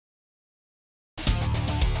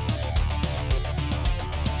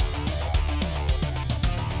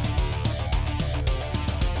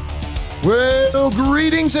Well,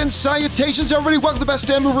 greetings and salutations, everybody. Welcome to the best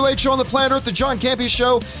damn movie-related show on the planet Earth, the John Campea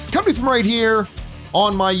Show, coming from right here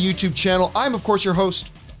on my YouTube channel. I'm, of course, your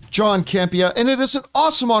host, John Campea, and it is an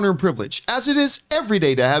awesome honor and privilege, as it is every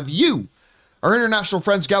day, to have you, our international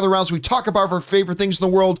friends, gather around as we talk about our favorite things in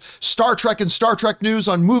the world, Star Trek and Star Trek news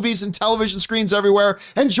on movies and television screens everywhere.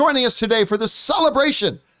 And joining us today for this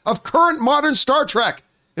celebration of current modern Star Trek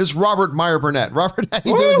is Robert Meyer Burnett. Robert, how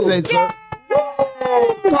you doing today, sir?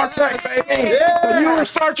 Star Trek, baby! Yeah. You and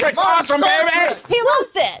Star Trek's awesome, baby! He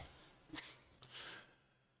loves it.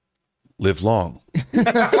 Live long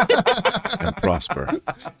and prosper.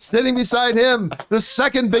 Sitting beside him, the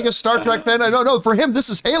second biggest Star Trek fan I don't know. For him, this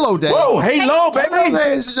is Halo Day. Whoa, Halo, baby!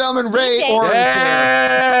 Ladies and gentlemen, Ray Orange.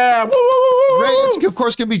 Yeah! Ray is, of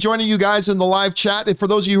course, going to be joining you guys in the live chat. And for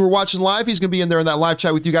those of you who are watching live, he's going to be in there in that live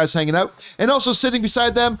chat with you guys hanging out. And also sitting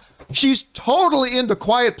beside them, she's totally into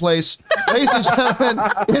Quiet Place. Ladies and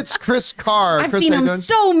gentlemen, it's Chris Carr. I've Chris, seen how you him doing?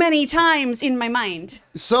 so many times in my mind.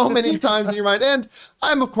 So many times in your mind. And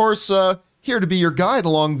I'm, of course, here to be your guide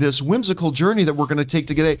along this whimsical journey that we're going to take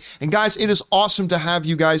today. And guys, it is awesome to have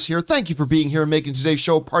you guys here. Thank you for being here and making today's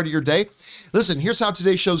show part of your day. Listen, here's how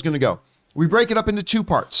today's show is going to go. We break it up into two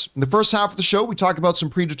parts. In the first half of the show, we talk about some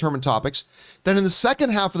predetermined topics. Then in the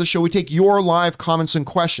second half of the show, we take your live comments and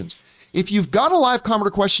questions. If you've got a live comment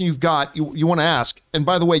or question you want to ask, and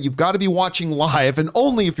by the way, you've got to be watching live, and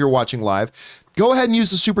only if you're watching live, go ahead and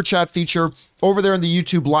use the super chat feature over there in the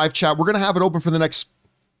YouTube live chat. We're going to have it open for the next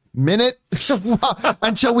minute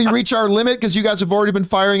until we reach our limit, because you guys have already been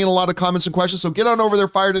firing in a lot of comments and questions. So get on over there,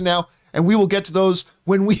 fire it now, and we will get to those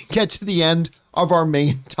when we get to the end of our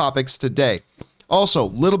main topics today. Also, a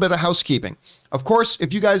little bit of housekeeping. Of course,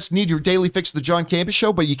 if you guys need your daily fix of the John Campea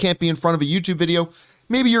Show, but you can't be in front of a YouTube video,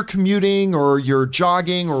 maybe you're commuting or you're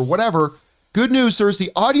jogging or whatever, good news, there's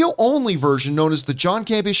the audio-only version known as the John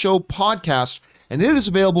Campea Show podcast, and it is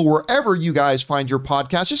available wherever you guys find your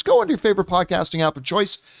podcast. Just go into your favorite podcasting app of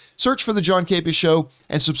choice, search for the John Campea Show,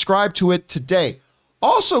 and subscribe to it today.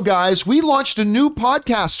 Also, guys, we launched a new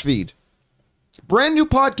podcast feed. Brand new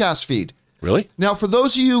podcast feed. Really? Now, for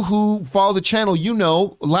those of you who follow the channel, you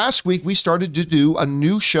know, last week we started to do a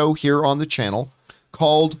new show here on the channel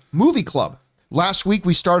called Movie Club. Last week,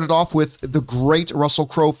 we started off with the great Russell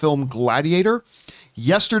Crowe film Gladiator.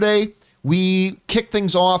 Yesterday, we kicked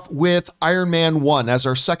things off with Iron Man 1 as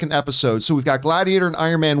our second episode. So we've got Gladiator and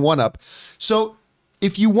Iron Man 1 up. So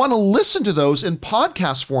if you want to listen to those in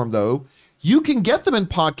podcast form, though, you can get them in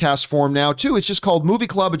podcast form now, too. It's just called Movie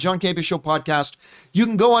Club, a John Campea Show podcast. You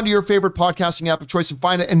can go onto your favorite podcasting app of choice and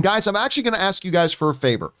find it. And guys, I'm actually going to ask you guys for a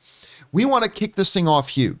favor. We want to kick this thing off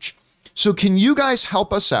huge. So can you guys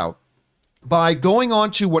help us out by going on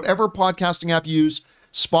to whatever podcasting app you use,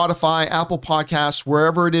 Spotify, Apple Podcasts,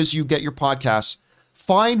 wherever it is you get your podcasts,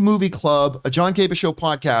 find Movie Club, a John Campea Show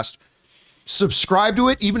podcast, subscribe to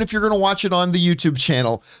it, even if you're going to watch it on the YouTube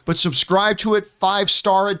channel, but subscribe to it,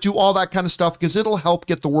 5-star it, do all that kind of stuff, because it'll help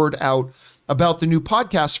get the word out about the new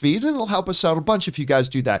podcast feed, and it'll help us out a bunch if you guys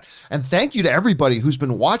do that. And thank you to everybody who's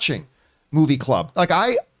been watching Movie Club. Like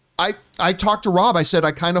I talked to Rob, I said,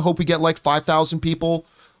 I kind of hope we get like 5,000 people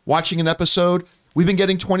watching an episode. We've been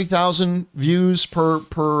getting 20,000 views per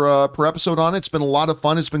episode on it. It's been a lot of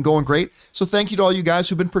fun. It's been going great. So thank you to all you guys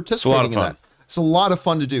who've been participating in that. It's a lot of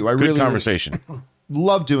fun to do. Good conversation.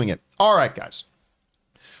 Love doing it. All right, guys.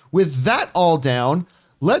 With that all down,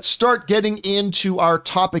 let's start getting into our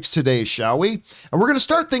topics today, shall we? And we're going to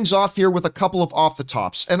start things off here with a couple of off the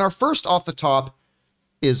tops. And our first off the top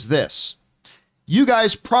is this. You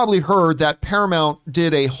guys probably heard that Paramount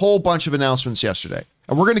did a whole bunch of announcements yesterday.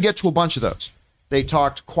 And we're going to get to a bunch of those. They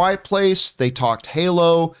talked Quiet Place, they talked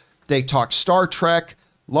Halo, they talked Star Trek,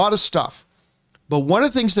 a lot of stuff. But one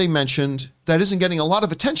of the things they mentioned that isn't getting a lot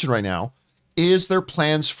of attention right now is their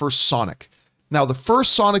plans for Sonic. Now, the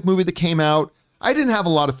first Sonic movie that came out, I didn't have a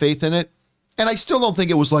lot of faith in it, and I still don't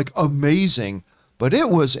think it was like amazing, but it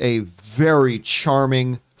was a very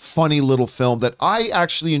charming, funny little film that I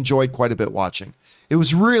actually enjoyed quite a bit watching. It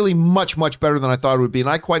was really much, much better than I thought it would be, and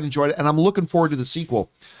I quite enjoyed it, and I'm looking forward to the sequel.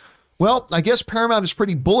 Well, I guess Paramount is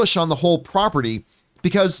pretty bullish on the whole property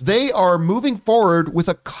because they are moving forward with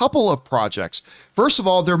a couple of projects. First of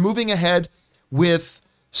all, they're moving ahead with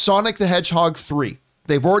Sonic the Hedgehog 3.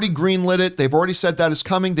 They've already greenlit it. They've already said that is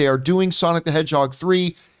coming. They are doing Sonic the Hedgehog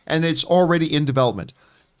 3, and it's already in development.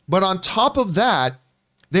 But on top of that,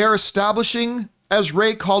 they're establishing, as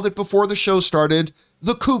Ray called it before the show started,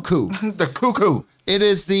 the Cuckoo. The Cuckoo. It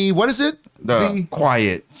is the, what is it? the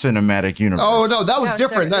quiet cinematic universe. Oh no, that was That was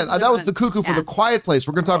different. different. That was the Cuckoo for Yeah. the Quiet Place.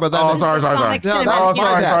 We're going to talk about that. Oh, next. sorry. Sonic No, Cinematic that was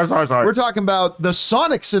my Universe. bad. Sorry. We're talking about the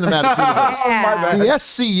Sonic Cinematic Universe. Yeah. The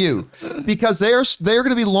SCU, because they're going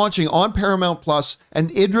to be launching on Paramount Plus an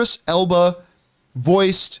Idris Elba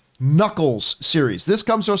voiced Knuckles series. This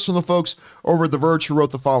comes to us from the folks over at The Verge who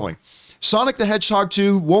wrote the following. Sonic the Hedgehog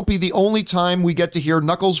 2 won't be the only time we get to hear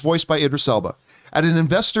Knuckles voiced by Idris Elba. At an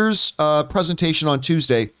investors presentation on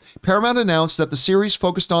Tuesday, Paramount announced that the series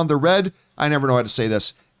focused on the red, I never know how to say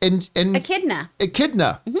this, Echidna.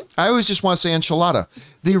 Echidna. I always just want to say enchilada.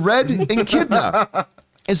 The red echidna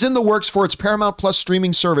is in the works for its Paramount Plus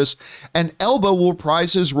streaming service, and Elba will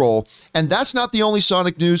reprise his role. And that's not the only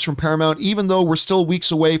Sonic news from Paramount. Even though we're still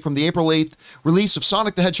weeks away from the April 8th release of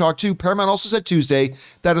Sonic the Hedgehog 2, Paramount also said Tuesday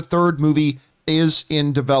that a third movie is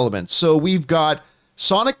in development. So we've got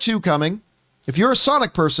Sonic 2 coming. If you're a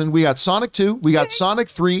Sonic person, we got Sonic 2, we got Sonic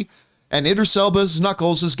 3, and Idris Elba's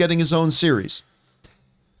Knuckles is getting his own series.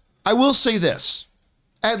 I will say this.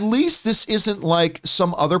 At least this isn't like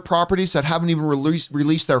some other properties that haven't even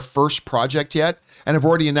released their first project yet and have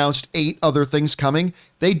already announced 8 other things coming.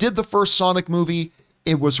 They did the first Sonic movie.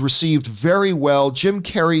 It was received very well. Jim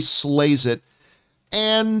Carrey slays it.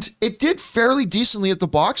 And it did fairly decently at the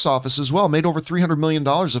box office as well. Made over $300 million,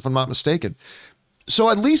 if I'm not mistaken.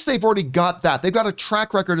 So at least they've already got that. They've got a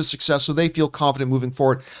track record of success, so they feel confident moving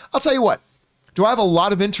forward. I'll tell you what. Do I have a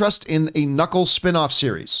lot of interest in a Knuckles spin-off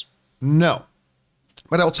series? No.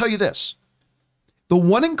 But I'll tell you this. The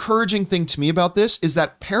one encouraging thing to me about this is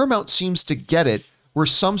that Paramount seems to get it where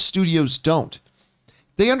some studios don't.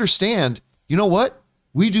 They understand, you know what?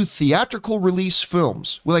 We do theatrical release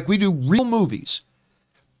films. We do real movies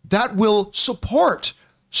that will support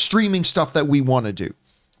streaming stuff that we want to do.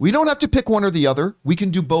 We don't have to pick one or the other. We can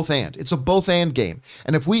do both and. It's a both and game.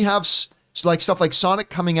 And if we have stuff like Sonic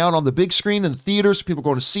coming out on the big screen in the theaters, people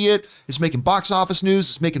going to see it, it's making box office news,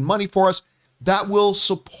 it's making money for us, that will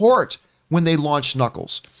support when they launch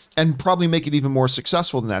Knuckles and probably make it even more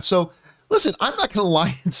successful than that. So listen, I'm not going to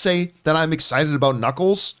lie and say that I'm excited about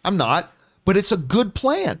Knuckles. I'm not, but it's a good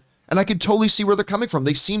plan. And I can totally see where they're coming from.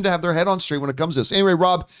 They seem to have their head on straight when it comes to this. Anyway,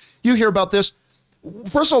 Rob, you hear about this.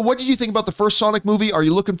 First of all, what did you think about the first Sonic movie? Are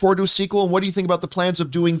you looking forward to a sequel? And what do you think about the plans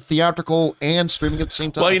of doing theatrical and streaming at the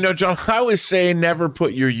same time? Well, John, I always say never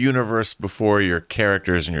put your universe before your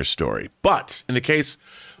characters and your story. But in the case,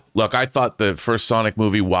 look, I thought the first Sonic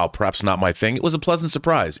movie, while perhaps not my thing, it was a pleasant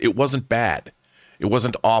surprise. It wasn't bad. It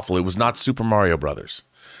wasn't awful. It was not Super Mario Brothers,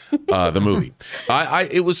 the movie.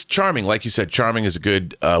 It was charming. Like you said, charming is a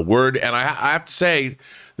good word. And I have to say,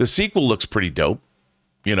 the sequel looks pretty dope.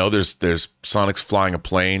 There's Sonic's flying a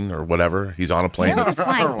plane or whatever. He's on a plane. Tails is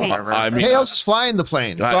flying paint. I mean, Tails is flying the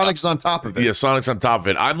plane. Sonic's on top of it. yeah, Sonic's on top of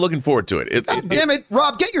it. I'm looking forward to it. Damn it,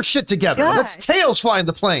 Rob, get your shit together. God. That's Tails flying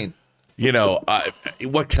the plane.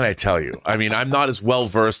 What can I tell you? I mean, I'm not as well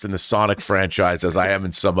versed in the Sonic franchise as I am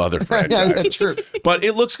in some other Yeah, franchises. that's true. But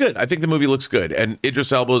it looks good. I think the movie looks good. And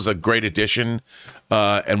Idris Elba is a great addition.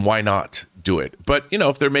 And why not do it? But,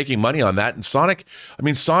 if they're making money on that, and Sonic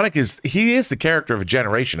is the character of a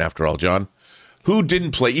generation after all, John. Who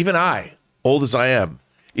didn't play? Even I, old as I am,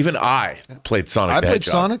 even I played Sonic the I played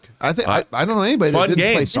Hedgehog. Sonic. I think I don't know anybody that Fun didn't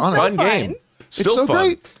game. play Sonic. Fun game. It's Still so fun.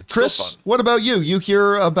 great. It's still Chris, fun. what about you? You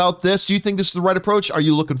hear about this? Do you think this is the right approach? Are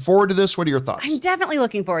you looking forward to this? What are your thoughts? I'm definitely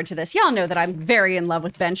looking forward to this. Y'all know that I'm very in love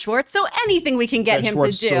with Ben Schwartz, so anything we can get Ben him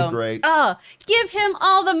Schwartz to is do. so great. Oh, give him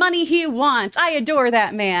all the money he wants. I adore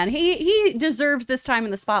that man. He deserves this time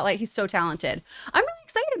in the spotlight. He's so talented. I'm really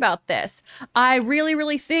excited about this. I really,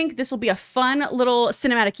 really think this will be a fun little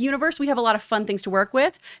cinematic universe. We have a lot of fun things to work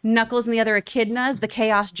with. Knuckles and the other echidnas, the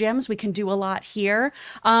Chaos Gems. We can do a lot here.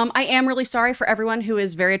 I am really sorry for everyone who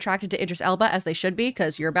is very attracted to Idris Elba, as they should be,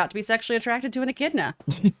 because you're about to be sexually attracted to an echidna.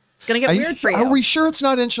 It's going to get weird for you. Are we sure it's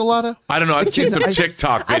not enchilada? I don't know. I've seen some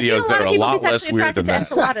TikTok I've seen videos that are a lot less weird than that.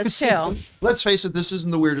 Enchiladas too. Let's face it, this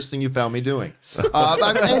isn't the weirdest thing you found me doing.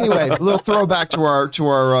 Anyway, a little throwback to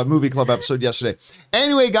our movie club episode yesterday.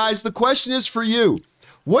 Anyway, guys, the question is for you.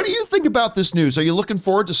 What do you think about this news? Are you looking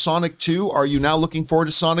forward to Sonic 2? Are you now looking forward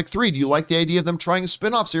to Sonic 3? Do you like the idea of them trying a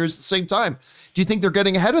spin-off series at the same time? Do you think they're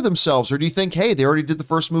getting ahead of themselves? Or do you think, hey, they already did the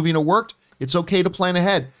first movie and it worked? It's okay to plan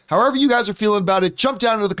ahead. However you guys are feeling about it, jump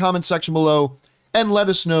down into the comment section below and let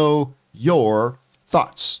us know your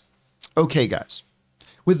thoughts. Okay, guys.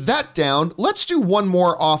 With that down, let's do one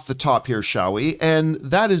more off the top here, shall we? And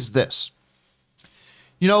that is this.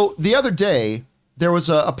 The other day, there was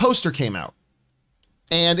a poster came out.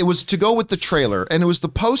 And it was to go with the trailer. And it was the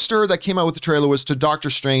poster that came out with the trailer was to Doctor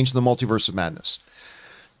Strange and the Multiverse of Madness.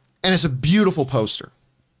 And it's a beautiful poster.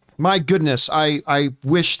 My goodness, I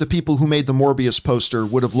wish the people who made the Morbius poster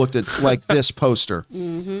would have looked at like this poster.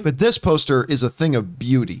 But this poster is a thing of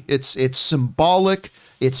beauty. It's symbolic,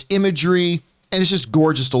 it's imagery, and it's just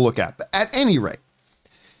gorgeous to look at. But at any rate,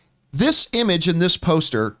 this image in this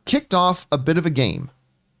poster kicked off a bit of a game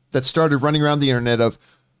that started running around the internet of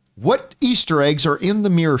what Easter eggs are in the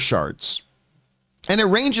mirror shards. And it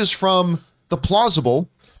ranges from the plausible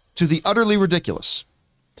to the utterly ridiculous.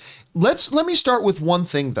 Let me start with one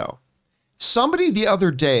thing though. Somebody the other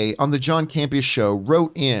day on the John Campea show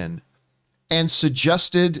wrote in and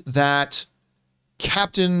suggested that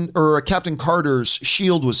Captain Carter's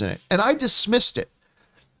shield was in it. And I dismissed it.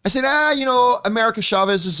 I said, America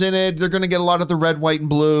Chavez is in it. They're going to get a lot of the red, white, and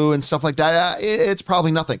blue and stuff like that. It's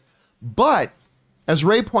probably nothing. But as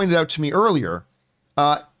Ray pointed out to me earlier,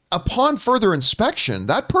 upon further inspection,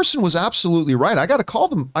 that person was absolutely right. I got to call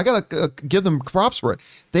them. I got to give them props for it.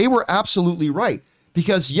 They were absolutely right.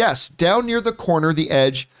 Because yes, down near the corner, the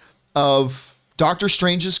edge of Doctor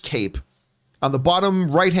Strange's cape, on the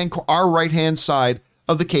bottom our right-hand side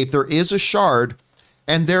of the cape, there is a shard,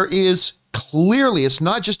 and there is clearly, it's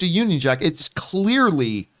not just a Union Jack, it's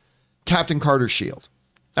clearly Captain Carter's shield.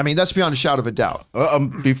 I mean, that's beyond a shadow of a doubt.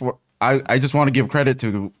 Before I just want to give credit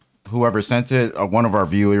to whoever sent it, one of our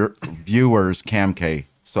viewers, Cam K.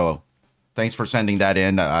 So thanks for sending that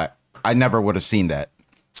in. I never would have seen that.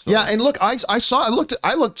 So. Yeah, and look, I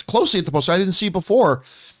looked closely at the poster. I didn't see it before.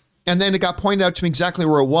 And then it got pointed out to me exactly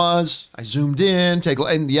where it was. I zoomed in,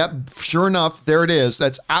 and yep, sure enough, there it is.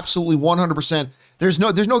 That's absolutely 100%. There's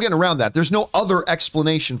no getting around that. There's no other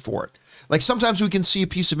explanation for it. Like sometimes we can see a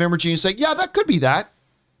piece of imagery and say, yeah, that could be that,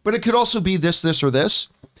 but it could also be this, this, or this.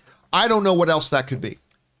 I don't know what else that could be.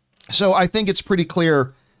 So I think it's pretty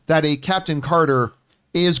clear that a Captain Carter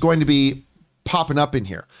is going to be popping up in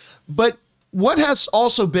here. But what has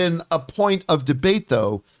also been a point of debate,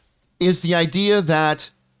 though, is the idea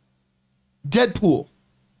that Deadpool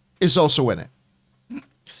is also in it.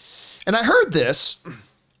 And I heard this,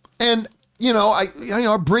 and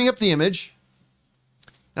I bring up the image,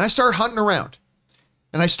 and I start hunting around,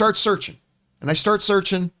 and I start searching, and I start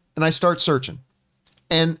searching, and I start searching,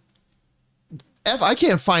 and I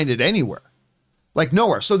can't find it anywhere, like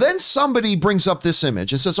nowhere. So then somebody brings up this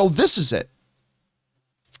image and says, "Oh, this is it.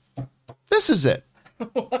 This is it."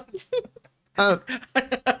 What?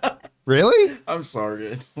 Really? I'm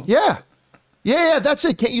sorry. Yeah, that's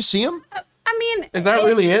it. Can't you see him? I mean, is that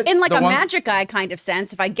really it? In like a magic eye kind of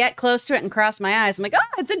sense, if I get close to it and cross my eyes, I'm like,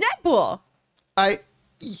 oh, it's a Deadpool.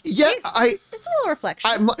 It's a little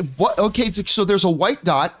reflection. What? Okay, so there's a white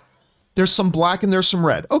dot, there's some black, and there's some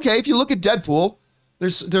red. Okay, if you look at Deadpool,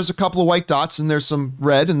 there's a couple of white dots, and there's some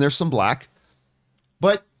red, and there's some black.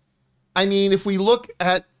 But I mean, if we look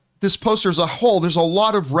at this poster as a whole, there's a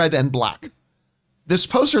lot of red and black. This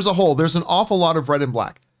poster as a whole, there's an awful lot of red and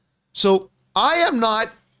black. So I am not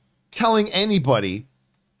telling anybody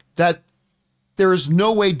that there is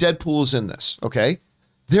no way Deadpool is in this, okay?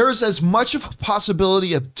 There is as much of a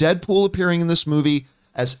possibility of Deadpool appearing in this movie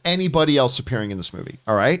as anybody else appearing in this movie,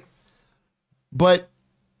 all right? But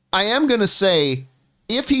I am going to say,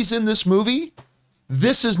 if he's in this movie,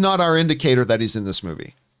 this is not our indicator that he's in this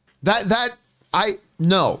movie.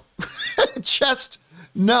 No. Just,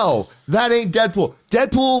 no. That ain't Deadpool.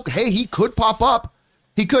 Deadpool, hey, he could pop up.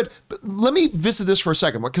 He could. But let me visit this for a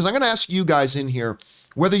second, because I'm going to ask you guys in here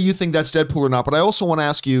whether you think that's Deadpool or not. But I also want to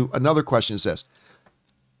ask you another question is this.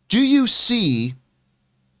 Do you see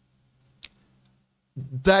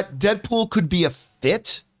that Deadpool could be a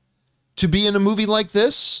fit to be in a movie like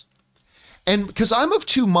this? And because I'm of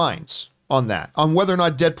two minds on that, on whether or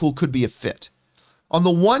not Deadpool could be a fit. On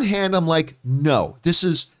the one hand, I'm like, no, this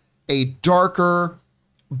is a darker,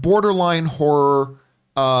 borderline horror,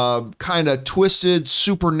 kind of twisted,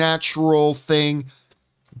 supernatural thing.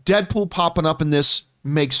 Deadpool popping up in this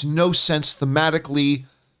makes no sense thematically,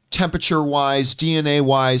 temperature-wise,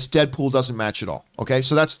 DNA-wise. Deadpool doesn't match at all. Okay,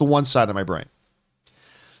 so that's the one side of my brain.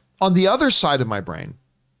 On the other side of my brain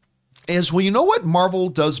is, well, you know what Marvel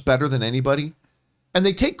does better than anybody? And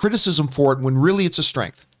they take criticism for it when really it's a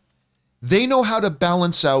strength. They know how to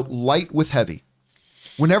balance out light with heavy.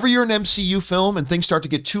 Whenever you're an MCU film and things start to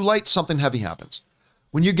get too light, something heavy happens.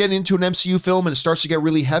 When you get into an MCU film and it starts to get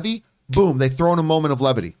really heavy, boom, they throw in a moment of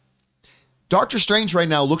levity. Doctor Strange right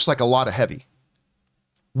now looks like a lot of heavy.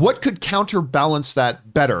 What could counterbalance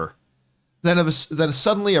that better than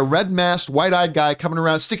suddenly a red-masked, white-eyed guy coming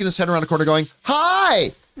around, sticking his head around the corner going,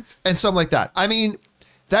 hi, and something like that. I mean,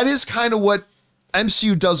 that is kind of what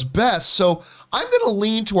MCU does best. So I'm going to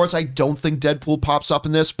lean towards, I don't think Deadpool pops up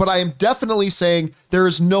in this, but I am definitely saying there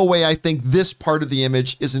is no way I think this part of the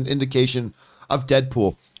image is an indication of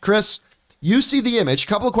Deadpool. Chris, you see the image.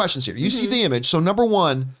 Couple of questions here. You see the image. So number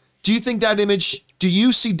one, do you think that image, do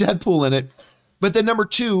you see Deadpool in it? But then number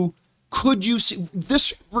two, could you see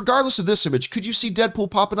this, regardless of this image, could you see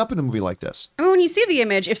Deadpool popping up in a movie like this? I mean, when you see the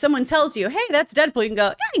image, if someone tells you, hey, that's Deadpool, you can go,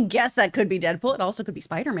 yeah, I guess that could be Deadpool. It also could be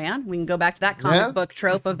Spider-Man. We can go back to that comic book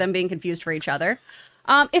trope of them being confused for each other.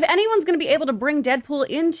 If anyone's going to be able to bring Deadpool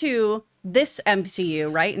into this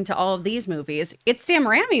MCU, right, into all of these movies, it's Sam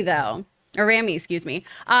Raimi, though. Or Raimi, excuse me.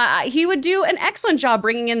 He would do an excellent job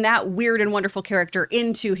bringing in that weird and wonderful character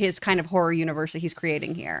into his kind of horror universe that he's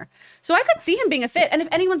creating here. So I could see him being a fit. And if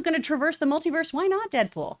anyone's going to traverse the multiverse, why not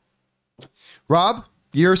Deadpool? Rob,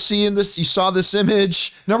 you're seeing this. You saw this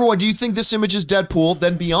image. Number one, do you think this image is Deadpool?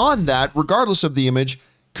 Then beyond that, regardless of the image,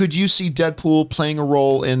 could you see Deadpool playing a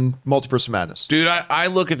role in Multiverse of Madness? Dude, I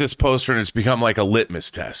look at this poster and it's become like a litmus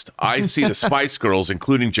test. I see the Spice Girls,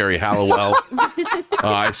 including Jerry Halliwell.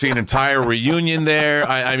 I see an entire reunion there.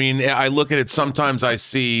 I mean, I look at it. Sometimes I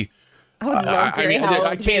see. I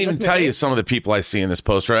can't even tell you some of the people I see in this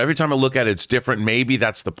poster. Every time I look at it, it's different. Maybe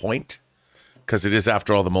that's the point, because it is,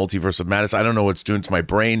 after all, the Multiverse of Madness. I don't know what it's doing to my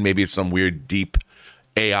brain. Maybe it's some weird, deep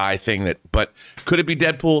AI thing that. But could it be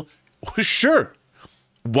Deadpool? Sure.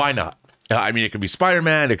 Why not? I mean, it could be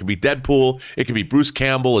Spider-Man, it could be Deadpool, it could be Bruce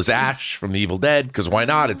Campbell as Ash from The Evil Dead, because why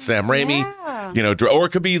not? It's Sam Raimi, you know, or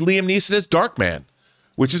it could be Liam Neeson as Darkman,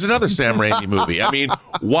 which is another Sam Raimi movie. I mean,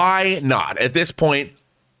 why not? At this point,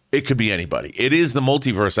 it could be anybody. It is the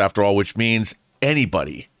multiverse, after all, which means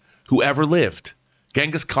anybody who ever lived.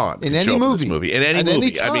 Genghis Khan in any movie. In any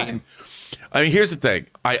movie. Time. I mean, here's the thing.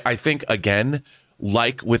 I think, again,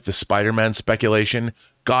 like with the Spider-Man speculation,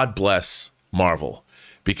 God bless Marvel.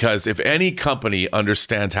 Because if any company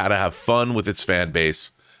understands how to have fun with its fan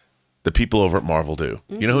base, the people over at Marvel do.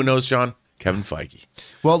 You know who knows, John? Kevin Feige.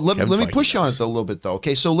 Well, let me push you on it a little bit, though.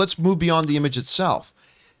 Okay, so let's move beyond the image itself.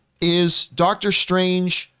 Is Doctor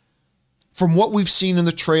Strange, from what we've seen in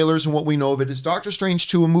the trailers and what we know of it, is Doctor Strange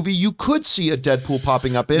 2 a movie you could see a Deadpool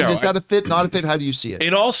popping up in? No, is that a fit, not a fit? How do you see it?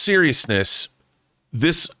 In all seriousness,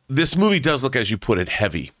 this movie does look, as you put it,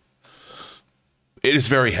 heavy. It is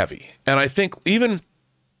very heavy. And I think even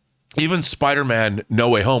Spider-Man No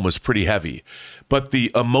Way Home was pretty heavy, but the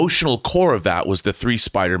emotional core of that was the three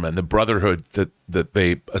Spider-Men, the brotherhood that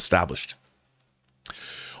they established.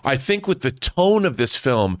 I think with the tone of this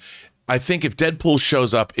film, I think if Deadpool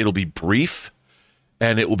shows up, it'll be brief,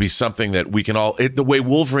 and it will be something that we can all, the way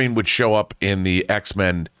Wolverine would show up in the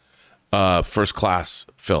X-Men First Class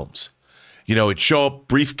films. You know, it'd show up,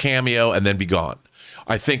 brief cameo, and then be gone.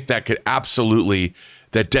 I think that could absolutely...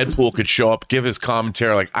 that Deadpool could show up, give his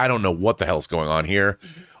commentary, like, I don't know what the hell's going on here.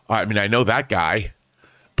 I mean, I know that guy,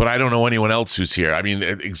 but I don't know anyone else who's here. I mean,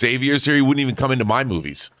 Xavier's here. He wouldn't even come into my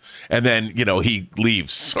movies. And then, you know, he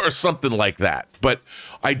leaves or something like that. But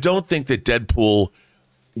I don't think that Deadpool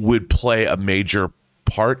would play a major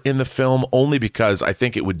part in the film, only because I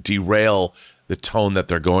think it would derail the tone that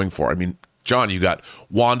they're going for. I mean, John, you got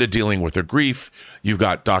Wanda dealing with her grief. You've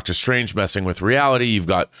got Doctor Strange messing with reality. You've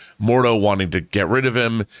got Mordo wanting to get rid of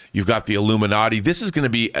him. You've got the Illuminati. This is going to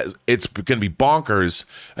be, it's going to be bonkers.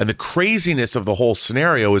 And the craziness of the whole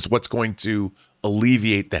scenario is what's going to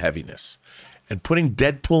alleviate the heaviness. And putting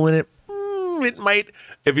Deadpool in it, it might,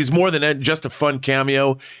 if he's more than just a fun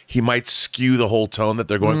cameo, he might skew the whole tone that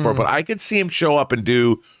they're going for. But I could see him show up and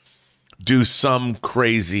do some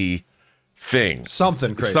crazy thing,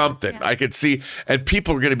 something crazy, something. I could see, and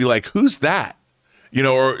people are going to be like, "Who's that?" You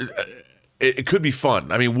know, or it could be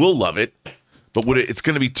fun. I mean, we'll love it, but it's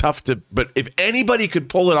going to be tough to. But if anybody could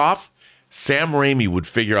pull it off, Sam Raimi would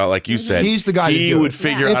figure out, like you said, he's the guy. He would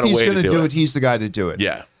figure out a way to do it. If he's going to do it, he's the guy to do it.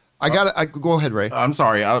 Yeah, go ahead, Ray. I'm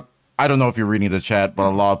sorry. I don't know if you're reading the chat, but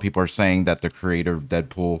a lot of people are saying that the creator of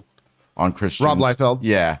Deadpool on Christian Rob Liefeld.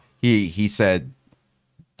 Yeah, he said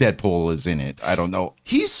Deadpool is in it. I don't know.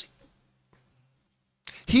 He's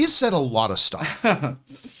said a lot of stuff.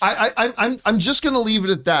 I'm just going to leave it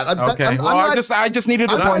at that. Okay. I just needed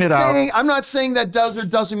to point it out. I'm not saying that does or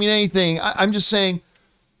doesn't mean anything. I'm just saying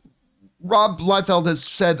Rob Liefeld has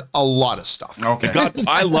said a lot of stuff. Okay. God,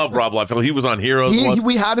 I love Rob Liefeld. He was on Heroes once.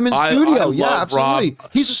 We had him in studio. Yeah, absolutely.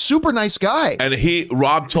 Rob. He's a super nice guy. And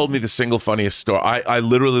Rob told me the single funniest story. I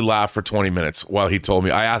literally laughed for 20 minutes while he told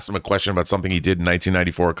me. I asked him a question about something he did in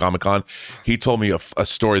 1994 at Comic-Con. He told me a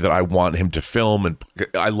story that I want him to film. And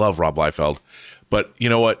I love Rob Liefeld. But you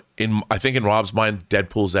know what? I think in Rob's mind,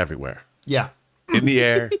 Deadpool's everywhere. Yeah. In the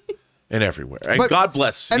air. And everywhere. And God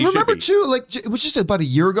bless. And remember, too, like, it was just about a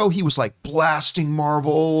year ago, he was like blasting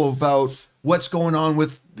Marvel about what's going on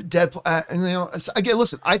with Deadpool. And, you know, again,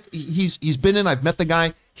 listen, he's been in, I've met the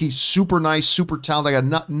guy. He's super nice, super talented. I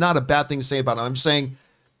got not a bad thing to say about him. I'm just saying,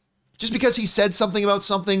 just because he said something about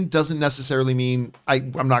something doesn't necessarily mean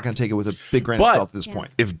I'm not going to take it with a big grain of salt at this point.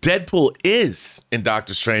 If Deadpool is in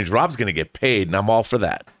Doctor Strange, Rob's going to get paid, and I'm all for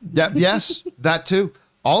that. Yeah, yes, that too.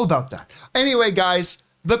 All about that. Anyway, guys,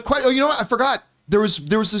 you know what? I forgot. There was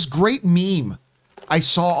this great meme I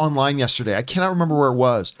saw online yesterday. I cannot remember where it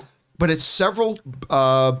was, but it's several.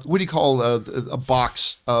 What do you call a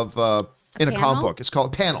box of in a comic book? It's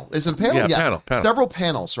called a panel. Is it a panel? Yeah, panel. Several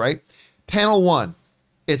panels, right? Panel 1.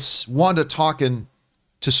 It's Wanda talking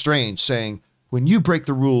to Strange, saying, "When you break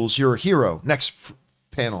the rules, you're a hero." Next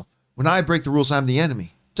panel. "When I break the rules, I'm the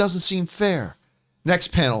enemy. Doesn't seem fair." Next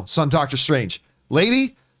panel. It's on Doctor Strange.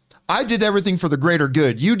 "Lady, I did everything for the greater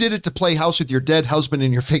good. You did it to play house with your dead husband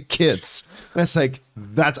and your fake kids." And it's like,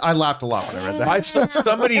 I laughed a lot when I read that. I saw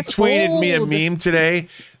somebody tweeted me a meme today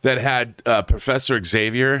that had Professor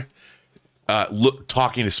Xavier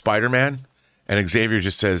talking to Spider-Man, and Xavier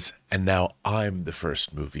just says, "And now I'm the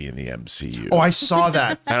first movie in the MCU." Oh, I saw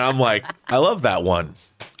that. And I'm like, I love that one.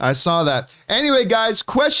 I saw that. Anyway, guys,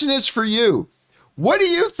 question is for you. What do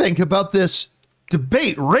you think about this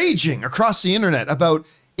debate raging across the internet about,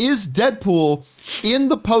 is Deadpool in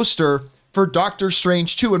the poster for Doctor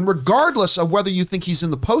Strange 2? And regardless of whether you think he's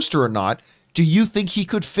in the poster or not, do you think he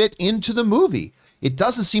could fit into the movie? It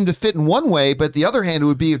doesn't seem to fit in one way, but the other hand, it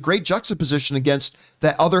would be a great juxtaposition against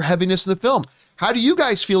that other heaviness in the film. How do you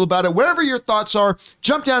guys feel about it? Whatever your thoughts are,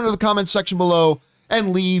 jump down to the comments section below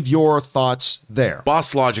and leave your thoughts there.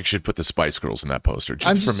 Boss Logic should put the Spice Girls in that poster,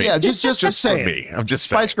 for me. Yeah, just saying. For me. I'm just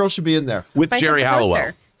saying. Spice Girls should be in there. With Spice Jerry Girls Halliwell.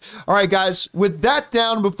 poster. All right, guys, with that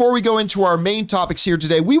down, before we go into our main topics here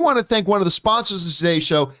today, we want to thank one of the sponsors of today's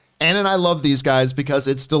show. Ann and I love these guys because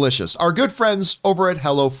it's delicious. Our good friends over at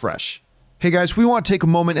HelloFresh. Hey, guys, we want to take a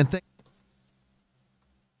moment and thank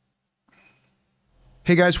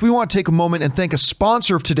a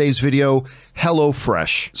sponsor of today's video,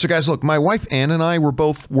 HelloFresh. So guys, look, my wife Ann and I were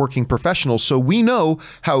both working professionals, so we know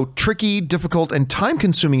how tricky, difficult, and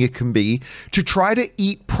time-consuming it can be to try to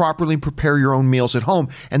eat properly and prepare your own meals at home.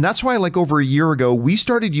 And that's why, like over a year ago, we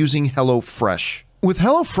started using HelloFresh. With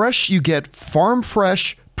HelloFresh, you get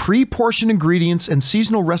farm-fresh, pre-portioned ingredients and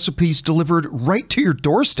seasonal recipes delivered right to your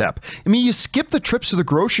doorstep. I mean, you skip the trips to the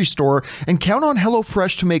grocery store and count on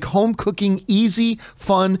HelloFresh to make home cooking easy,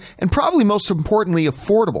 fun, and probably most importantly,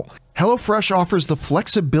 affordable. HelloFresh offers the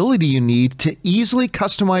flexibility you need to easily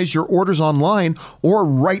customize your orders online or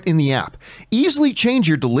right in the app. Easily change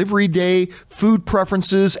your delivery day, food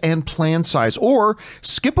preferences, and plan size, or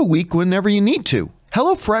skip a week whenever you need to.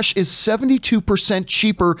 HelloFresh is 72%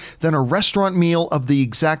 cheaper than a restaurant meal of the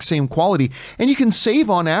exact same quality, and you can save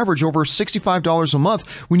on average over $65 a month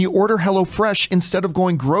when you order HelloFresh instead of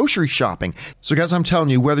going grocery shopping. So guys, I'm telling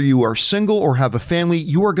you, whether you are single or have a family,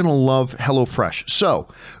 you are going to love HelloFresh. So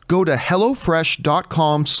go to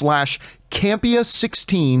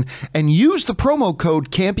HelloFresh.com/Campia16 and use the promo code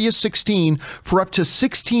Campia16 for up to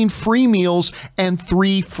 16 free meals and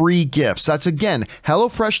 3 free gifts. That's again,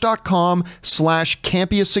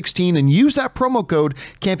 HelloFresh.com/Campia16 and use that promo code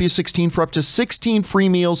Campia16 for up to 16 free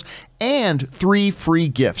meals and 3 free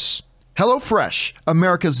gifts. HelloFresh,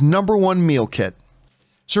 America's #1 meal kit.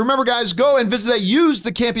 So remember, guys, go and visit that. Use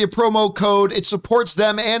the Campia promo code. It supports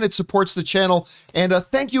them and it supports the channel. And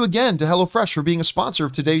thank you again to HelloFresh for being a sponsor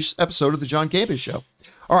of today's episode of The John Campia Show.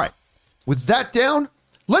 All right, with that down,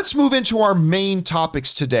 let's move into our main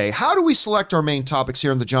topics today. How do we select our main topics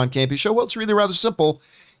here on The John Campia Show? Well, it's really rather simple.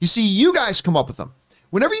 You see, you guys come up with them.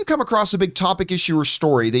 Whenever you come across a big topic, issue, or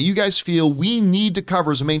story that you guys feel we need to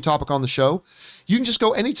cover as a main topic on the show, you can just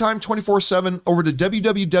go anytime, 24/7, over to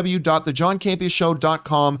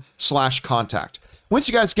www.thejohncampiashow.com/contact. Once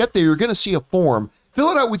you guys get there, you're going to see a form. Fill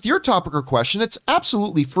it out with your topic or question. It's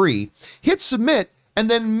absolutely free. Hit submit,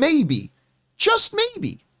 and then maybe, just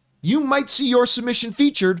maybe, you might see your submission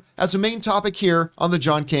featured as a main topic here on The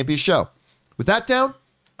John Campia Show. With that down,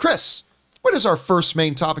 Chris, what is our first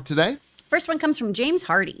main topic today? First one comes from James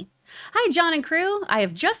Hardy. Hi, John and crew. I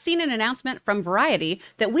have just seen an announcement from Variety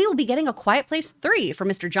that we will be getting A Quiet Place 3 for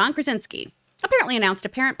Mr. John Krasinski. Apparently announced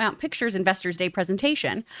at Paramount Pictures Investors Day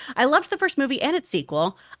presentation. I loved the first movie and its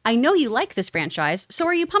sequel. I know you like this franchise, so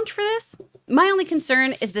are you pumped for this? My only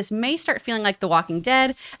concern is this may start feeling like The Walking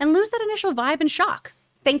Dead and lose that initial vibe and shock.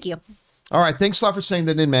 Thank you. All right, thanks a lot for saying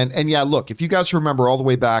that in, man. And yeah, look, if you guys remember all the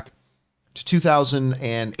way back to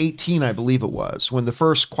 2018, I believe it was, when the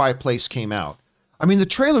first Quiet Place came out. I mean, the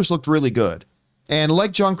trailers looked really good. And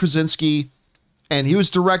like John Krasinski, and he was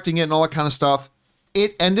directing it and all that kind of stuff,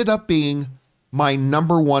 it ended up being my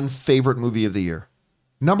 #1 favorite movie of the year.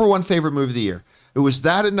 #1 favorite movie of the year. It was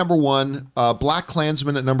that at number 1, Black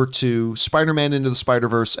Klansman at number 2, Spider-Man Into the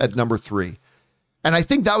Spider-Verse at number 3. And I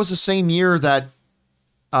think that was the same year that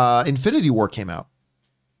Infinity War came out.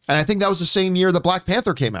 And I think that was the same year that Black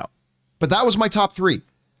Panther came out. But that was my top 3.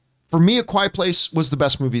 For me, A Quiet Place was the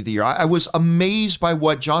best movie of the year. I was amazed by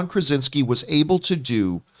what John Krasinski was able to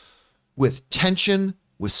do with tension,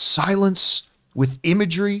 with silence, with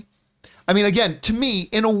imagery. I mean, again, to me,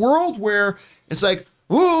 in a world where it's like,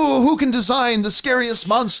 ooh, who can design the scariest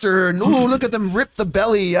monster? And ooh, look at them rip the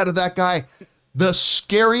belly out of that guy. The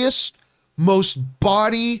scariest, most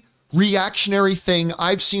body reactionary thing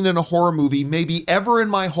I've seen in a horror movie, maybe ever in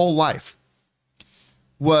my whole life,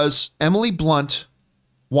 was Emily Blunt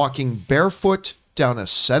walking barefoot down a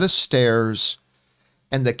set of stairs,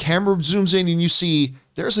 and the camera zooms in and you see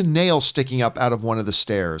there's a nail sticking up out of one of the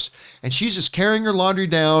stairs. And she's just carrying her laundry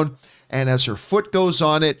down, and as her foot goes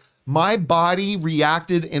on it, my body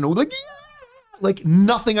reacted in like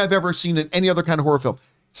nothing I've ever seen in any other kind of horror film.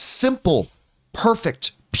 Simple,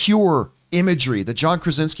 perfect, pure imagery that John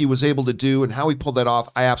Krasinski was able to do, and how he pulled that off.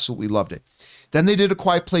 I absolutely loved it. Then they did A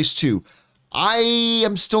Quiet Place 2. I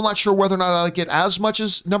am still not sure whether or not I like it as much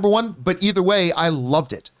as number 1, but either way, I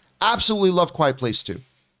loved it. Absolutely loved Quiet Place 2.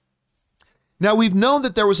 Now, we've known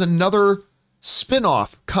that there was another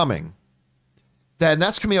spin-off coming.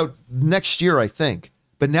 That's coming out next year, I think.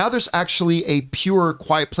 But now there's actually a pure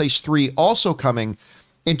Quiet Place 3 also coming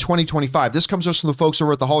in 2025. This comes to us from the folks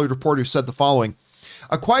over at the Hollywood Reporter, who said the following: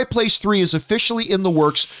 A Quiet Place 3 is officially in the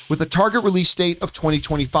works with a target release date of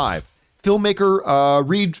 2025. Filmmaker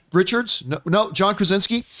John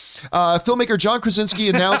Krasinski. Filmmaker John Krasinski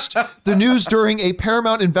announced the news during a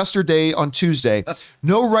Paramount Investor Day on Tuesday.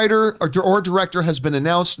 No writer or director has been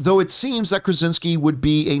announced, though it seems that Krasinski would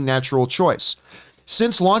be a natural choice.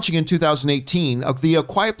 Since launching in 2018, the A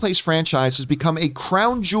Quiet Place franchise has become a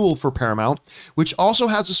crown jewel for Paramount, which also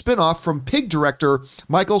has a spinoff from Pig director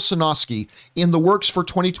Michael Sinofsky in the works for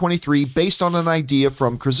 2023 based on an idea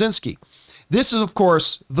from Krasinski. This is, of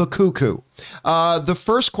course, The Cuckoo. The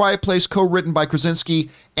first Quiet Place co-written by Krasinski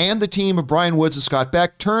and the team of Brian Woods and Scott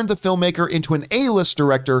Beck turned the filmmaker into an A-list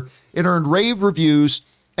director. It earned rave reviews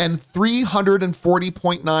and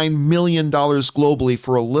 $340.9 million globally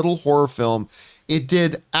for a little horror film. It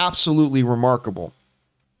did absolutely remarkable.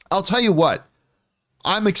 I'll tell you what,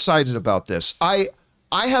 I'm excited about this. I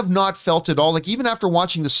have not felt at all, like even after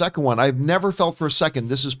watching the second one, I've never felt for a second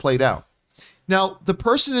this is played out. Now, the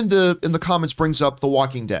person in the comments brings up The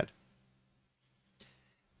Walking Dead.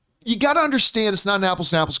 You got to understand it's not an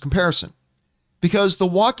apples to apples comparison, because The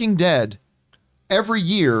Walking Dead every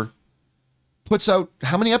year puts out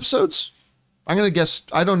how many episodes? I'm going to guess,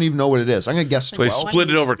 I don't even know what it is. I'm going to guess 12. They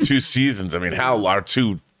split it over 2 seasons. I mean, how are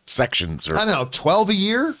 2 sections? Or... I don't know, 12 a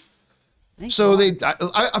year? So they,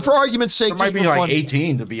 for argument's sake, It might be like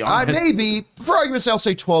 18 to be honest. Maybe, for argument's sake, I'll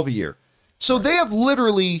say 12 a year. So they have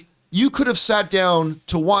literally, you could have sat down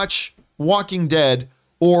to watch Walking Dead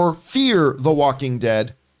or Fear the Walking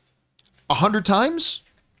Dead 100 times?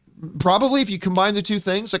 Probably, if you combine the two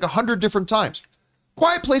things, like 100 different times.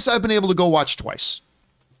 Quiet Place, I've been able to go watch twice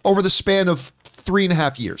over the span of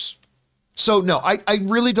 3.5 years. So no, I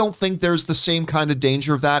really don't think there's the same kind of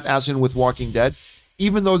danger of that as in with Walking Dead,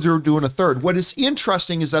 even though they're doing a third. What is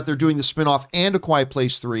interesting is that they're doing the spinoff and A Quiet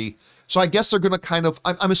Place 3. So I guess they're going to kind of,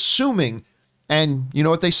 I'm assuming, and you know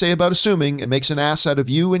what they say about assuming, it makes an ass out of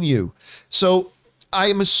you and you. So I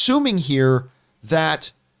am assuming here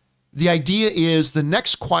that the idea is the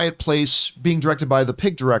next Quiet Place, being directed by the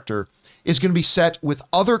Pig director, is going to be set with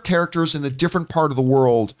other characters in a different part of the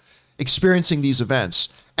world experiencing these events.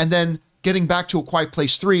 And then getting back to A Quiet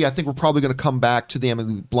Place 3, I think we're probably going to come back to the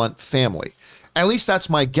Emily Blunt family. At least that's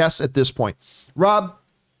my guess at this point. Rob,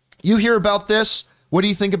 you hear about this? What do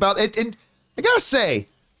you think about it? And I got to say,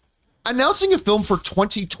 announcing a film for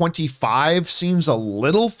 2025 seems a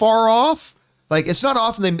little far off. Like, it's not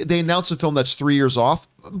often they announce a film that's 3 years off,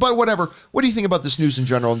 but whatever. What do you think about this news in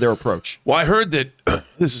general and their approach? Well, I heard that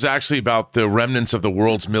this is actually about the remnants of the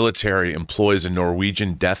world's military employs a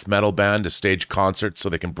Norwegian death metal band to stage concerts so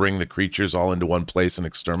they can bring the creatures all into one place and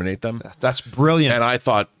exterminate them. That's brilliant. And I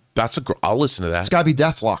thought, I'll listen to that. It's got to be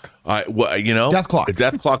Deathlock. Death Clock.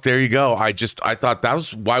 Death Clock. There you go. I thought that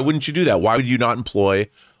was, why wouldn't you do that? Why would you not employ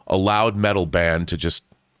a loud metal band to just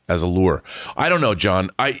as a lure? I don't know,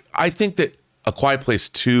 John. I think that A Quiet Place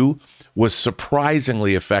 2 was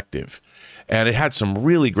surprisingly effective, and it had some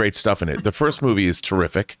really great stuff in it. The first movie is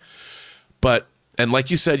terrific, and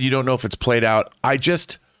like you said, you don't know if it's played out. I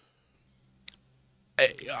can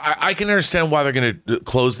understand why they're going to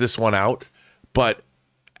close this one out, but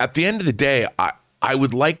at the end of the day, I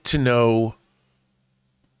would like to know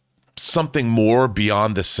something more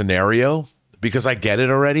beyond the scenario because I get it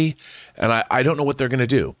already, and I don't know what they're going to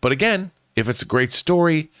do. But again, if it's a great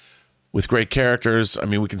story with great characters, I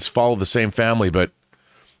mean, we can follow the same family, but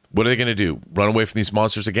what are they going to do? Run away from these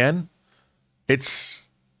monsters again?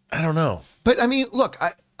 I don't know. But I mean, look,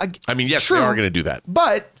 I mean, yes, true, they are going to do that.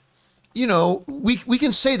 But you know, we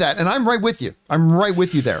can say that, and I'm right with you. I'm right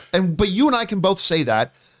with you there. But you and I can both say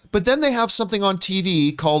that. But then they have something on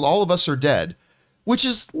TV called All of Us Are Dead, which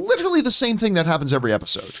is literally the same thing that happens every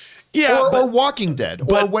episode. Yeah, or Walking Dead,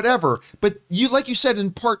 or whatever. But like you said,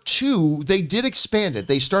 in part 2, they did expand it.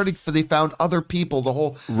 They found other people, the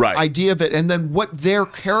whole idea of it, and then what their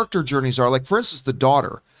character journeys are. Like, for instance, the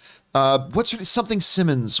daughter. What's her, something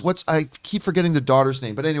Simmons? I keep forgetting the daughter's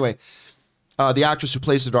name. But anyway, the actress who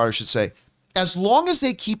plays the daughter, I should say. As long as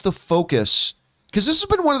they keep the focus, because this has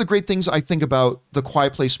been one of the great things I think about the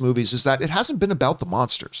Quiet Place movies, is that it hasn't been about the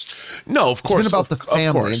monsters. No, of course. It's been about the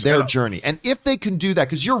family and their journey. And if they can do that,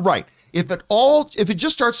 because you're right, if it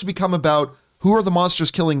just starts to become about who are the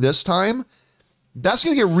monsters killing this time, that's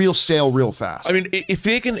going to get real stale real fast. I mean, if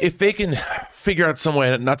they can figure out some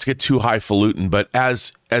way not to get too highfalutin, but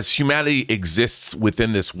as humanity exists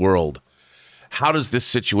within this world, how does this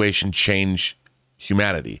situation change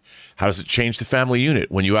humanity? How does it change the family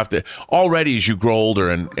unit when you have to already, as you grow older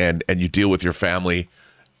and you deal with your family,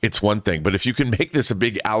 it's one thing. But if you can make this a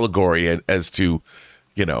big allegory as to,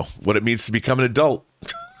 you know, what it means to become an adult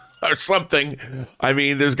or something, I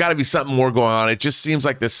mean, there's got to be something more going on. It just seems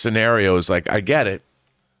like this scenario is like, I get it.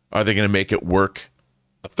 Are they going to make it work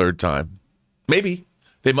a third time? Maybe.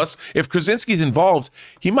 They must. If Krasinski's involved,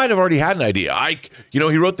 he might have already had an idea. He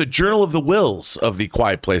wrote the Journal of the Wills of the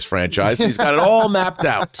Quiet Place franchise. And he's got it all mapped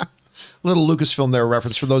out. Little Lucasfilm there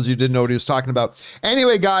reference for those of you who didn't know what he was talking about.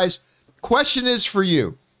 Anyway, guys, question is for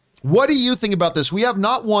you. What do you think about this? We have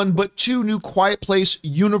not one, but 2 new Quiet Place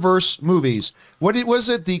universe movies. What was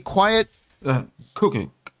it? The Quiet... Cuckoo.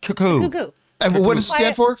 And what does it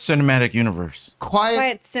stand for? Cinematic Universe.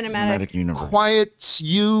 Quiet Cinematic Universe.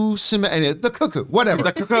 The Cuckoo. Whatever.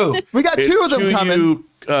 The Cuckoo. We got 2 of them coming.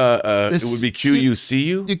 It would be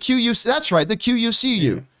QUCU. The QUC. That's right. The QUCU.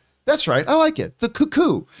 Yeah. That's right. I like it. The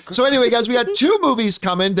Cuckoo. So anyway, guys, we got 2 movies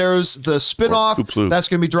coming. There's the spinoff that's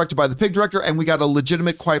going to be directed by the Pig director, and we got a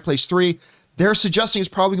legitimate Quiet Place 3. They're suggesting it's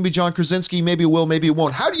probably going to be John Krasinski. Maybe it will, maybe it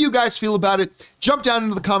won't. How do you guys feel about it? Jump down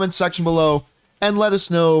into the comments section below and let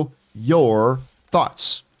us know your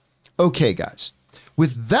thoughts. Okay, guys.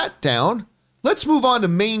 With that down, let's move on to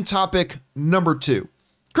main topic number 2.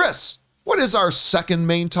 Chris, what is our second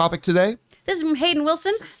main topic today? This is from Hayden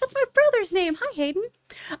Wilson. That's my brother's name. Hi, Hayden.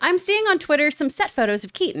 I'm seeing on Twitter some set photos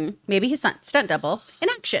of Keaton, maybe his stunt double, in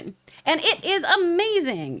action. And it is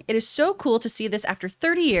amazing. It is so cool to see this after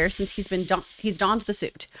 30 years since he's donned the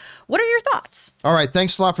suit. What are your thoughts? All right.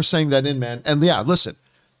 Thanks a lot for saying that in, man. And yeah, listen.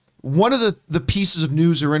 One of the pieces of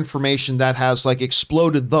news or information that has like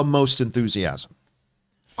exploded the most enthusiasm.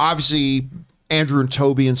 Obviously, Andrew and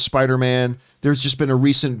Toby and Spider-Man. There's just been a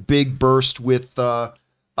recent big burst with us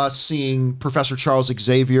seeing Professor Charles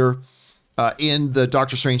Xavier in the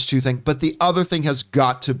Doctor Strange 2 thing. But the other thing has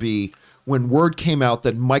got to be when word came out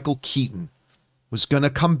that Michael Keaton was going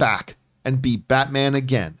to come back and be Batman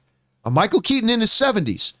again. A Michael Keaton in his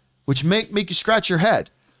 70s, which make you scratch your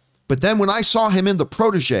head. But then when I saw him in The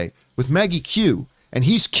Protege with Maggie Q, and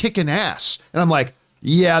he's kicking ass, and I'm like,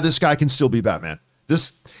 yeah, this guy can still be Batman.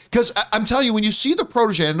 Because I'm telling you, when you see The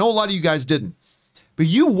Protege, I know a lot of you guys didn't, but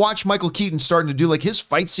you watch Michael Keaton starting to do like his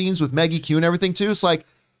fight scenes with Maggie Q and everything too. It's like,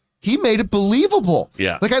 he made it believable.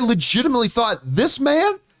 Yeah. Like I legitimately thought, this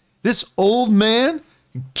old man,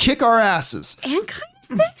 can kick our asses. And kind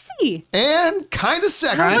of sexy. And kind of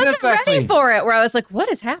sexy. I wasn't ready for it, where I was like,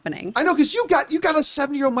 what is happening? I know, because you got a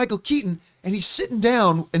 70-year-old Michael Keaton, and he's sitting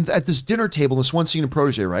down at this dinner table in this one scene in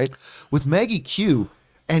Protege, right? With Maggie Q,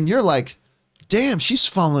 and you're like, damn, she's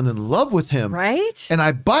falling in love with him. Right? And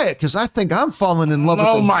I buy it because I think I'm falling in love with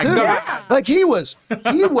him. Oh my God. Yeah. Like he was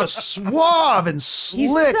suave and slick.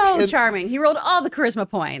 He's so and, charming. He rolled all the charisma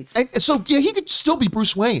points. and so yeah, he could still be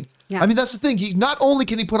Bruce Wayne. Yeah. I mean, that's the thing. He not only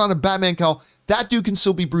can he put on a Batman cowl, that dude can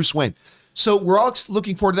still be Bruce Wayne. So we're all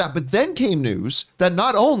looking forward to that. But then came news that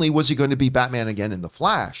not only was he going to be Batman again in The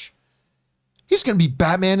Flash, he's going to be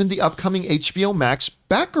Batman in the upcoming HBO Max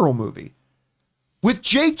Batgirl movie with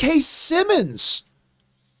J.K. Simmons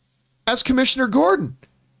as Commissioner Gordon.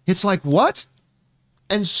 It's like, what?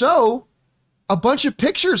 And so a bunch of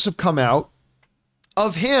pictures have come out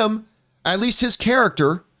of him, at least his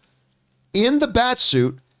character, in the bat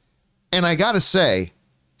suit. And I got to say,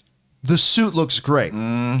 the suit looks great.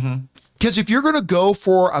 Mm-hmm. Because if you're going to go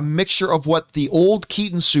for a mixture of what the old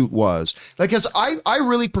Keaton suit was, like, because I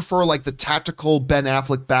really prefer like the tactical Ben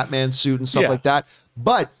Affleck Batman suit and stuff like that.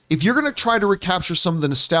 But if you're going to try to recapture some of the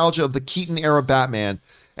nostalgia of the Keaton era Batman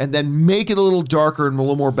and then make it a little darker and a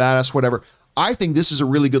little more badass, whatever, I think this is a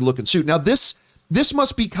really good looking suit. Now, this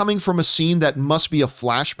must be coming from a scene that must be a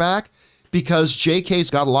flashback because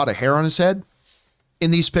JK's got a lot of hair on his head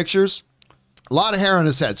in these pictures. A lot of hair on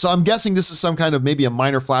his head. So I'm guessing this is some kind of maybe a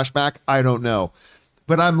minor flashback. I don't know.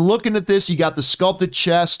 But I'm looking at this. You got the sculpted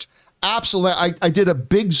chest. Absolutely. I did a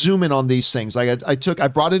big zoom in on these things. Like I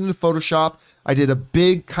brought it into Photoshop. I did a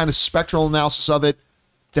big kind of spectral analysis of it.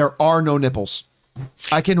 There are no nipples.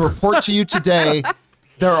 I can report to you today,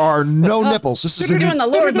 there are no nipples. This is We're doing the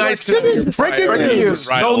Lord. Nice breaking news.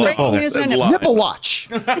 Right, No I nipple. love it. Nipple watch.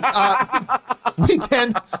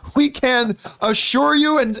 We can assure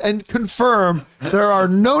you and confirm there are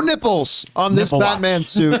no nipples on this Nipple Batman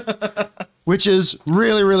suit, which is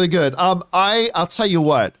really, really good. I'll tell you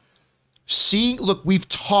what. Look, we've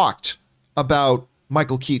talked about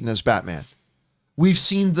Michael Keaton as Batman. We've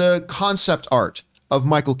seen the concept art of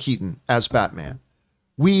Michael Keaton as Batman.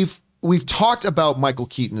 We've talked about Michael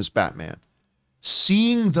Keaton as Batman.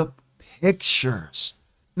 Seeing the pictures.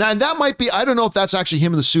 Now, and that might be, I don't know if that's actually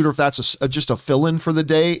him in the suit or if that's just a fill-in for the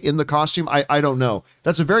day in the costume. I don't know.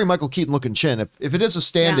 That's a very Michael Keaton looking chin. If it is a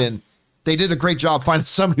stand-in, they did a great job finding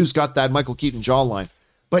somebody who's got that Michael Keaton jawline.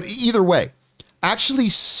 But either way, actually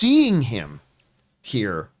seeing him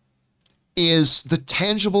here is the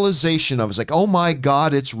tangibilization of it's like, oh my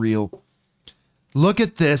God, it's real. Look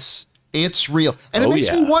at this. It's real. And it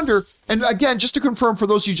makes me wonder, and again, just to confirm for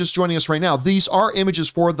those of you just joining us right now, these are images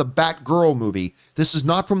for the Batgirl movie. This is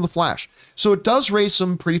not from The Flash. So it does raise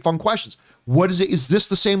some pretty fun questions. What is it? Is this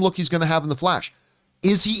the same look he's going to have in The Flash?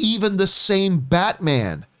 Is he even the same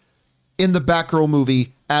Batman in the Batgirl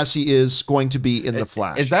movie as he is going to be in The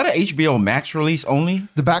Flash? Is that an HBO Max release only?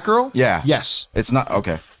 The Batgirl? Yeah. Yes. It's not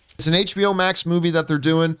okay. It's an HBO Max movie that they're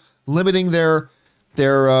doing, limiting their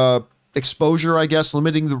exposure, I guess,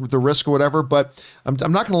 limiting the risk or whatever. But I'm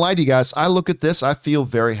not going to lie to you guys. I look at this, I feel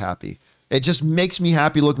very happy. It just makes me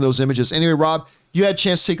happy looking at those images. Anyway, Rob, you had a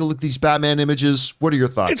chance to take a look at these Batman images. What are your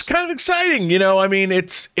thoughts? It's kind of exciting, you know. I mean,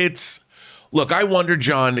 it's. Look, I wonder,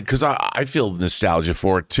 John, because I feel nostalgia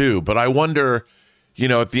for it too. But I wonder, you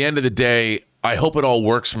know, at the end of the day, I hope it all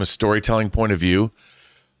works from a storytelling point of view.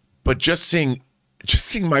 But just seeing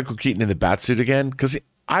Michael Keaton in the Batsuit again, because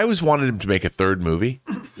I always wanted him to make a third movie.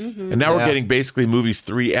 And now we're getting basically movies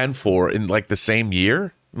 3 and 4 in like the same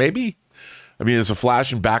year, maybe. I mean, there's a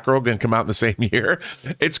Flash and Batgirl going to come out in the same year.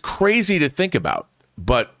 It's crazy to think about,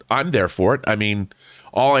 but I'm there for it. I mean,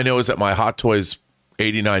 all I know is that my Hot Toys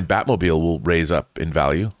 89 Batmobile will raise up in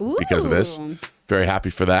value because of this. Very happy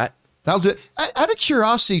for that. That'll do it. Out of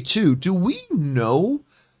curiosity, too, do we know?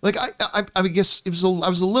 Like, I guess I was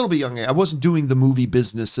a little bit young. I wasn't doing the movie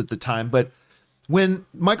business at the time, but when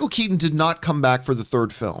Michael Keaton did not come back for the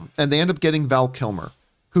third film, and they ended up getting Val Kilmer,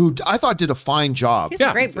 who I thought did a fine job. He's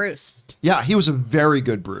a great Bruce. Yeah, he was a very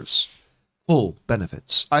good Bruce. Full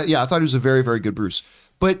benefits. I thought he was a very, very good Bruce.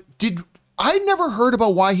 But I never heard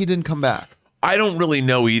about why he didn't come back. I don't really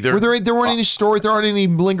know either. There weren't any stories. There aren't any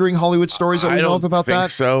lingering Hollywood stories that we know of about that. I don't think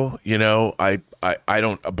so. You know, I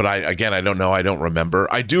don't. But I don't know. I don't remember.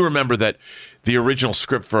 I do remember that the original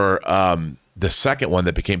script for the second one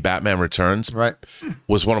that became Batman Returns, right,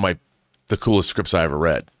 was one of the coolest scripts I ever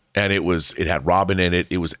read. And it had Robin in it.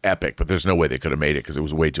 It was epic, but there's no way they could have made it because it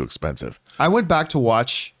was way too expensive. I went back to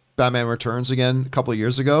watch Batman Returns again a couple of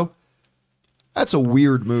years ago. That's a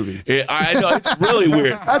weird movie. I know, it's really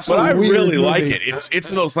weird. But I really like it. It's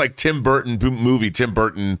the most like Tim Burton movie. Tim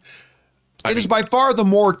Burton. It is by far the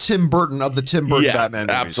more Tim Burton of the Tim Burton Batman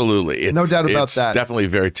movies. Absolutely. No doubt about that. Definitely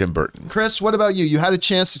very Tim Burton. Chris, what about you? You had a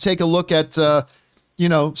chance to take a look at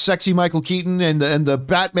sexy Michael Keaton and the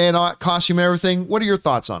Batman costume and everything. What are your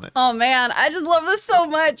thoughts on it? Oh man, I just love this so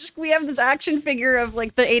much. We have this action figure of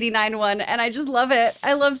like the 89 one, and I just love it.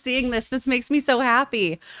 I love seeing this. This makes me so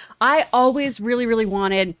happy. I always really, really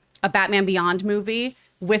wanted a Batman Beyond movie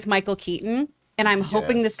with Michael Keaton. And I'm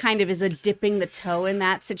hoping this kind of is a dipping the toe in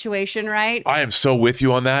that situation, right? I am so with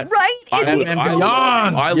you on that. Right? I love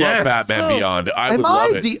Batman Beyond. I would love it.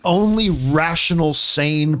 Am I the only rational,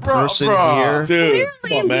 sane person here? Dude,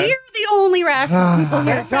 Clearly, we're the only rational people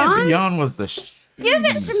here, John. Beyond was the Give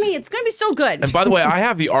it to me. It's going to be so good. And by the way, I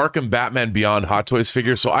have the Arkham Batman Beyond Hot Toys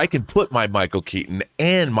figure, so I can put my Michael Keaton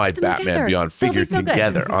and my Batman Beyond figure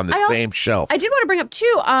together on the same shelf. I did want to bring up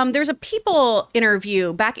too. There's a People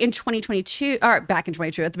interview back in 2022, or back in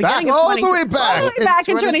 2022 at the beginning of 2022, all the way back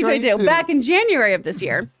in 2022, back in January of this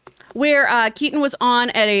year. where Keaton was on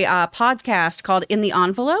at a podcast called In the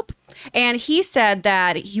Envelope. And he said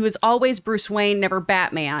that he was always Bruce Wayne, never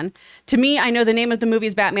Batman. To me, I know the name of the movie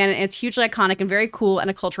is Batman, and it's hugely iconic and very cool and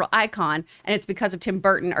a cultural icon. And it's because of Tim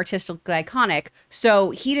Burton, artistically iconic.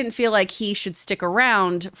 So he didn't feel like he should stick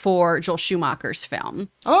around for Joel Schumacher's film.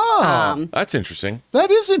 Oh, That's interesting. that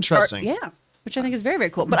is interesting. Yeah, which I think is very, very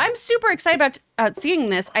cool. But I'm super excited about seeing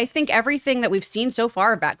this. I think everything that we've seen so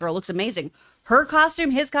far of Batgirl looks amazing. Her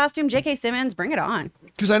costume, his costume, J.K. Simmons, bring it on.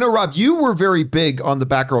 Because I know, Rob, you were very big on the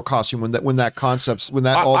Batgirl costume when that all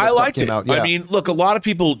this stuff came out. Yeah. I mean, look, a lot of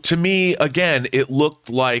people, to me, again, it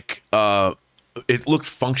looked like it looked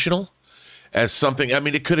functional as something. I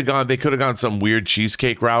mean, they could have gone some weird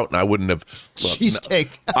cheesecake route, and I wouldn't have. Look,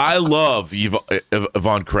 cheesecake. I love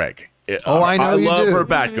Yvonne Craig. Oh, I know I you love do. her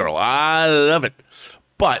Batgirl. I love it.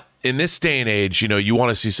 But in this day and age, you want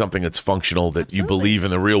to see something that's functional, that you believe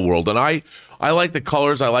in the real world. And I like the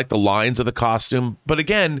colors. I like the lines of the costume. But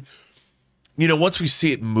again, once we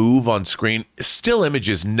see it move on screen, still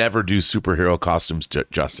images never do superhero costumes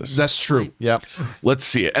justice. That's true. Yeah. Let's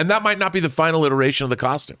see it. And that might not be the final iteration of the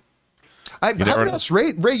costume. How about us,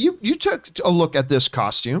 Ray? Ray, you took a look at this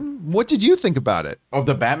costume. What did you think about it? Of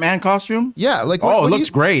the Batman costume? Yeah. Like, It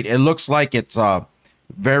looks great. It looks like it's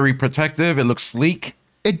very protective. It looks sleek.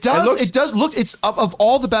 It does look. It's of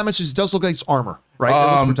all the Batman suits, it does look like it's armor, right?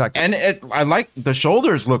 It looks protective. And I like the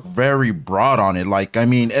shoulders look very broad on it. Like, I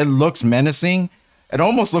mean, it looks menacing. It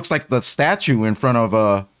almost looks like the statue in front of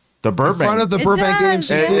the Burbank. In front of the It Burbank does,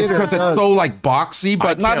 AMC yeah. Theater. Because it's so like boxy,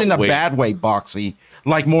 but not can't in a wait. bad way boxy.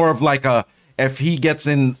 Like more of like if he gets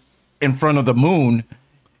in front of the moon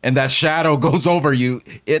and that shadow goes over you,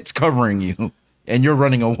 it's covering you and you're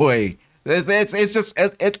running away. It's just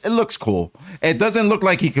it looks cool. It doesn't look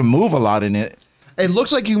like he can move a lot in it. It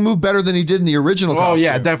looks like you can move better than he did in the original Oh costume.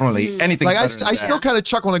 yeah, definitely. Anything. Like I better than that. still kind of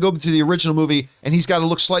chuckle when I go to the original movie and he's got to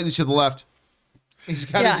look slightly to the left. He's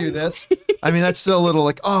got to Yeah. do this. I mean, that's still a little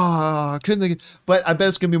like, couldn't they? But I bet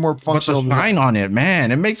it's gonna be more But functional. the shine on it,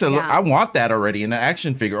 man, it makes it look. Yeah. I want that already in an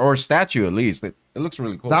action figure or a statue at least. It looks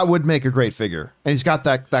really cool. That would make a great figure. And he's got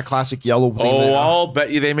that classic yellow thing Oh, there. I'll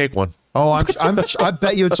bet you they make one. Oh, I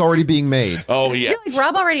bet you it's already being made. Oh, I yes. feel like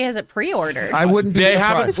Rob already has it pre-ordered. I wouldn't be They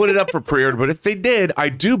haven't surprised. put it up for pre-order, but if they did, I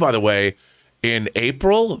do, by the way, in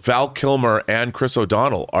April, Val Kilmer and Chris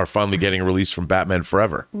O'Donnell are finally getting released from Batman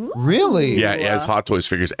Forever. Really? Yeah, as Hot Toys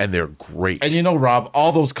figures, and they're great. And Rob,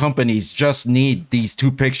 all those companies just need these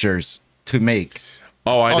two pictures to make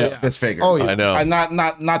oh, I know. this figure. Oh, yeah. I know.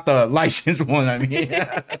 Not the licensed one. I mean,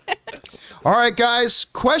 All right, guys.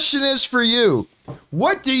 Question is for you.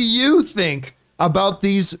 What do you think about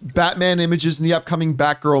these Batman images in the upcoming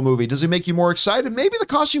Batgirl movie? Does it make you more excited? Maybe the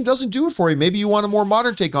costume doesn't do it for you. Maybe you want a more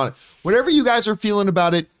modern take on it. Whatever you guys are feeling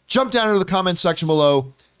about it, jump down into the comment section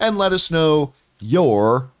below and let us know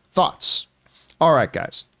your thoughts. All right,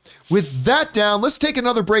 guys. With that down, let's take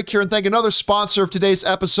another break here and thank another sponsor of today's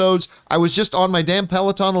episodes. I was just on my damn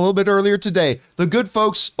Peloton a little bit earlier today. The good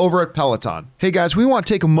folks over at Peloton. Hey guys, we want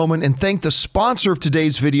to take a moment and thank the sponsor of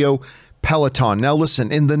today's video, Peloton. Now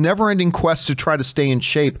listen, in the never-ending quest to try to stay in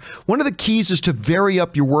shape, one of the keys is to vary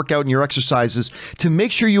up your workout and your exercises to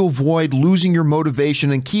make sure you avoid losing your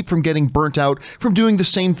motivation and keep from getting burnt out from doing the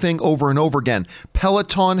same thing over and over again.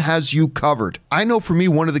 Peloton has you covered. I know for me,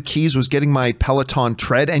 one of the keys was getting my Peloton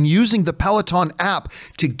tread and using the Peloton app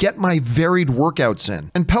to get my varied workouts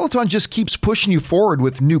in. And Peloton just keeps pushing you forward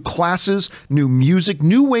with new classes, new music,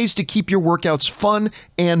 new ways to keep your workouts fun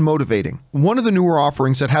and motivating. One of the newer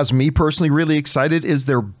offerings that has me personally really excited is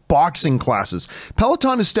their boxing classes.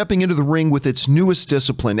 Peloton is stepping into the ring with its newest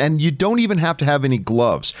discipline, and you don't even have to have any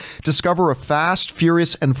gloves. Discover a fast,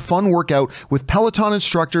 furious, and fun workout with Peloton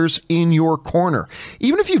instructors in your corner.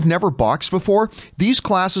 Even if you've never boxed before, these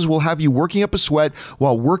classes will have you working up a sweat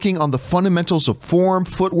while working on the fundamentals of form,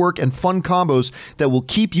 footwork, and fun combos that will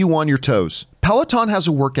keep you on your toes. Peloton has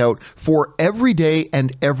a workout for every day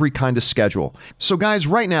and every kind of schedule. So guys,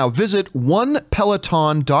 right now, visit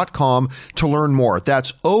onepeloton.com to learn more.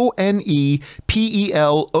 That's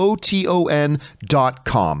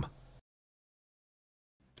onepeloton.com.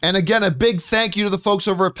 And again, a big thank you to the folks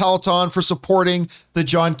over at Peloton for supporting the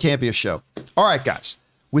John Campea Show. All right, guys,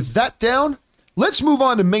 with that down, let's move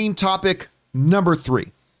on to main topic number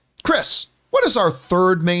 3. Chris, what is our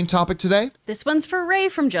third main topic today? This one's for Ray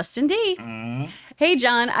from Justin D. Hey,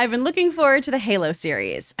 John, I've been looking forward to the Halo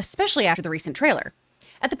series, especially after the recent trailer.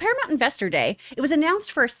 At the Paramount Investor Day, it was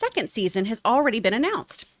announced for a second season has already been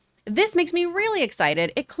announced. This makes me really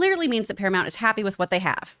excited. It clearly means that Paramount is happy with what they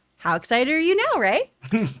have. How excited are you now, Ray?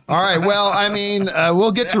 All right. Well, I mean,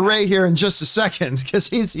 we'll get to Ray here in just a second because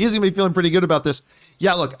he's going to be feeling pretty good about this.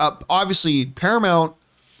 Yeah, look, obviously Paramount,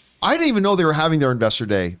 I didn't even know they were having their Investor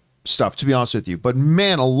Day stuff, to be honest with you. But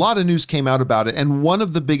man, a lot of news came out about it. And one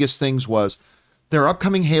of the biggest things was their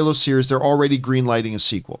upcoming Halo series, they're already greenlighting a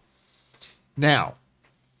sequel. Now,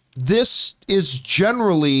 this is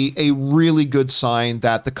generally a really good sign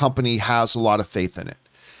that the company has a lot of faith in it.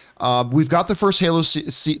 We've got the first Halo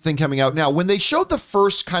thing coming out. Now, when they showed the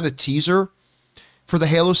first kind of teaser for the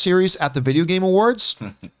Halo series at the Video Game Awards,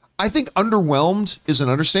 I think underwhelmed is an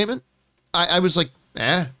understatement. I was like,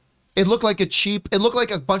 eh. It looked like it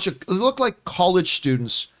looked like college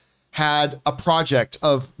students had a project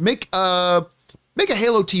of make a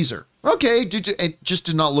Halo teaser. Okay, it just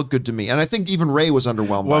did not look good to me. And I think even Ray was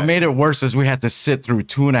underwhelmed by What it. made it worse is we had to sit through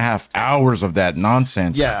 2.5 hours of that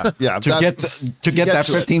nonsense. Yeah. to get that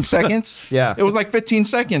 15 seconds. Yeah. It was like 15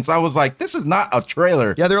 seconds. I was like, this is not a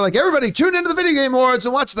trailer. Yeah, they're like, everybody tune into the Video Game Awards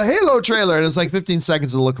and watch the Halo trailer. And it's like 15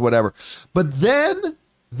 seconds and it looked whatever. But then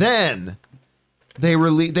they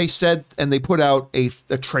said, and they put out a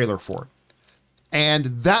trailer for it. And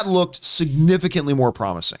that looked significantly more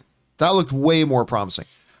promising. That looked way more promising.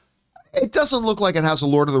 It doesn't look like it has a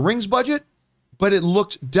Lord of the Rings budget, but it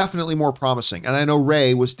looked definitely more promising. And I know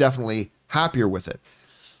Ray was definitely happier with it.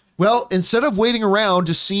 Well, instead of waiting around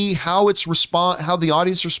to see how the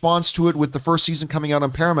audience responds to it with the first season coming out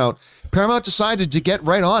on Paramount decided to get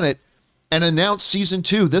right on it and announce season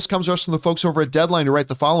 2. This comes to us from the folks over at Deadline who write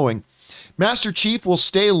the following. Master Chief will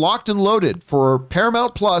stay locked and loaded for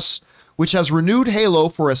Paramount Plus, which has renewed Halo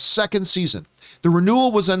for a second season. The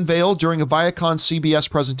renewal was unveiled during a Viacom CBS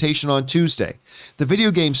presentation on Tuesday. The video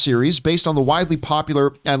game series, based on the widely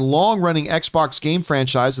popular and long-running Xbox game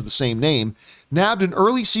franchise of the same name, nabbed an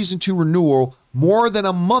early Season 2 renewal more than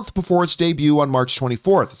a month before its debut on March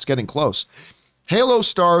 24th. It's getting close. Halo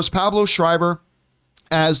stars Pablo Schreiber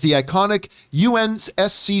as the iconic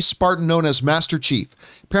UNSC Spartan known as Master Chief.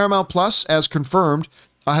 Paramount Plus, as confirmed,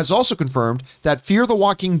 has also confirmed that Fear the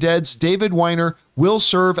Walking Dead's David Weiner will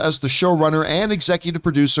serve as the showrunner and executive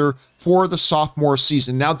producer for the sophomore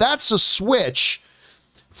season. Now, that's a switch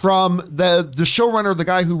from the showrunner, the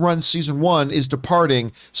guy who runs season 1, is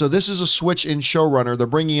departing. So this is a switch in showrunner. They're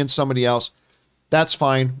bringing in somebody else. That's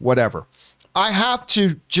fine, whatever. I have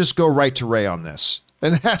to just go right to Ray on this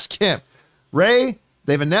and ask him, Ray,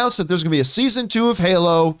 they've announced that there's going to be a season 2 of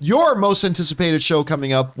Halo, your most anticipated show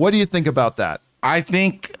coming up. What do you think about that? I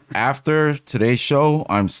think after today's show,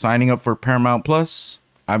 I'm signing up for Paramount Plus.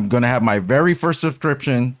 I'm going to have my very first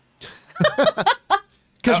subscription.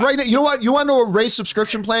 Because right now, you know what? You want to know what Ray's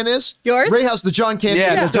subscription plan is? Yours? Ray has the John Campia.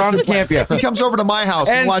 Yeah, the John Campia. He comes over to my house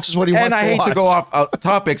and watches what he wants to watch. And I hate to go off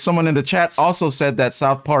topic. Someone in the chat also said that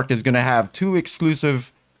South Park is going to have 2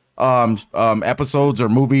 exclusive episodes or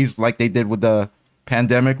movies like they did with the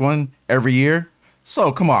pandemic one every year.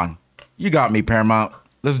 So come on. You got me, Paramount.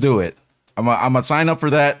 Let's do it. I'm gonna sign up for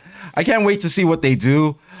that. I can't wait to see what they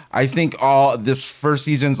do. I think all this first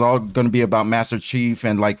season's all going to be about Master Chief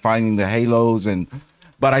and like finding the Halos,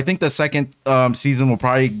 but I think the second season will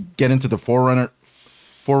probably get into the Forerunner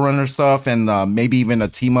stuff and maybe even a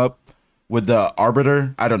team up with the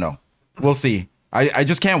Arbiter. I don't know. We'll see. I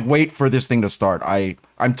just can't wait for this thing to start.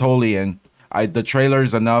 I'm totally in. The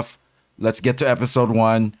trailer's enough. Let's get to episode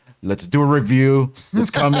 1. Let's do a review.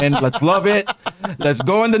 Let's come in. Let's love it. Let's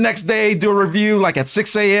go in the next day, do a review like at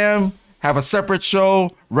 6 a.m. Have a separate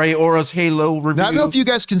show. Ray Ora's Halo review. Now, I don't know if you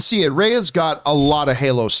guys can see it. Ray has got a lot of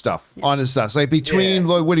Halo stuff on his desk. Like between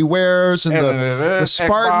what he wears and the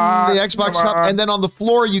Spartan, the Xbox stuff. And then on the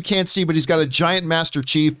floor, you can't see, but he's got a giant Master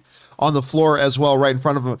Chief on the floor as well, right in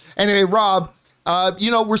front of him. Anyway, Rob,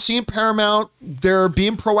 we're seeing Paramount. They're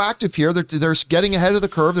being proactive here. They're getting ahead of the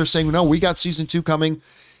curve. They're saying, no, we got season 2 coming.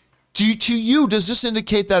 To you, does this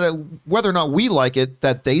indicate that whether or not we like it,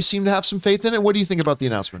 that they seem to have some faith in it? What do you think about the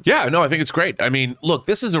announcement? Yeah, no, I think it's great. I mean, look,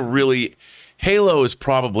 this is Halo is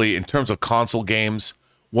probably, in terms of console games,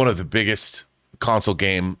 one of the biggest console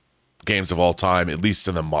games of all time, at least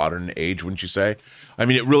in the modern age, wouldn't you say? I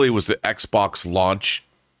mean, it really was the Xbox launch.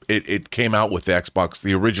 It came out with the Xbox,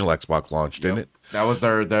 the original Xbox launch, didn't it? That was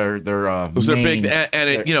their it was their big,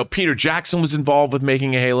 and Peter Jackson was involved with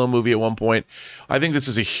making a Halo movie at one point. I think this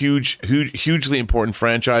is a hugely important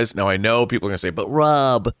franchise. Now I know people are going to say, but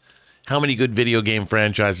Rob, how many good video game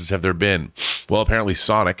franchises have there been? Well, apparently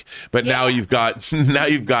Sonic, but now you've got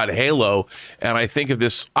Halo, and I think of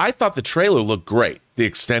this. I thought the trailer looked great. The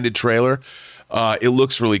extended trailer, it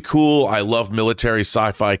looks really cool. I love military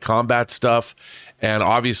sci-fi combat stuff, and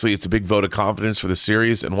obviously it's a big vote of confidence for the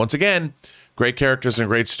series. And once again, great characters and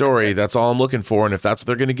great story. That's all I'm looking for. And if that's what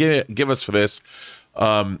they're going to give us for this,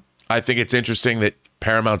 I think it's interesting that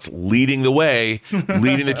Paramount's leading the way,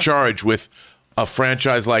 leading the charge with a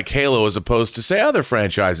franchise like Halo, as opposed to, say, other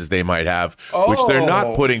franchises they might have, which they're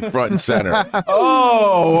not putting front and center. I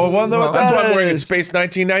wonder what That's that why I'm wearing a is. Space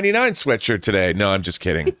 1999 sweatshirt today. No, I'm just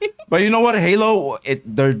kidding. But you know what, Halo,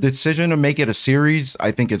 their decision to make it a series,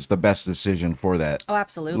 I think it's the best decision for that. Oh,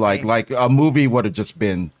 absolutely. Like a movie would have just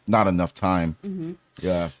been not enough time.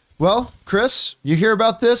 Yeah. Well, Chris, you hear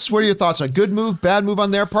about this? What are your thoughts on good move, bad move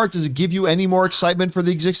on their part? Does it give you any more excitement for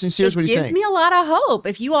the existing series? What do you Gives think? me a lot of hope.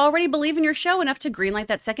 If you already believe in your show enough to greenlight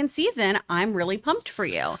that second season, I'm really pumped for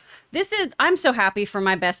you. I'm so happy for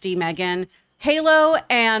my bestie, Megan. Halo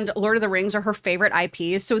and Lord of the Rings are her favorite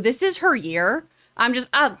IPs, so this is her year. I'm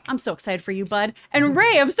so excited for you, bud. And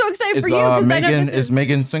Ray, I'm so excited for you. 'Cause I know this Is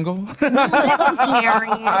Megan single? Megan's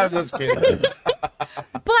married. I'm just kidding.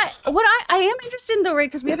 But what I am interested in though, Ray,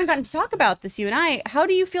 because we haven't gotten to talk about this, you and I, how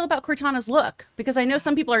do you feel about Cortana's look? Because I know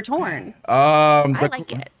some people are torn. I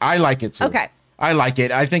like it. I like it too. Okay. I like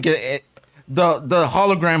it. I think the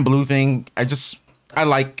hologram blue thing. I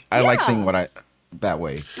like seeing that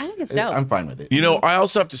way. I think it's dope. I'm fine with it. You know, I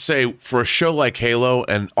also have to say, for a show like Halo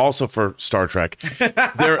and also for Star Trek,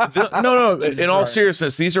 in all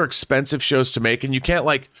seriousness, these are expensive shows to make, and you can't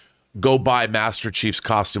like go buy Master Chief's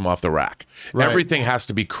costume off the rack. Right. Everything has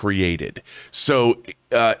to be created. So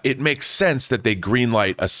it makes sense that they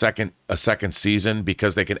greenlight a second season,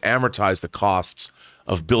 because they can amortize the costs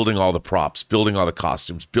of building all the props, building all the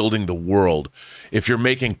costumes, building the world. If you're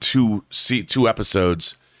making two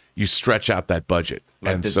episodes, you stretch out that budget,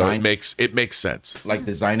 and so it makes sense. Like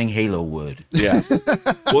designing Halo would. Yeah.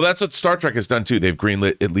 Well, that's what Star Trek has done too. They've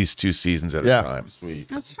greenlit at least 2 seasons at a time. Sweet.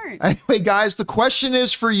 That's smart. Anyway, guys, the question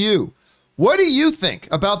is for you. What do you think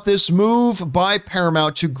about this move by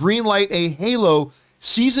Paramount to greenlight a Halo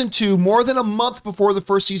Season 2 more than a month before the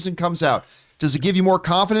first season comes out? Does it give you more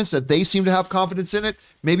confidence that they seem to have confidence in it?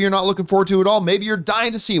 Maybe you're not looking forward to it at all. Maybe you're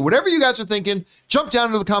dying to see it. Whatever you guys are thinking, jump down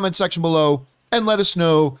into the comment section below and let us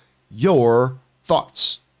know your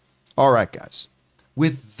thoughts. All right, guys.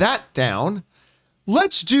 With that down,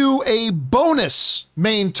 let's do a bonus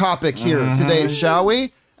main topic here today, shall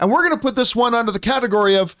we? And we're going to put this one under the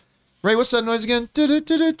category of, Ray, what's that noise again?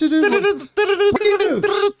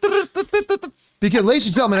 Because, ladies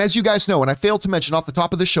and gentlemen, as you guys know, and I failed to mention off the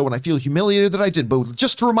top of the show, and I feel humiliated that I did, but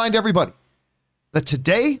just to remind everybody that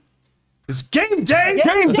today is game day.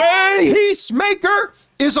 Game day! Peacemaker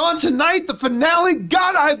is on tonight, the finale.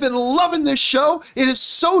 God, I've been loving this show. It is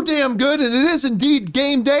so damn good, and it is indeed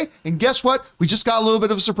game day. And guess what? We just got a little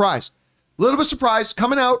bit of a surprise. A little bit of a surprise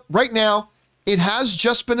coming out right now. It has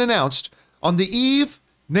just been announced on the eve,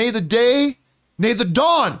 nay the day, nay the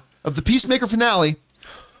dawn of the Peacemaker finale,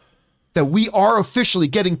 that we are officially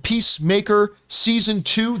getting Peacemaker Season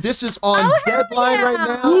 2. This is on deadline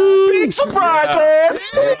right now. Big surprise,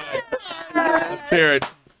 man! Let's hear it.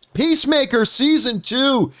 Peacemaker Season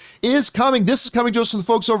 2 is coming. This is coming to us from the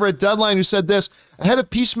folks over at Deadline, who said this: ahead of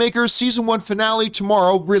Peacemaker's Season 1 finale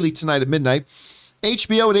tomorrow, really tonight at midnight,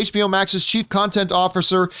 HBO and HBO Max's chief content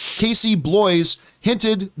officer, Casey Bloys,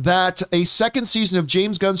 hinted that a second season of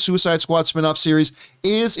James Gunn's Suicide Squad spin-off series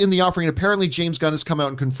is in the offering. And apparently James Gunn has come out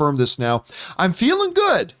and confirmed this now. I'm feeling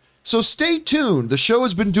good, so stay tuned. The show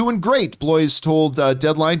has been doing great, Bloys told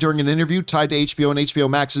Deadline during an interview tied to HBO and HBO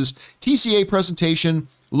Max's TCA presentation.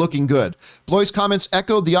 Looking good. Bloy's comments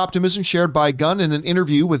echoed the optimism shared by Gunn in an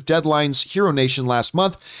interview with Deadline's Hero Nation last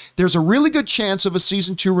month. There's a really good chance of a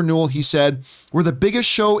Season 2 renewal, he said. We're the biggest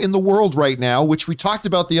show in the world right now, which we talked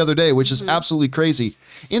about the other day, which is absolutely crazy.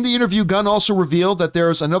 In the interview, Gunn also revealed that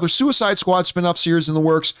there's another Suicide Squad spin-off series in the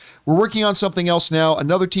works. We're working on something else now,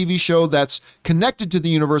 another TV show that's connected to the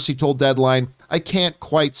universe, he told Deadline. I can't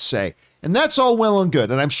quite say. And that's all well and good,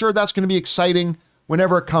 and I'm sure that's going to be exciting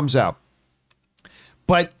whenever it comes out.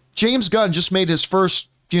 But James Gunn just made his first,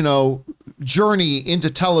 journey into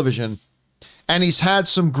television, and he's had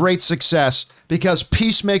some great success because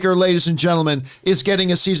Peacemaker, ladies and gentlemen, is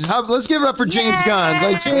getting a season. Let's give it up for James Gunn.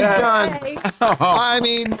 Like James Gunn. I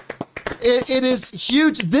mean, it is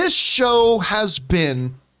huge. This show has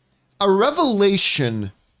been a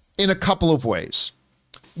revelation in a couple of ways.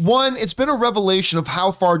 One, it's been a revelation of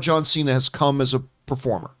how far John Cena has come as a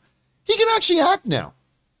performer. He can actually act now.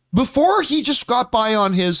 Before, he just got by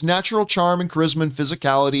on his natural charm and charisma and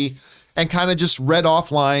physicality and kind of just read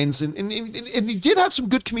off lines. And he did have some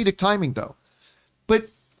good comedic timing, though. But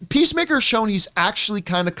Peacemaker has shown he's actually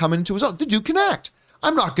kind of coming into his own. The dude can act.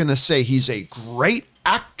 I'm not going to say he's a great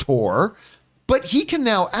actor, but he can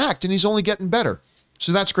now act, and he's only getting better.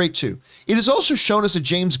 So that's great too. It has also shown us that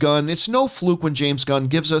James Gunn, it's no fluke when James Gunn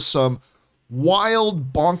gives us some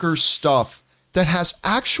wild, bonkers stuff that has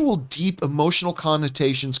actual deep emotional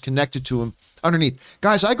connotations connected to him underneath.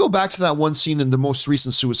 Guys, I go back to that one scene in the most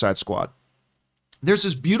recent Suicide Squad. There's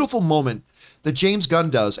this beautiful moment that James Gunn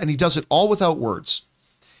does, and he does it all without words.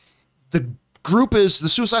 The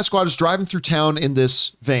Suicide Squad is driving through town in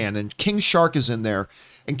this van, and King Shark is in there.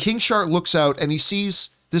 And King Shark looks out and he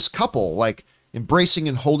sees this couple like embracing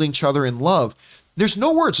and holding each other in love. There's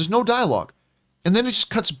no words, there's no dialogue. And then it just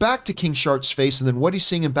cuts back to King Shark's face and then what he's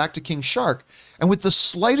seeing and back to King Shark. And with the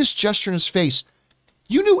slightest gesture in his face,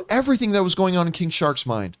 you knew everything that was going on in King Shark's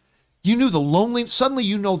mind. You knew suddenly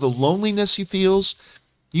you know the loneliness he feels.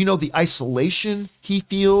 You know the isolation he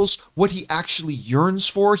feels, what he actually yearns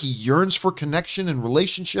for. He yearns for connection and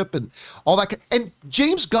relationship and all that. And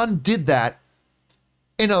James Gunn did that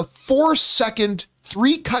in a 4-second,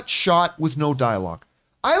 3-cut shot with no dialogue.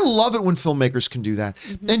 I love it when filmmakers can do that.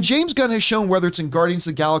 Mm-hmm. And James Gunn has shown, whether it's in Guardians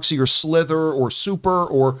of the Galaxy or Slither or Super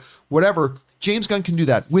or whatever, James Gunn can do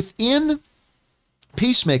that. Within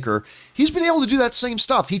Peacemaker, he's been able to do that same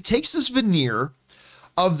stuff. He takes this veneer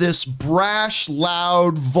of this brash,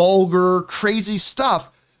 loud, vulgar, crazy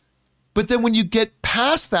stuff, but then when you get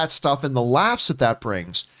past that stuff and the laughs that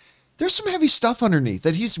brings, there's some heavy stuff underneath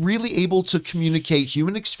that he's really able to communicate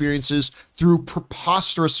human experiences through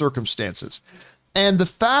preposterous circumstances. And the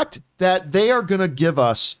fact that they are going to give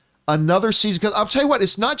us another season, because I'll tell you what,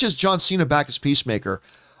 it's not just John Cena back as Peacemaker.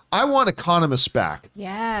 I want Economist back.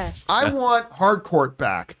 Yes. I want Hardcourt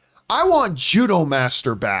back. I want Judo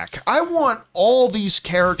Master back. I want all these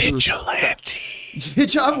characters. Vigilante.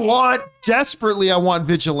 I want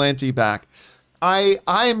Vigilante back. I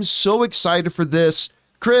am so excited for this.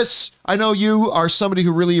 Chris, I know you are somebody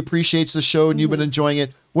who really appreciates the show and you've been enjoying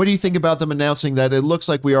it. What do you think about them announcing that it looks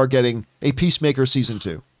like we are getting a Peacemaker season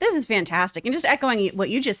 2? This is fantastic. And just echoing what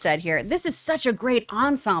you just said here, this is such a great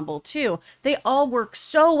ensemble too. They all work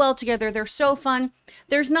so well together. They're so fun.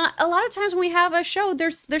 There's not a lot of times when we have a show,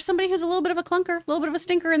 there's somebody who's a little bit of a clunker, a little bit of a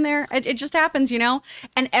stinker in there. It just happens,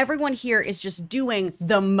 and everyone here is just doing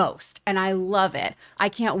the most. And I love it. I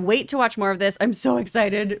can't wait to watch more of this. I'm so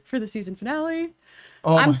excited for the season finale.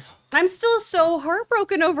 Oh, I'm still so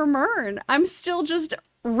heartbroken over Myrn. I'm still just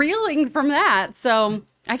reeling from that. So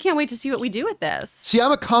I can't wait to see what we do with this. See,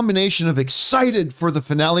 I'm a combination of excited for the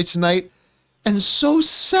finale tonight and so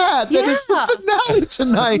sad that it's the finale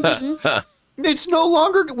tonight. It's no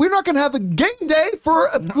longer, we're not going to have a game day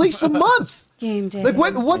for at least a month. Game day. Like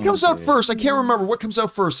what comes out first? I can't remember. What comes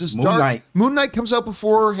out first? Is Moon Knight comes out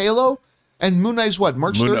before Halo? And Moon Knight is what?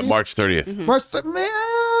 March 30th? March 30th. Mm-hmm. Man,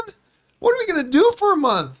 what are we going to do for a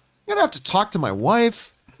month? I'm going to have to talk to my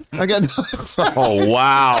wife. Again. Oh,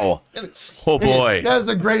 wow. Oh, boy. That's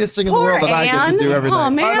the greatest thing in the world that I get to do every night. Oh,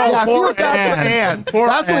 man. I feel bad for Ann. Poor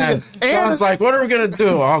Ann. Ann's like, what are we going to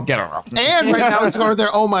do? I'll get her off. Ann right now is going there,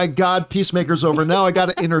 oh my God, Peacemaker's over. Now I got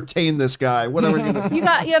to entertain this guy. What are we going to do? You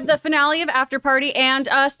have the finale of After Party, and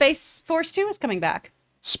Space Force 2 is coming back.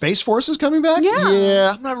 Space Force is coming back?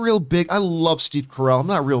 Yeah. I'm not real big. I love Steve Carell. I'm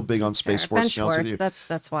not real big on Space Force. Ben To be honest with you. Schwartz,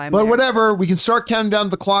 that's why I'm But there. whatever, we can start counting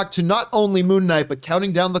down the clock to not only Moon Knight, but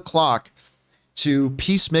counting down the clock to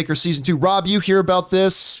Peacemaker Season 2. Rob, you hear about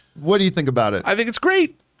this. What do you think about it? I think it's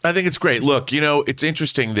great. Look, it's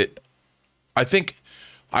interesting that I think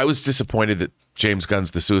I was disappointed that James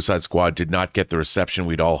Gunn's The Suicide Squad did not get the reception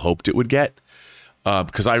we'd all hoped it would get,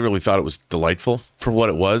 because I really thought it was delightful for what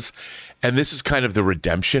it was. And this is kind of the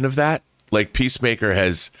redemption of that. Like, Peacemaker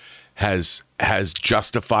has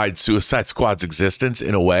justified Suicide Squad's existence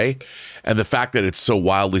in a way. And the fact that it's so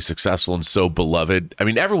wildly successful and so beloved. I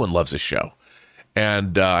mean, everyone loves this show.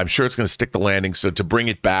 And I'm sure it's going to stick the landing. So to bring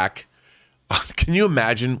it back, can you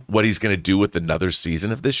imagine what he's going to do with another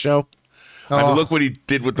season of this show? I mean, look what he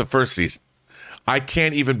did with the first season. I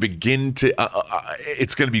can't even begin to.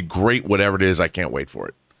 It's going to be great, whatever it is. I can't wait for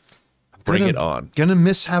it. Bring it on. Gonna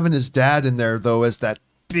miss having his dad in there, though, as that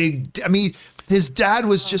big. I mean, his dad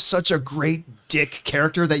was just such a great dick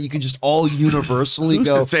character that you can just all universally Who's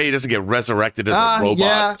go. to say he doesn't get resurrected as a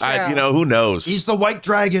robot? Yeah, who knows? He's the White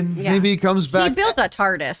Dragon. Yeah. Maybe he comes back. He built a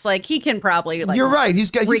TARDIS. Like, he can probably You're right. He's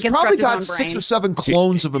probably reconstruct his got own 6 brain. or 7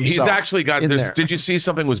 clones of himself. He's actually got. in there. Did you see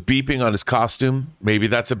something was beeping on his costume? Maybe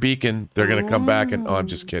that's a beacon. They're going to come back and. Oh, I'm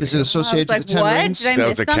just kidding. Is it associated to I was the like, 10 what? rings? Did I That miss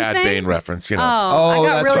was a Cad something? Bane reference. Oh, I Oh,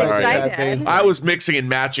 got that's really right. excited. Cad Bane. I was mixing and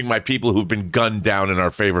matching my people who've been gunned down in our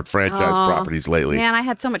favorite franchise properties lately. Man, I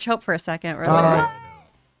had so much hope for a second. Really. All right.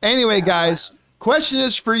 Anyway, guys, question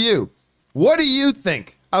is for you. What do you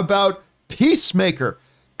think about Peacemaker?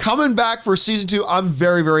 coming back for season 2. I'm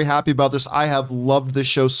very, very happy about this. I have loved this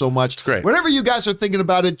show so much. It's great. Whenever you guys are thinking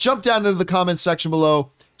about it, jump down into the comments section below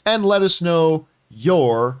and let us know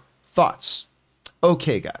your thoughts.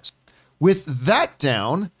 Okay, guys. With that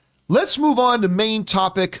down, let's move on to main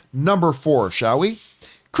topic number 4, shall we?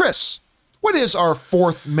 Chris, what is our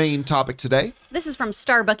 4th main topic today? This is from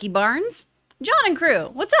Starbucky Barnes. John and crew,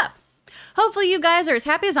 what's up? Hopefully you guys are as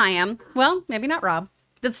happy as I am. Well, maybe not Rob.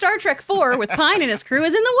 That Star Trek 4 with Pine and his crew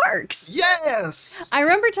is in the works. Yes! I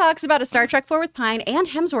remember talks about a Star Trek 4 with Pine and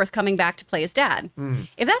Hemsworth coming back to play his dad.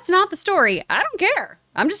 If that's not the story, I don't care.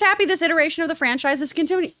 I'm just happy this iteration of the franchise is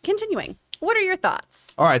continuing. What are your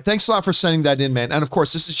thoughts? All right, thanks a lot for sending that in, man. And of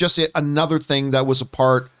course, this is just another thing that was a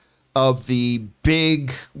part of the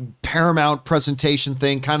big Paramount presentation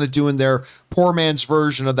thing, kind of doing their poor man's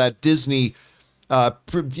version of that Disney,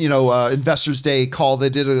 Investors Day call they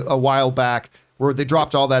did a while back, where they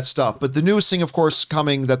dropped all that stuff. But the newest thing, of course,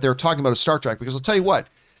 coming that they're talking about is Star Trek, because I'll tell you what,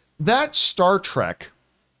 that Star Trek,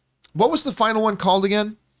 what was the final one called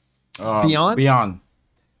again? Beyond? Beyond.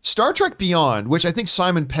 Star Trek Beyond, which I think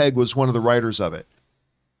Simon Pegg was one of the writers of it.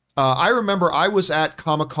 I remember I was at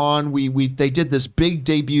Comic-Con. They did this big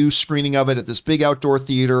debut screening of it at this big outdoor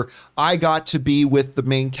theater. I got to be with the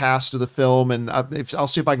main cast of the film, and I'll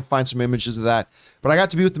see if I can find some images of that. But I got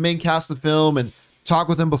to be with the main cast of the film and talk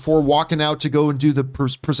with them before walking out to go and do the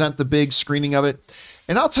present the big screening of it.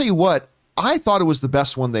 And I'll tell you what, I thought it was the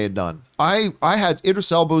best one they had done. I had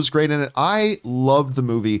Idris Elba was great in it. I loved the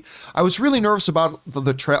movie. I was really nervous about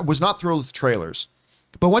was not thrilled with the trailers.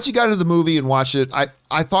 But once you got into the movie and watched it,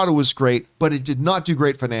 I thought it was great, but it did not do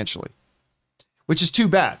great financially, which is too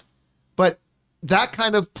bad. But that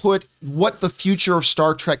kind of put what the future of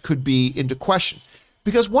Star Trek could be into question.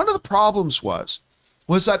 Because one of the problems was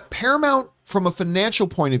that Paramount, from a financial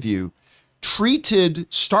point of view, treated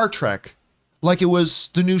Star Trek like it was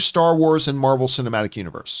the new Star Wars and Marvel Cinematic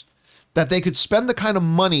Universe. That they could spend the kind of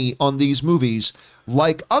money on these movies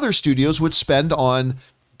like other studios would spend on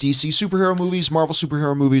DC superhero movies, Marvel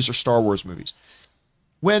superhero movies, or Star Wars movies.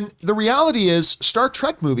 When the reality is Star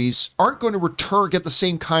Trek movies aren't going to get the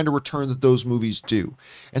same kind of return that those movies do.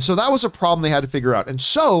 And so that was a problem they had to figure out. And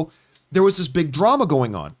so there was this big drama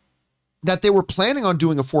going on that they were planning on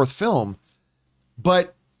doing a 4th film,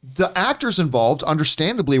 but the actors involved,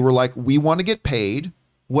 understandably, were like, we want to get paid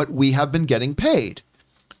what we have been getting paid.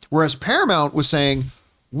 Whereas Paramount was saying,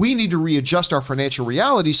 we need to readjust our financial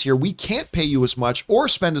realities here. We can't pay you as much or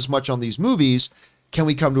spend as much on these movies. Can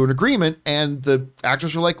we come to an agreement? And the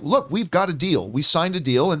actors were like, look, we've got a deal. We signed a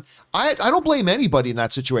deal. And I don't blame anybody in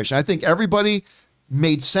that situation. I think everybody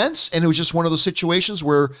made sense. And it was just one of those situations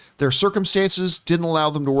where their circumstances didn't allow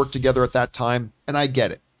them to work together at that time. And I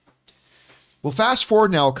get it. Well, fast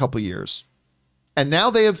forward now a couple years. And now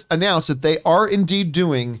they have announced that they are indeed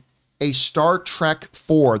doing a Star Trek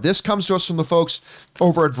 4. This comes to us from the folks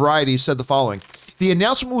over at Variety, said the following. The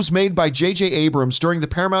announcement was made by J.J. Abrams during the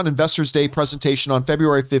Paramount Investors Day presentation on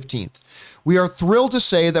February 15th. We are thrilled to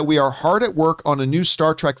say that we are hard at work on a new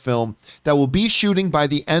Star Trek film that will be shooting by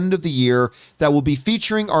the end of the year, that will be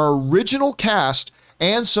featuring our original cast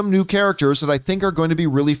and some new characters that I think are going to be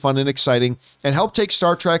really fun and exciting and help take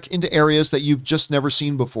Star Trek into areas that you've just never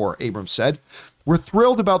seen before, Abrams said. We're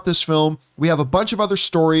thrilled about this film. We have a bunch of other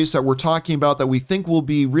stories that we're talking about that we think will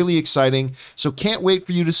be really exciting. So can't wait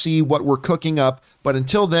for you to see what we're cooking up. But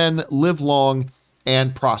until then, live long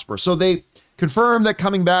and prosper. So they confirmed that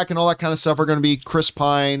coming back and all that kind of stuff are going to be Chris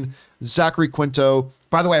Pine, Zachary Quinto.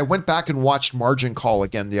 By the way, I went back and watched Margin Call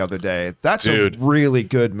again the other day. That's a really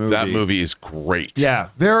good movie. That movie is great. Yeah,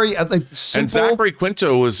 very simple. And Zachary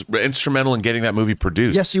Quinto was instrumental in getting that movie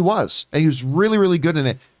produced. Yes, he was. And he was really, really good in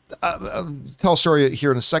it. I'll tell a story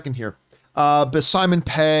here in a second here. But Simon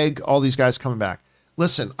Pegg, all these guys coming back.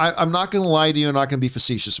 Listen, I'm not going to lie to you. I'm not going to be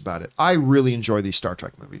facetious about it. I really enjoy these Star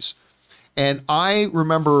Trek movies. And I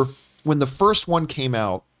remember when the first one came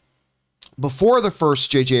out, before the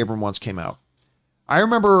first J.J. Abrams ones came out, I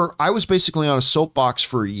remember I was basically on a soapbox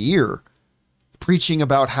for a year preaching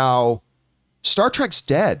about how Star Trek's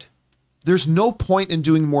dead. There's no point in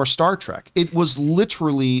doing more Star Trek. It was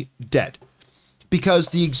literally dead. Because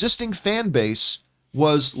the existing fan base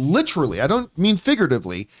was literally, I don't mean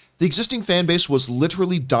figuratively, the existing fan base was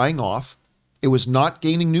literally dying off. It was not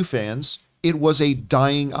gaining new fans. It was a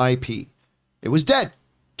dying IP. It was dead.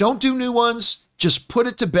 Don't do new ones. Just put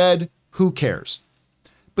it to bed. Who cares?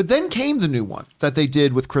 But then came the new one that they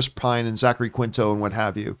did with Chris Pine and Zachary Quinto and what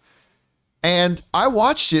have you. And I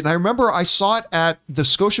watched it, and I remember I saw it at the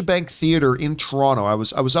Scotiabank Theater in Toronto. I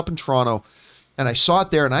was up in Toronto, and I saw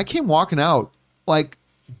it there, and I came walking out like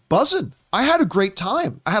buzzing. I had a great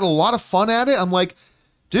time. I had a lot of fun at it. I'm like,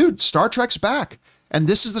 dude, Star Trek's back. And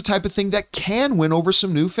this is the type of thing that can win over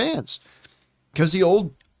some new fans. Because the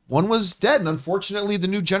old one was dead. And unfortunately, the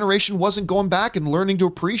new generation wasn't going back and learning to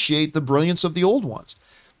appreciate the brilliance of the old ones.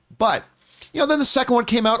 But, then the second one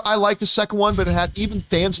came out. I liked the second one, but it had even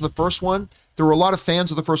fans of the first one. There were a lot of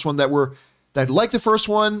fans of the first one that liked the first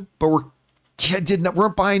one, but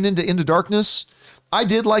weren't buying into Darkness. I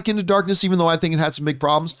did like Into Darkness, even though I think it had some big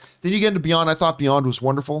problems. Then you get into Beyond. I thought Beyond was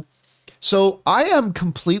wonderful. So I am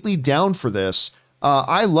completely down for this.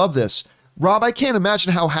 I love this. Rob, I can't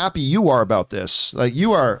imagine how happy you are about this. Like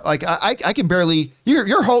you are, like I can barely,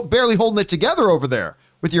 you're barely holding it together over there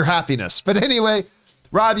with your happiness. But anyway,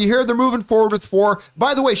 Rob, you hear they're moving forward with 4.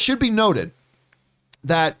 By the way, should be noted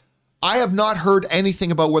that I have not heard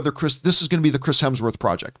anything about whether this is going to be the Chris Hemsworth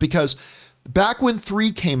project, because back when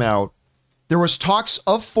 3 came out, there was talks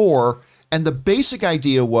of 4, and the basic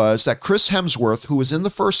idea was that Chris Hemsworth, who was in the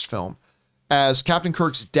first film as Captain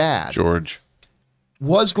Kirk's dad, George,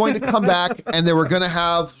 was going to come back, and they were going to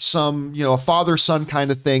have some, a father-son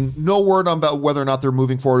kind of thing. No word on about whether or not they're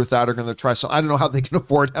moving forward with that or going to try some. I don't know how they can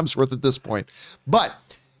afford Hemsworth at this point, but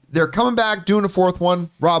they're coming back, doing a 4th one.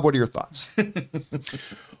 Rob, what are your thoughts?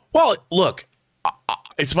 Well, look,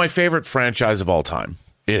 it's my favorite franchise of all time.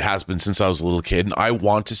 It has been since I was a little kid, and I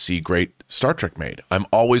want to see great Star Trek made. I'm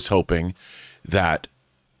always hoping that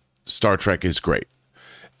Star Trek is great.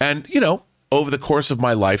 And, over the course of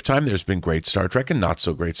my lifetime, there's been great Star Trek and not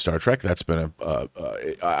so great Star Trek. That's been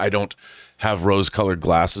I don't have rose-colored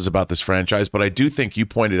glasses about this franchise, but I do think you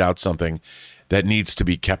pointed out something that needs to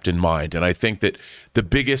be kept in mind. And I think that the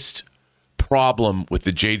biggest problem with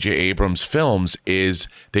the J.J. Abrams films is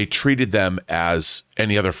they treated them as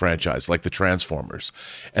any other franchise, like the Transformers.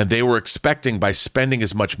 And they were expecting, by spending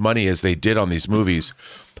as much money as they did on these movies,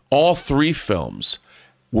 all 3 films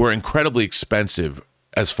were incredibly expensive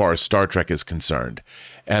as far as Star Trek is concerned.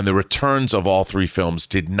 And the returns of all 3 films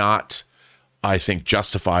did not, I think,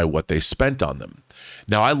 justify what they spent on them.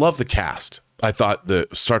 Now, I love the cast. I thought the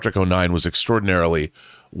Star Trek 09 was extraordinarily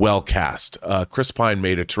well cast. Chris Pine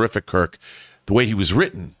made a terrific Kirk. The way he was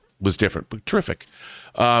written was different, but terrific.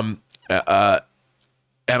 And I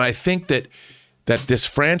think that this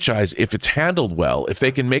franchise, if it's handled well, if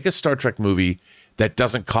they can make a Star Trek movie that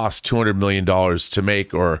doesn't cost $200 million to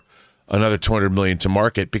make or another $200 million to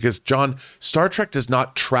market, because, John, Star Trek does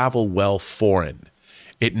not travel well foreign.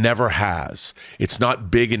 It never has. It's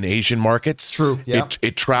not big in Asian markets. True. Yeah.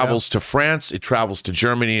 It travels to France, it travels to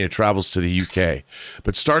Germany, it travels to the UK.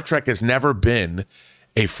 But Star Trek has never been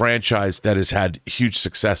a franchise that has had huge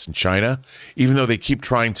success in China, even though they keep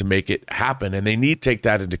trying to make it happen, and they need to take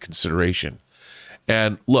that into consideration.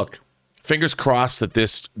 And look, fingers crossed that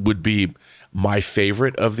this would be my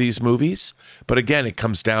favorite of these movies. But again, it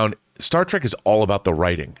comes down, Star Trek is all about the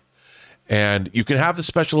writing. And you can have the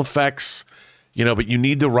special effects, but you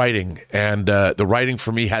need the writing. And the writing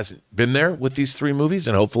for me hasn't been there with these 3 movies,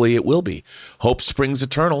 and hopefully it will be. Hope springs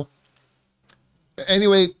eternal.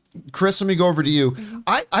 Anyway, Chris, let me go over to you.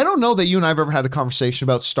 I don't know that you and I have ever had a conversation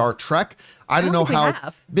about Star Trek. I don't know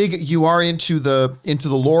how big you are into the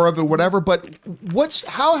lore of it, whatever, but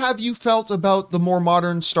how have you felt about the more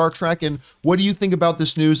modern Star Trek, and what do you think about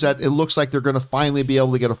this news that it looks like they're going to finally be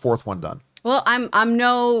able to get a 4th one done? Well, I'm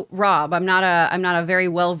no Rob. I'm not a very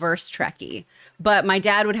well-versed Trekkie, but my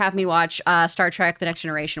dad would have me watch Star Trek: The Next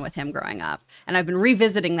Generation with him growing up, and I've been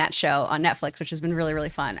revisiting that show on Netflix, which has been really, really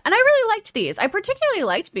fun. And I really liked these. I particularly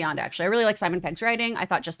liked Beyond, actually. I really like Simon Pegg's writing. I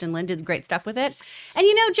thought Justin Lin did great stuff with it. And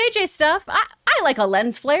JJ stuff, I like a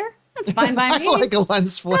lens flare. That's fine by me. I like a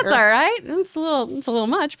lens flare. That's all right. It's a little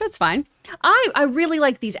much, but it's fine. I really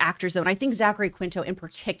like these actors, though, and I think Zachary Quinto in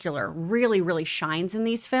particular really, really shines in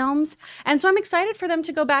these films. And so I'm excited for them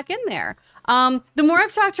to go back in there. The more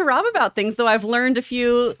I've talked to Rob about things, though, I've learned a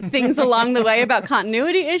few things along the way about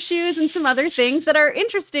continuity issues and some other things that are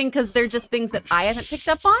interesting because they're just things that I haven't picked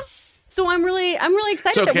up on. So I'm really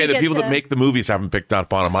excited. It's okay. The people that make the movies haven't picked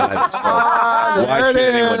up on them either. So why should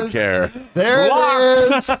anyone care? There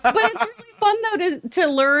it is. But it's really fun though to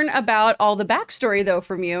learn about all the backstory though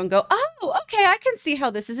from you and go, oh, okay, I can see how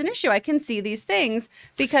this is an issue. I can see these things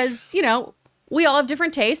because we all have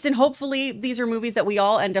different tastes, and hopefully these are movies that we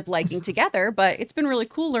all end up liking together. But it's been really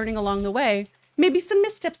cool learning along the way. Maybe some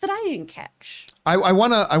missteps that I didn't catch. I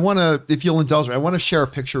wanna, if you'll indulge me, I want to share a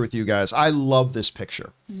picture with you guys. I love this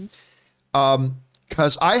picture.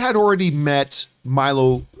 Because I had already met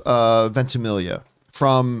Milo Ventimiglia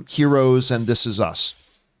from Heroes and This Is Us.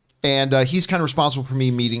 And he's kind of responsible for me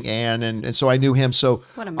meeting Anne, and so I knew him. So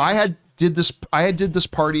I did this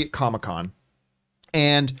party at Comic-Con,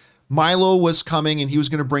 and Milo was coming and he was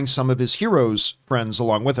going to bring some of his Heroes friends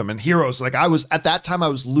along with him. And Heroes, like at that time, I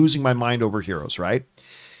was losing my mind over Heroes, right?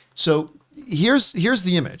 So here's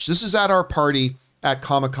the image. This is at our party at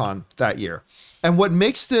Comic-Con that year. And what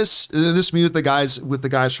makes this me with the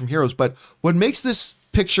guys from Heroes, but what makes this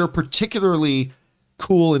picture particularly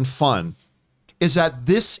cool and fun is that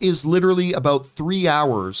this is literally about 3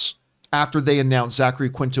 hours after they announced Zachary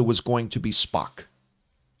Quinto was going to be Spock.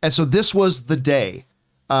 And so this was the day,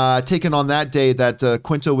 taken on that day that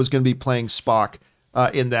Quinto was going to be playing Spock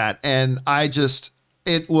in that. And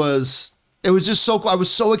it was just so cool. I was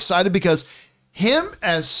so excited because him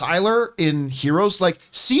as Sylar in Heroes, like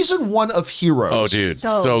season 1 of Heroes. Oh, dude,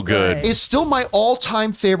 so good. Is still my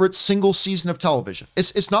all-time favorite single season of television.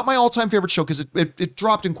 It's not my all-time favorite show because it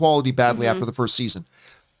dropped in quality badly after the first season.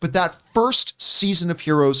 But that first season of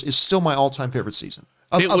Heroes is still my all-time favorite season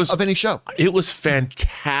of any show. It was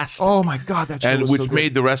fantastic. Oh my God, that show was which so good.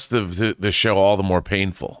 made the rest of the show all the more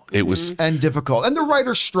painful. It was and difficult. And the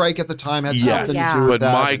writer's strike at the time had something to do with but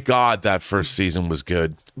that. my God, that first season was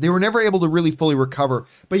good. They were never able to really fully recover.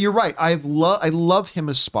 But you're right. I love him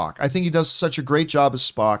as Spock. I think he does such a great job as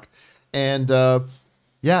Spock. And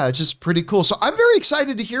yeah, it's just pretty cool. So I'm very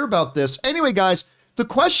excited to hear about this. Anyway, guys, the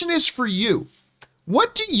question is for you.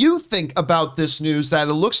 What do you think about this news that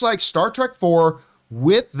it looks like Star Trek 4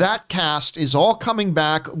 with that cast is all coming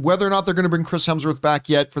back? Whether or not they're going to bring Chris Hemsworth back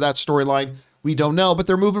yet for that storyline, we don't know, but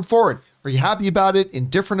they're moving forward. Are you happy about it,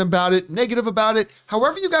 indifferent about it, negative about it?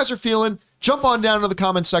 However you guys are feeling, jump on down to the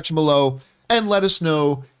comment section below and let us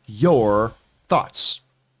know your thoughts.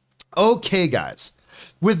 Okay, guys.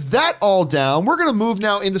 With that all down, we're going to move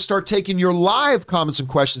now in to start taking your live comments and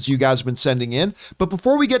questions you guys have been sending in. But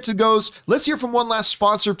before we get to those, let's hear from one last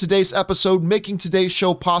sponsor of today's episode, making today's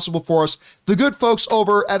show possible for us, the good folks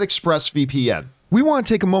over at ExpressVPN. We want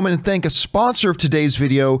to take a moment and thank a sponsor of today's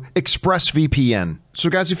video, ExpressVPN.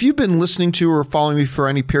 So guys, if you've been listening to or following me for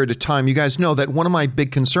any period of time, you guys know that one of my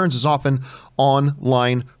big concerns is often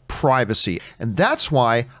online privacy. And that's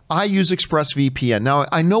why I use ExpressVPN. Now,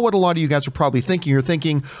 I know what a lot of you guys are probably thinking. You're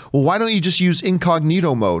thinking, well, why don't you just use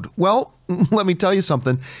incognito mode? Well, let me tell you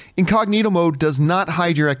something. Incognito mode does not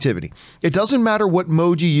hide your activity. It doesn't matter what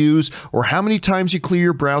mode you use or how many times you clear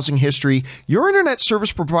your browsing history. Your internet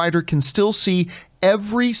service provider can still see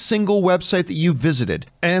every single website that you visited.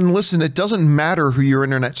 And listen, it doesn't matter who your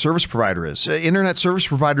internet service provider is. Internet service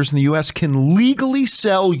providers in the US can legally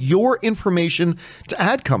sell your information to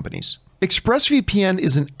ad companies. ExpressVPN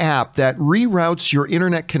is an app that reroutes your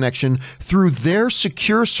internet connection through their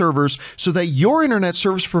secure servers so that your internet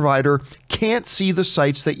service provider can't see the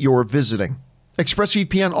sites that you're visiting.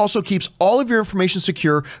 ExpressVPN also keeps all of your information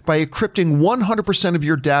secure by encrypting 100% of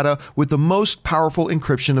your data with the most powerful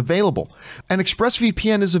encryption available. And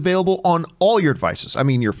ExpressVPN is available on all your devices. I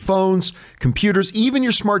mean, your phones, computers, even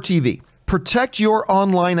your smart TV. Protect your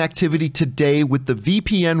online activity today with the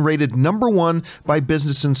VPN rated #1 by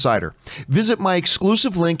Business Insider. Visit my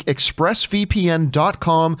exclusive link,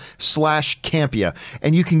 expressvpn.com/Campia,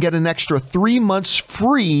 and you can get an extra 3 months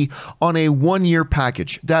free on a 1-year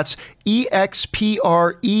package. That's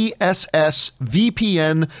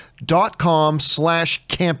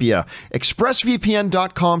expressvpn.com/Campia.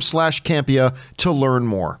 expressvpn.com/Campia to learn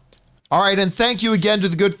more. All right, and thank you again to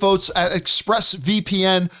the good folks at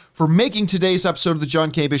ExpressVPN for making today's episode of the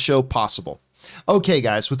John Campea Show possible. Okay,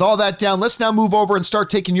 guys, with all that down, let's now move over and start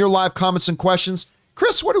taking your live comments and questions.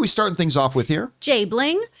 Chris, what are we starting things off with here? Jay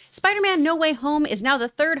Bling, Spider-Man No Way Home is now the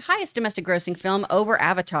 3rd highest domestic grossing film over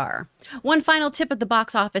Avatar. One final tip of the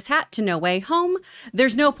box office hat to No Way Home.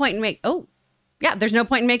 There's no point in there's no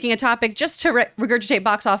point in making a topic just to regurgitate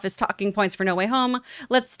box office talking points for No Way Home.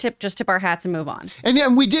 Let's tip our hats and move on. And yeah,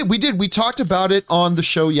 we did. We talked about it on the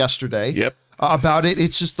show yesterday. Yep. About it.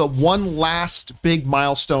 It's just the one last big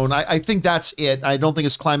milestone. I think that's it. I don't think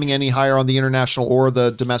it's climbing any higher on the international or the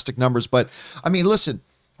domestic numbers. But I mean, listen,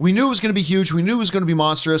 we knew it was going to be huge. We knew it was going to be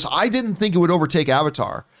monstrous. I didn't think it would overtake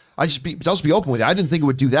Avatar. I'll just be open with you. I didn't think it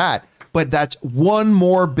would do that. But that's one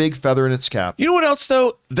more big feather in its cap. You know what else,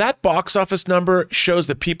 though? That box office number shows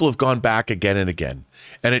that people have gone back again and again.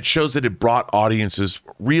 And it shows that it brought audiences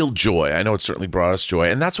real joy. I know it certainly brought us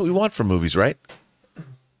joy. And that's what we want from movies, right?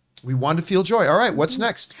 We want to feel joy. All right, what's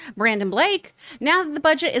next? Brandon Blake, now that the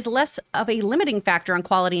budget is less of a limiting factor on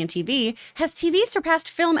quality in TV, has TV surpassed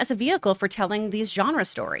film as a vehicle for telling these genre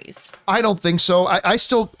stories? I don't think so. I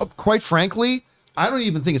still, quite frankly, I don't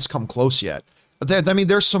even think it's come close yet. I mean,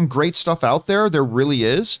 there's some great stuff out there. There really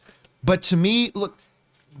is. But to me, look,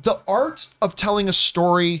 the art of telling a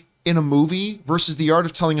story in a movie versus the art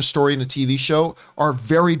of telling a story in a TV show are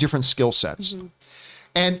very different skill sets. Mm-hmm.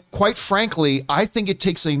 And quite frankly, I think it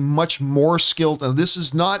takes a much more skilled, and this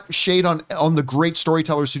is not shade on the great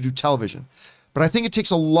storytellers who do television, but I think it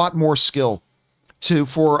takes a lot more skill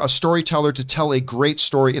for a storyteller to tell a great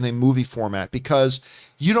story in a movie format, because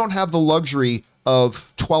you don't have the luxury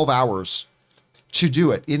of 12 hours to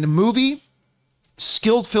do it. In a movie,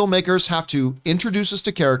 skilled filmmakers have to introduce us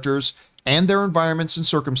to characters and their environments and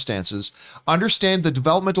circumstances, understand the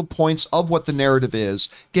developmental points of what the narrative is,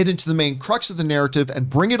 get into the main crux of the narrative, and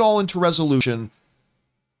bring it all into resolution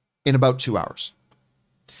in about 2 hours.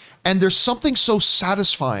 And there's something so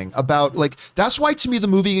satisfying about, like, that's why to me the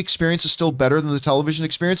movie experience is still better than the television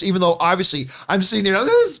experience, even though obviously I'm sitting here,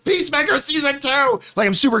 this is Peacemaker season 2. Like,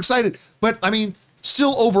 I'm super excited. But I mean,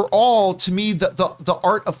 still overall, to me, the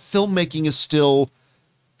art of filmmaking is still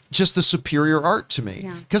just the superior art to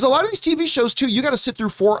me. Because a lot of these TV shows too, you got to sit through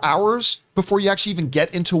 4 hours before you actually even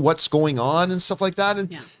get into what's going on and stuff like that.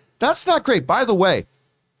 And that's not great. By the way,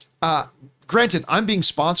 granted, I'm being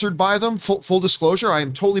sponsored by them. Full disclosure, I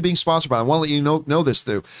am totally being sponsored by them. I want to let you know this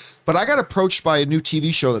too. But I got approached by a new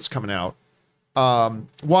TV show that's coming out,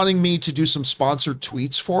 wanting me to do some sponsored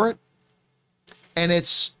tweets for it. And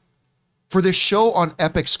it's for this show on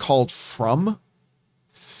Epix called From.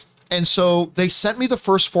 And so they sent me the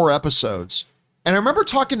first 4 episodes. And I remember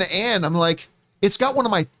talking to Ann, I'm like, it's got one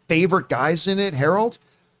of my favorite guys in it, Harold.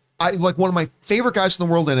 I like one of my favorite guys in the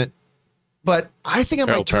world in it. But I think I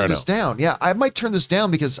might turn this down. Yeah, I might turn this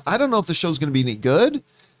down because I don't know if the show's going to be any good.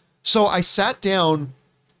 So I sat down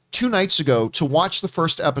 2 nights ago to watch the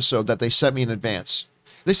first episode that they sent me in advance.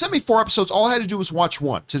 They sent me 4 episodes. All I had to do was watch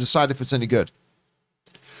 1 to decide if it's any good.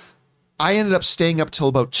 I ended up staying up till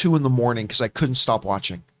about 2 in the morning because I couldn't stop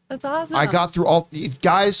watching. That's awesome. I got through all,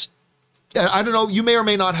 guys, I don't know, you may or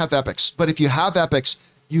may not have Epix, but if you have Epix,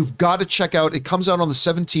 you've got to check out, it comes out on the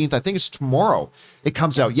 17th. I think it's tomorrow. It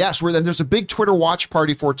comes out. Yes, then there's a big Twitter watch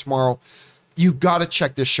party for it tomorrow. You got to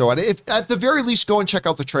check this show out. If, at the very least, go and check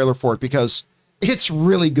out the trailer for it because it's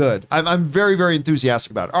really good. I'm very, very enthusiastic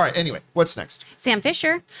about it. All right, anyway, what's next? Sam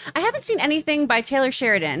Fisher. I haven't seen anything by Taylor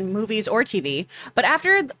Sheridan, movies or TV, but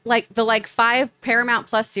after the 5 Paramount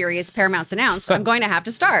Plus series Paramount's announced, I'm going to have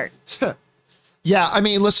to start. Yeah, I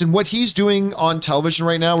mean, listen, what he's doing on television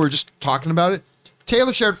right now, we're just talking about it.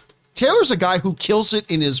 Taylor's a guy who kills it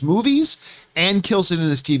in his movies and kills it in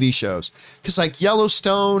his TV shows. Because like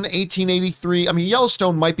Yellowstone, 1883. I mean,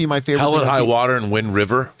 Yellowstone might be my favorite. Hell or High Water and Wind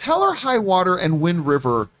River. Hell or High Water and Wind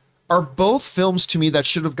River are both films to me that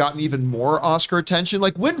should have gotten even more Oscar attention.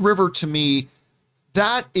 Like Wind River to me,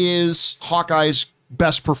 that is Hawkeye's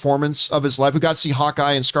best performance of his life. We got to see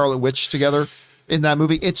Hawkeye and Scarlet Witch together in that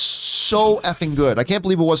movie. It's so effing good. I can't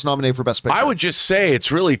believe it was nominated for Best Picture. I would just say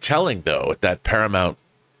it's really telling, though, at that Paramount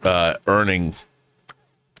earning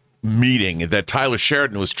meeting that Tyler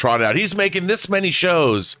Sheridan was trotted out. He's making this many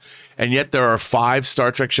shows, and yet there are 5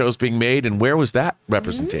 Star Trek shows being made. And where was that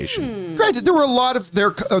representation? Granted, there were a lot of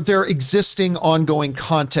their existing ongoing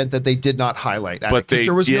content that they did not highlight, But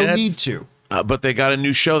there was no need to. But they got a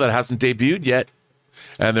new show that hasn't debuted yet,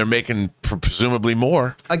 and they're making presumably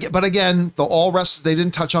more. But again, they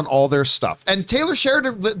didn't touch on all their stuff. And Taylor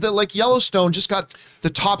Sheridan, like Yellowstone, just got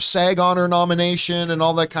the top SAG honor nomination and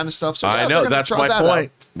all that kind of stuff. So yeah, I know, that's my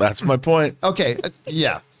point. That's my point. Okay,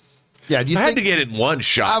 yeah. Yeah, do you I think had to get it in one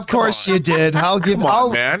shot. Of course you did. I'll give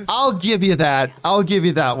man. I'll give you that. I'll give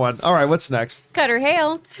you that one. All right, what's next? Cutter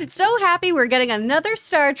Hale. So happy we're getting another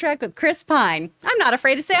Star Trek with Chris Pine. I'm not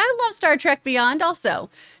afraid to say I love Star Trek Beyond also.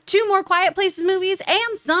 2 more Quiet Places movies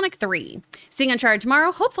and Sonic 3. Seeing Uncharted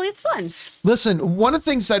tomorrow. Hopefully it's fun. Listen, one of the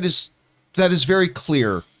things that is very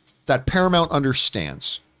clear that Paramount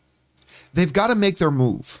understands, they've got to make their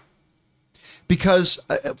move. Because,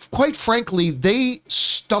 quite frankly, they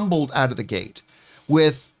stumbled out of the gate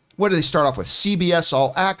with, what did they start off with? CBS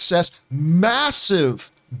All Access, massive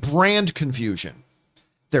brand confusion.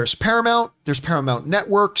 There's Paramount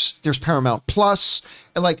Networks, there's Paramount Plus,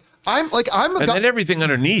 and then everything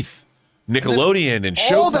underneath, Nickelodeon and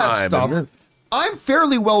Showtime. All that stuff. I'm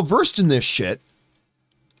fairly well versed in this shit,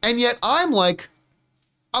 and yet I'm like,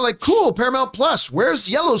 cool, Paramount Plus. Where's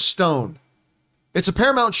Yellowstone? It's a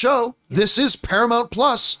Paramount show. This is Paramount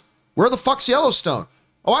Plus. Where the fuck's Yellowstone?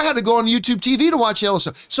 Oh, I had to go on YouTube TV to watch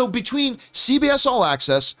Yellowstone. So between CBS All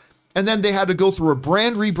Access, and then they had to go through a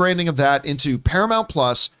brand rebranding of that into Paramount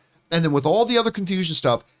Plus, and then with all the other confusion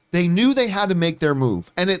stuff, they knew they had to make their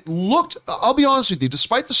move. And it looked, I'll be honest with you,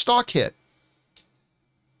 despite the stock hit,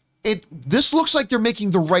 this looks like they're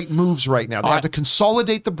making the right moves right now. They have to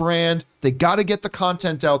consolidate the brand. They got to get the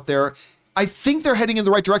content out there. I think they're heading in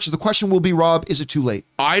the right direction. The question will be, Rob, is it too late?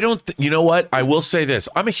 You know what? I will say this.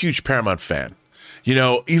 I'm a huge Paramount fan. You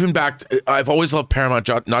know, even I've always loved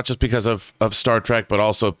Paramount, not just because of Star Trek, but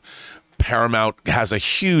also Paramount has a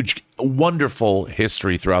huge, wonderful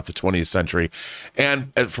history throughout the 20th century.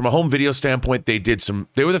 And from a home video standpoint, they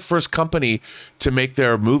were the first company to make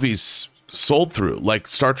their movies sold through, like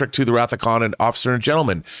Star Trek II, The Wrath of Khan and Officer and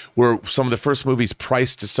Gentleman were some of the first movies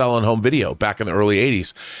priced to sell on home video back in the early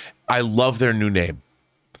 80s. I love their new name.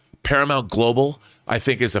 Paramount Global, I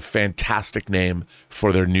think, is a fantastic name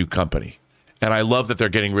for their new company. And I love that they're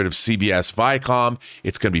getting rid of CBS Viacom.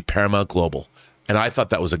 It's going to be Paramount Global. And I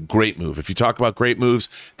thought that was a great move. If you talk about great moves,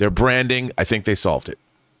 their branding, I think they solved it.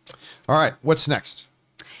 All right, what's next?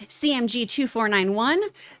 CMG2491.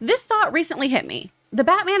 This thought recently hit me. The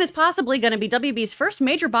Batman is possibly going to be WB's first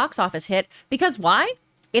major box office hit because why?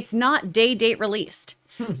 It's not date released.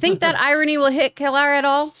 Think that irony will hit Killar at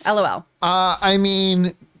all? LOL. I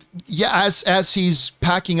mean, yeah, as he's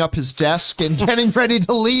packing up his desk and getting ready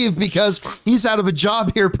to leave because he's out of a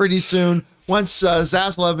job here pretty soon once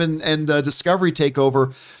Zaslav and Discovery take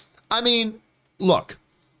over. I mean, look,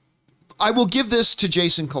 I will give this to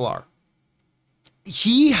Jason Killar.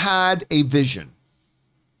 He had a vision,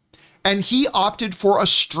 and he opted for a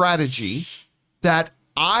strategy that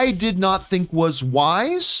I did not think was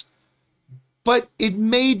wise, but it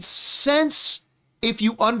made sense if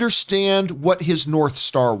you understand what his North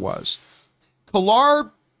Star was.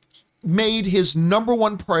 Killar made his number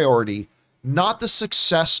one priority not the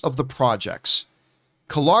success of the projects.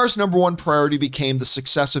 Killar's number one priority became the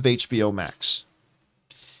success of HBO Max.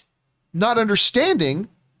 Not understanding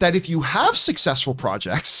that if you have successful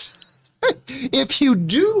projects, if you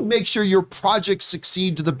do make sure your projects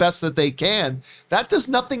succeed to the best that they can, that does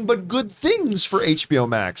nothing but good things for HBO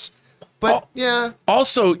Max. But yeah.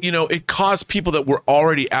 Also, you know, it caused people that were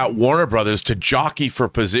already at Warner Brothers to jockey for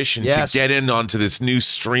position to get in onto this new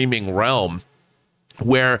streaming realm.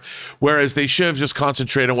 Whereas they should have just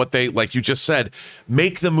concentrated on what they, like you just said,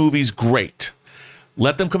 make the movies great.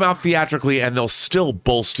 Let them come out theatrically and they'll still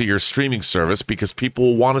bolster your streaming service because people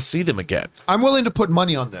will want to see them again. I'm willing to put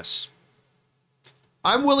money on this.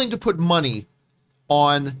 I'm willing to put money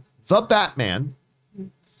on The Batman.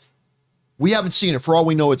 We haven't seen it. For all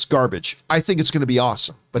we know, it's garbage. I think it's going to be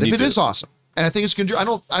awesome. But if it is awesome, and I think it's going to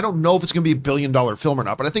do, I don't know if it's going to be $1 billion film or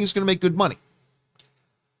not, but I think it's going to make good money.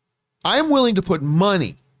 I am willing to put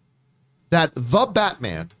money that The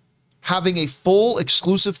Batman having a full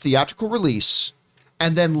exclusive theatrical release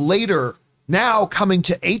and then later now coming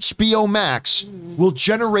to HBO Max will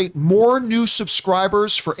generate more new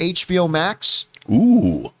subscribers for HBO Max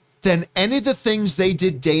than any of the things they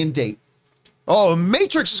did day and date. Oh,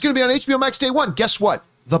 Matrix is going to be on HBO Max day one. Guess what?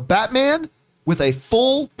 The Batman with a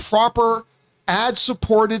full, proper,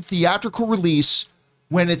 ad-supported theatrical release.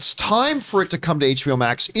 When it's time for it to come to HBO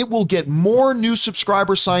Max, it will get more new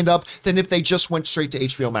subscribers signed up than if they just went straight to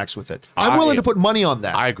HBO Max with it. I'm willing to put money on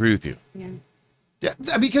that. I agree with you. Yeah,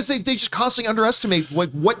 because they just constantly underestimate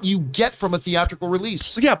what you get from a theatrical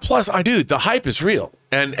release. Yeah, plus the hype is real.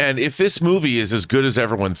 And if this movie is as good as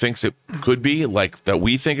everyone thinks it could be, like that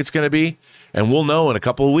we think it's going to be, and we'll know in a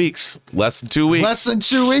couple of weeks, less than 2 weeks. Less than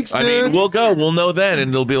 2 weeks, dude. I mean, we'll know then,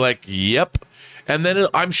 and it'll be like, yep. And then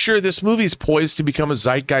I'm sure this movie's poised to become a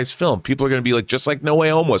zeitgeist film. People are going to be like, just like No Way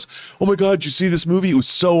Home was. Oh my God, did you see this movie? It was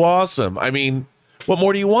so awesome. I mean, what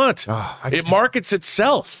more do you want? It markets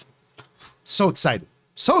itself. So excited.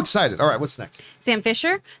 So excited. All right, what's next? Sam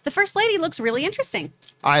Fisher. The First Lady looks really interesting.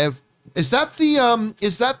 Is that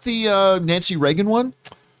the Nancy Reagan one?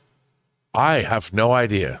 I have no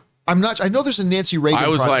idea. I know there's a Nancy Reagan. I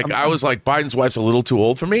was like, Biden's wife's a little too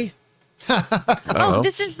old for me.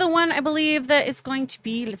 This is the one I believe that is going to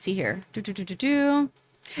be, let's see here.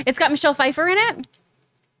 It's got Michelle Pfeiffer in it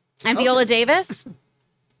and Viola Davis.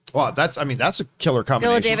 Well, that's a killer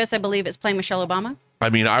combination. Viola Davis, I believe, is playing Michelle Obama.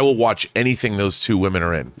 I mean, I will watch anything those two women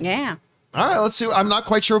are in. Yeah. All right, let's see. I'm not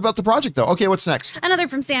quite sure about the project, though. Okay, what's next? Another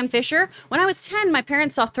from Sam Fisher. When I was 10, my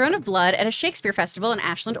parents saw Throne of Blood at a Shakespeare festival in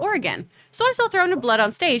Ashland, Oregon. So I saw Throne of Blood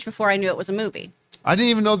on stage before I knew it was a movie. I didn't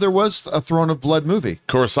even know there was a Throne of Blood movie.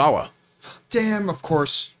 Kurosawa. Damn, of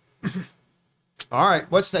course. All right,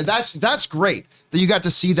 what's that? That's great that you got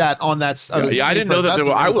to see that on that. I didn't know that there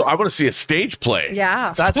were. I want to see a stage play.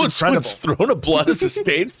 Yeah. That's incredible. Throne of Blood is a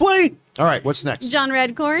stage play? All right, what's next? John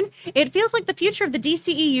Redcorn. It feels like the future of the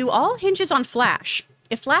DCEU all hinges on Flash.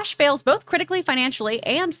 If Flash fails both critically, financially,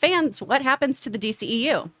 and fans, what happens to the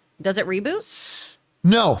DCEU? Does it reboot?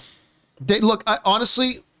 No.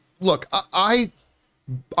 Honestly,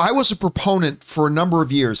 I was a proponent for a number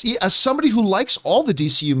of years, as somebody who likes all the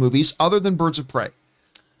DCU movies other than Birds of Prey.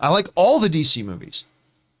 I like all the DC movies.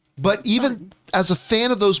 But even as a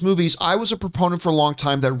fan of those movies, I was a proponent for a long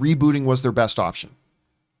time that rebooting was their best option.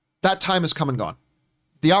 That time has come and gone.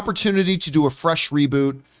 The opportunity to do a fresh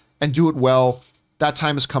reboot and do it well, that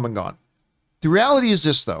time has come and gone. The reality is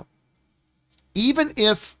this, though. Even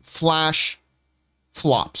if Flash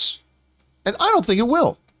flops, and I don't think it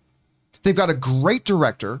will, they've got a great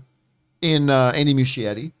director in Andy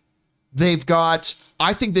Muschietti.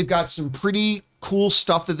 I think they've got some pretty cool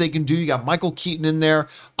stuff that they can do. You got Michael Keaton in there.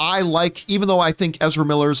 Even though I think Ezra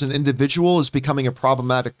Miller as an individual is becoming a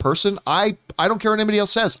problematic person, I don't care what anybody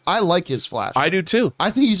else says. I like his Flash. I do too. I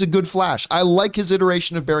think he's a good Flash. I like his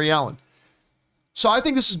iteration of Barry Allen. So I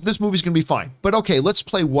think this movie's going to be fine. But okay, let's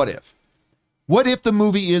play what if. What if the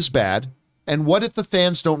movie is bad? And what if the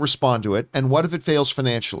fans don't respond to it? And what if it fails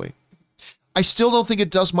financially? I still don't think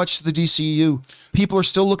it does much to the DCU. People are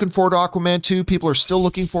still looking forward to Aquaman 2. People are still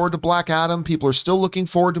looking forward to Black Adam. People are still looking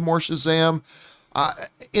forward to more Shazam.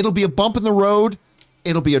 It'll be a bump in the road.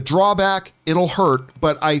 It'll be a drawback. It'll hurt.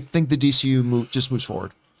 But I think the DCU just moves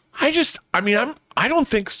forward. I don't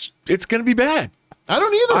think it's going to be bad. I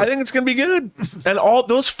don't either. I think it's going to be good. And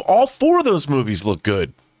all four of those movies look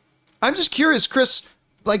good. I'm just curious, Chris,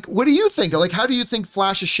 like, what do you think? Like, how do you think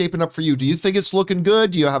Flash is shaping up for you? Do you think it's looking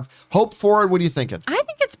good? Do you have hope for it? What are you thinking? I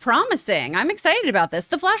think it's promising. I'm excited about this.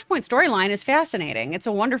 The Flashpoint storyline is fascinating. It's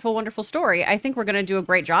a wonderful, wonderful story. I think we're going to do a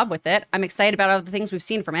great job with it. I'm excited about all the things we've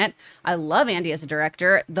seen from it. I love Andy as a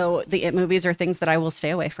director, though the It movies are things that I will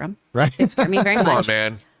stay away from. Right. It scared me very much. Come on,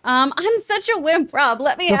 man. I'm such a wimp, Rob.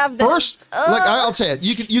 Let me have this. First, like I'll tell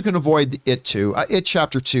you, you can avoid It too. It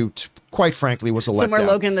Chapter 2, quite frankly, was a letdown. Somewhere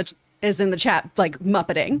Logan is in the chat, like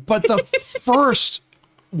muppeting. But the first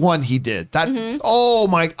one he did, oh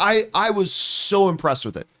my, I was so impressed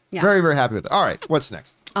with it. Yeah. Very, very happy with it. All right, what's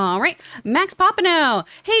next? All right. Max Popino.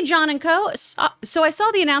 Hey, John and Co. So I saw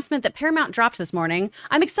the announcement that Paramount drops this morning.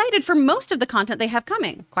 I'm excited for most of the content they have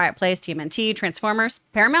coming. Quiet Place, TMNT, Transformers.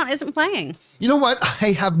 Paramount isn't playing. You know what?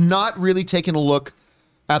 I have not really taken a look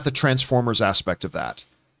at the Transformers aspect of that.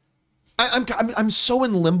 I'm so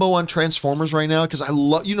in limbo on Transformers right now because I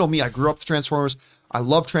love, you know me, I grew up with Transformers. I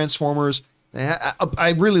love Transformers.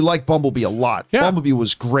 I really like Bumblebee a lot. Yeah. Bumblebee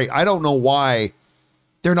was great. I don't know why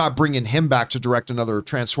they're not bringing him back to direct another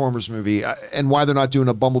Transformers movie and why they're not doing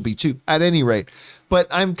a Bumblebee 2 at any rate. But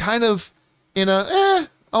I'm kind of in I'll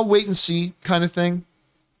wait and see kind of thing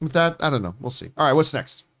with that. I don't know. We'll see. All right, what's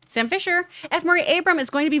next? Sam Fisher. F. Murray Abram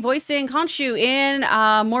is going to be voicing Khonshu in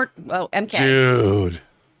MK. Dude.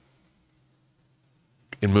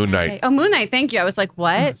 In Moon Knight. Okay. Oh, Moon Knight. Thank you. I was like,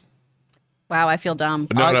 what? Wow, I feel dumb.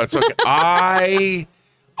 No, it's okay. I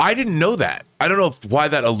didn't know that. I don't know why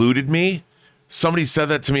that eluded me. Somebody said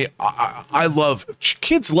that to me. I love,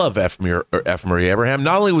 kids love F. Murray Abraham.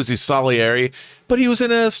 Not only was he Salieri, but he was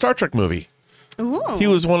in a Star Trek movie. Ooh. He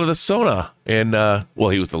was one of the Sona in,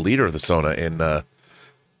 he was the leader of the Sona in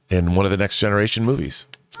one of the Next Generation movies.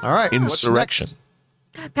 All right. Insurrection. What's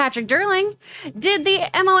next? Patrick Derling. Did the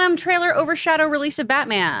MOM trailer overshadow release of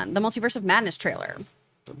Batman, the Multiverse of Madness trailer?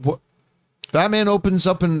 What? Batman opens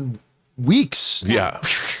up in weeks. Yeah.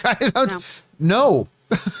 I don't know.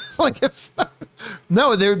 Like if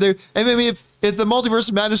no, they're I mean if the Multiverse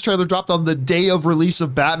of Madness trailer dropped on the day of release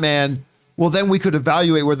of Batman, well then we could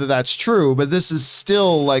evaluate whether that's true. But this is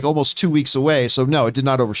still like almost 2 weeks away, so no, it did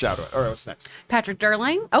not overshadow it. All right, what's next? Patrick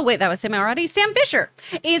Derling. Oh wait, that was him already. Sam Fisher.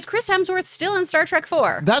 Is Chris Hemsworth still in Star Trek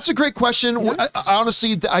 4? That's a great question.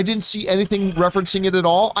 Honestly, I didn't see anything referencing it at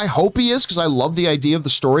all. I hope he is because I love the idea of the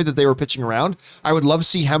story that they were pitching around. I would love to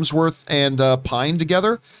see Hemsworth and Pine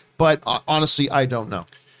together, but honestly, I don't know.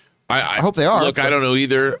 I hope they are. Look, I don't know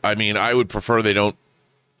either. I mean, I would prefer they don't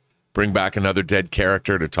bring back another dead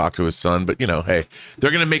character to talk to his son. But, hey, they're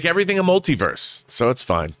going to make everything a multiverse. So it's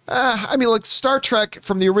fine. I mean, look, Star Trek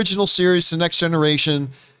from the original series to Next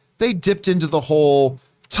Generation, they dipped into the whole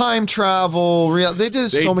time travel. They did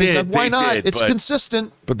so many stuff. Why not? It's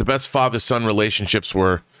consistent. But the best father-son relationships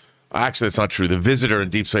were... Actually, that's not true. The Visitor in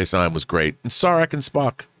Deep Space Nine was great. And Sarek and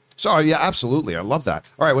Spock. Sorry, yeah, absolutely. I love that.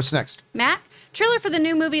 All right, what's next? Matt. Trailer for the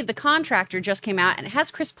new movie The Contractor just came out and it has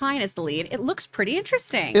Chris Pine as the lead. It looks pretty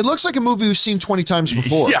interesting. It looks like a movie we've seen 20 times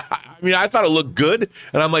before. Yeah, I mean, I thought it looked good,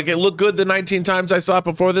 and I'm like, it looked good the 19 times I saw it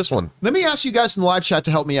before this one. Let me ask you guys in the live chat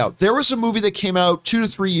to help me out. There was a movie that came out 2 to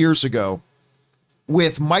 3 years ago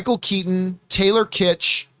with Michael Keaton, Taylor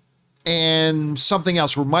Kitsch, and something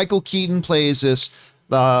else where Michael Keaton plays this,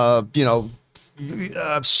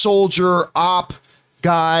 soldier op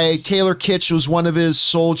guy. Taylor Kitsch was one of his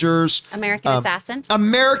soldiers. American Assassin.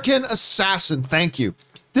 American Assassin. Thank you.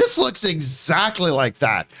 This looks exactly like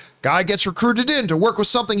that. Guy gets recruited in to work with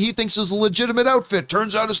something he thinks is a legitimate outfit.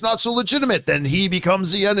 Turns out it's not so legitimate. Then he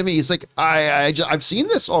becomes the enemy. It's like, I've seen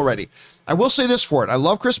this already. I will say this for it. I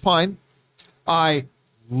love Chris Pine. I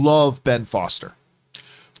love Ben Foster.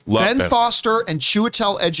 Ben Foster and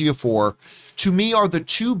Chiwetel Ejiofor, to me, are the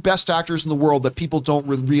two best actors in the world that people don't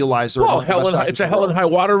realize are. Well, it's a Hell and High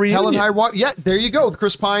Water reunion. Hell and High Water. Yeah, there you go.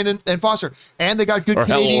 Chris Pine and Foster. And they got good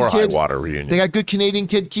Canadian kid. High Water reunion. They got good Canadian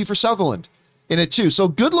kid Kiefer Sutherland in it too. So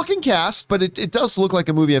good looking cast, but it does look like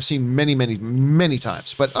a movie I've seen many, many, many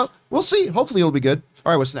times. But we'll see. Hopefully it'll be good.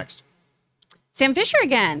 All right, what's next? Sam Fisher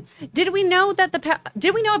again. Did we know about the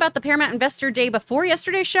Paramount Investor Day before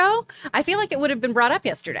yesterday's show? I feel like it would have been brought up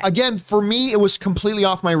yesterday. Again, for me, it was completely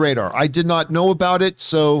off my radar. I did not know about it,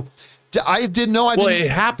 so I didn't know. Well, it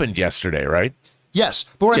happened yesterday, right? Yes,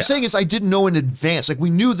 but what I'm saying is I didn't know in advance. Like, we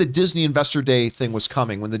knew the Disney Investor Day thing was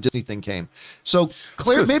coming when the Disney thing came. So,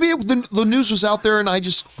 Claire, maybe the news was out there and I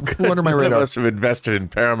just flew under my radar. None of us have invested in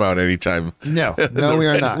Paramount anytime. No, we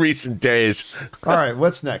are not. In recent days. All right,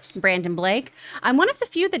 what's next? Brandon Blake. I'm one of the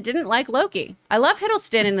few that didn't like Loki. I love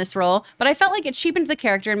Hiddleston in this role, but I felt like it cheapened the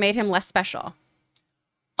character and made him less special.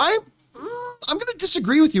 I'm going to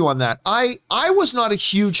disagree with you on that. I was not a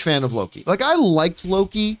huge fan of Loki. Like, I liked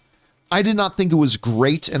Loki. I did not think it was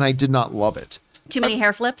great, and I did not love it. Too many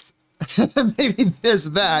hair flips? Maybe there's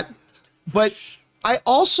that. But I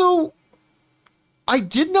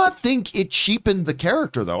did not think it cheapened the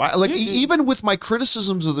character, though. Even with my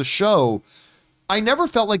criticisms of the show, I never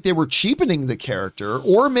felt like they were cheapening the character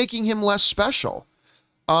or making him less special.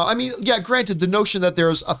 Granted, the notion that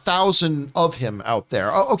there's 1,000 of him out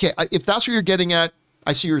there. Okay, if that's what you're getting at,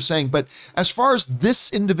 I see what you're saying. But as far as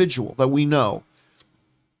this individual that we know,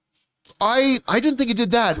 I didn't think it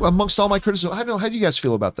did that amongst all my criticism. I don't know. How do you guys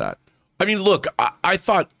feel about that? I mean, look,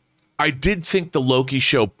 I did think the Loki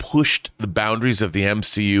show pushed the boundaries of the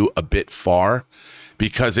MCU a bit far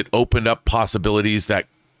because it opened up possibilities that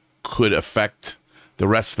could affect the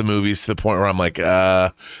rest of the movies to the point where I'm like,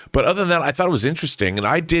 but other than that, I thought it was interesting. And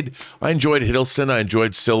I enjoyed Hiddleston. I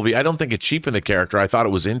enjoyed Sylvie. I don't think it cheapened the character. I thought it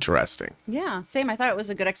was interesting. Yeah, same. I thought it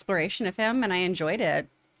was a good exploration of him and I enjoyed it.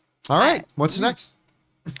 All right. What's next?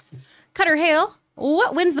 Cutter Hale,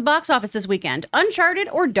 what wins the box office this weekend? Uncharted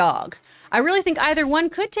or Dog? I really think either one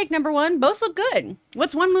could take number one. Both look good.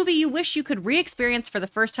 What's one movie you wish you could re-experience for the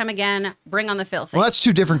first time again? Bring on the filth. Well, that's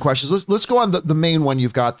two different questions. Let's go on the main one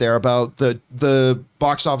you've got there about the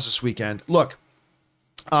box office this weekend. Look,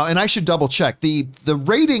 and I should double check. The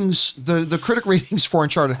ratings, the critic ratings for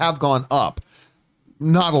Uncharted have gone up.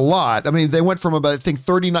 Not a lot. I mean, they went from about, I think,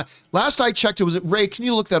 39. Last I checked, it was, Ray, can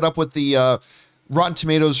you look that up with the Rotten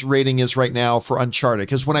Tomatoes rating is right now for Uncharted?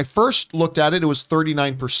 Because when I first looked at it, it was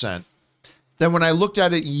 39%. Then when I looked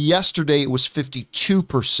at it yesterday, it was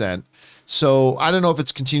 52%. So I don't know if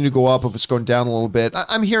it's continued to go up, if it's going down a little bit.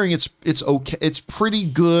 I'm hearing it's okay. It's pretty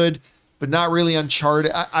good, but not really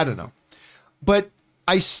Uncharted. I don't know. But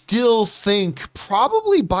I still think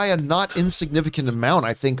probably by a not insignificant amount,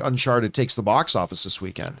 I think Uncharted takes the box office this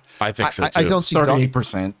weekend. I think so too. I don't see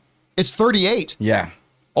 38%. It's 38. Yeah.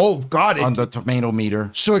 Oh, God. On the tomato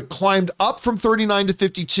meter. So it climbed up from 39 to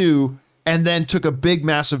 52 and then took a big,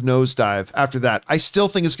 massive nosedive after that. I still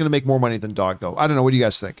think it's going to make more money than Dog, though. I don't know. What do you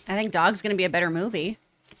guys think? I think Dog's going to be a better movie.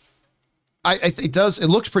 It does. It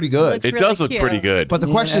looks pretty good. It does look pretty good. But the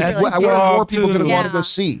question is, what are more people going to want to go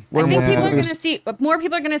see? I think people are going to see, more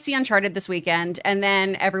people are going to see Uncharted this weekend, and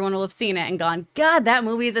then everyone will have seen it and gone, God, that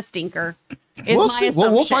movie is a stinker. We'll see.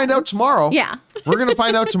 We'll find out tomorrow. Yeah. We're going to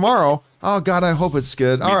find out tomorrow. Oh, God, I hope it's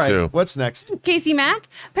good. All right. too. What's next? Casey Mack,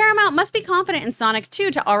 Paramount must be confident in Sonic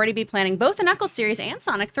 2 to already be planning both the Knuckles series and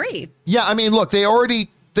Sonic 3. Yeah, I mean, look, they already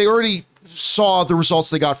saw the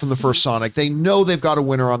results they got from the first Sonic. They know they've got a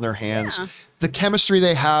winner on their hands. Yeah. The chemistry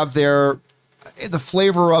they have there, the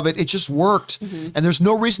flavor of it just worked. And there's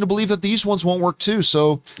no reason to believe that these ones won't work too.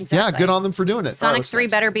 So, yeah, good on them for doing it. Sonic 3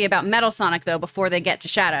 better be about Metal Sonic, though, before they get to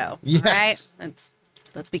Shadow. Yes. Right?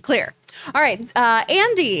 Let's be clear. All right.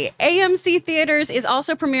 Andy, AMC Theaters is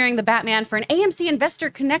also premiering The Batman for an AMC Investor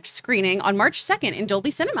Connect screening on March 2nd in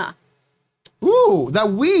Dolby Cinema. Ooh,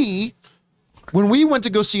 when we went to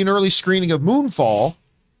go see an early screening of Moonfall,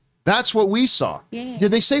 that's what we saw. Yeah.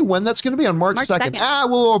 Did they say when that's going to be? On March 2nd?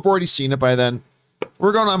 We'll have already seen it by then.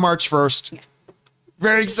 We're going on March 1st. Yeah.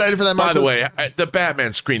 Very excited for that. By the way, the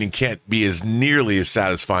Batman screening can't be as nearly as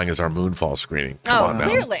satisfying as our Moonfall screening. Come on now.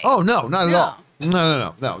 Clearly. Oh, no, not at all.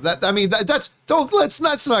 No. That's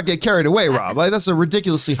let's not get carried away, Rob. Like, that's a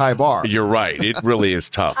ridiculously high bar. You're right. It really is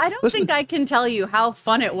tough. I don't think I can tell you how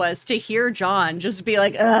fun it was to hear John just be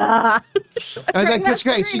like, ugh. And then,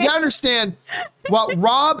 okay, so you understand. Well,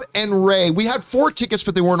 Rob and Ray, we had 4 tickets,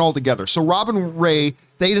 but they weren't all together. So Rob and Ray,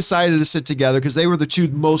 they decided to sit together because they were the 2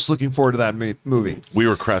 most looking forward to that movie. We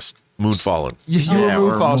were Moonfallen. You were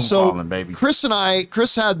we're Moonfall. So Moonfallen, baby. Chris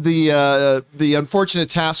had the unfortunate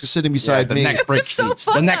task of sitting beside the me. neck break so seats.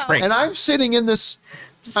 fun, The neck though. break. And I'm sitting in this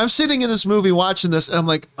movie watching this, and I'm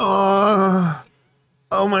like, oh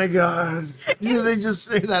my God. Did they just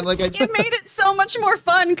say that? Like, It made it so much more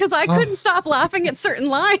fun because I couldn't stop laughing at certain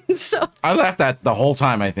lines. So I laughed at the whole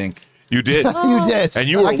time, I think. You did. you did. And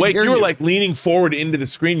you were I can awake. hear You were like leaning forward into the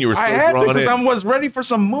screen. You were so I had to drawn because in. I was ready for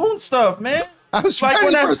some moon stuff, man. I was Like, ready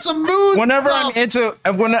whenever- for some moon Whenever stuff.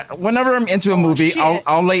 whenever I'm into a movie, shit.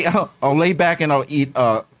 I'll lay back and I'll eat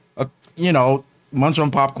munch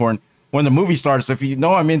on popcorn. When the movie starts, if you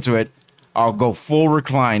know I'm into it, I'll go full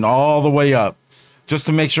recline all the way up, just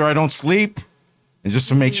to make sure I don't sleep, and just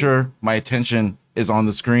to make sure my attention is on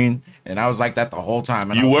the screen. And I was like that the whole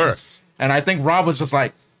time. And You were. And I think Rob was just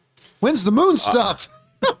like, When's the moon stuff?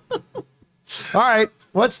 All right,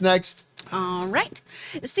 what's next? all right,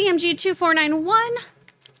 CMG 2491.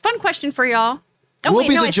 Fun question for y'all. Oh, We'll wait,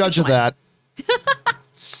 be no, the I judge skipped of one. that.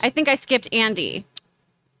 I think I skipped Andy.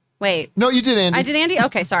 Wait. No, you did, Andy. I did Andy?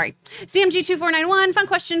 Okay, sorry. CMG 2491, fun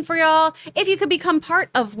question for y'all. If you could become part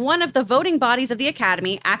of one of the voting bodies of the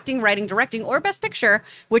Academy, acting, writing, directing, or Best Picture,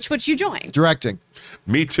 which would you join? Directing.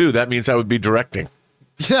 Me too. That means I would be directing.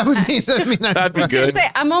 That would mean That'd be good.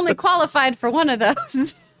 I'm only qualified for one of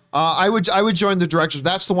those. I would join the directors.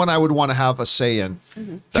 That's the one I would want to have a say in.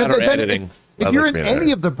 That or then editing. If I'd you're like in to be an any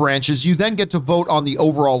editor. of the branches, you then get to vote on the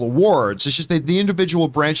overall awards. It's just that the individual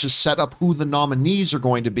branches set up who the nominees are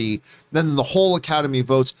going to be. Then the whole Academy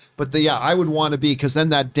votes. But I would want to be, because then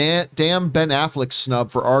that damn Ben Affleck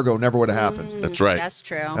snub for Argo never would have happened. That's right. That's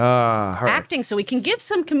true. All right. Acting, so we can give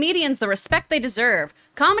some comedians the respect they deserve.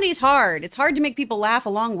 Comedy's hard. It's hard to make people laugh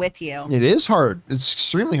along with you. It is hard. It's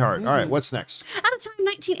extremely hard. All right, what's next? Out of time,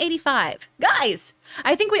 1985. Guys,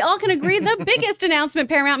 I think we all can agree the biggest announcement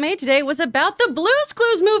Paramount made today was about the Blues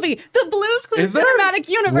Clues movie, the Blues Clues Is there? cinematic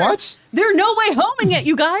universe. What? They're no way homing it,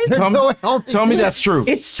 you guys. tell me that's true.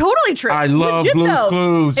 It's totally true. I love Legit, Blues though.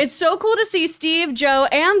 Clues. It's so cool to see Steve, Joe,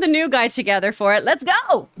 and the new guy together for it. Let's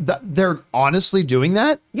go. They're honestly doing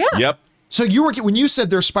that? Yeah. Yep. So when you said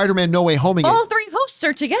there's Spider-Man No Way Homing All it, 3 hosts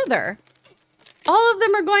are together. All of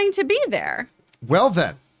them are going to be there. well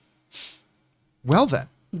then.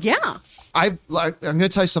 Yeah. I'm going to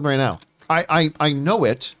tell you something right now. I know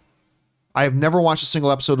it. I have never watched a single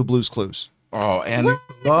episode of Blue's Clues. Oh, and I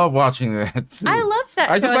love watching that. Too. I loved that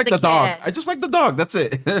I show just like as a the dog. kid. I just like the dog. That's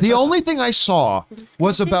it. The only thing I saw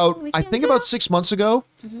was about, we I can think do. about 6 months ago,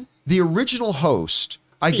 the original host,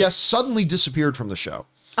 I guess, suddenly disappeared from the show.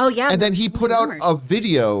 Oh, yeah. And then he there's put out rumors. a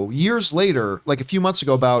video years later, like a few months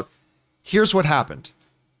ago, about here's what happened.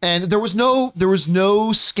 And there was no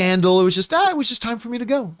scandal. It was just time for me to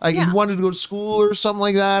go. He Yeah. wanted to go to school or something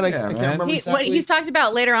like that. I Yeah, can't man. remember What exactly. he's talked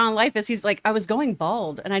about later on in life is he's like, I was going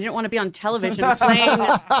bald and I didn't want to be on television playing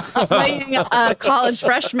a college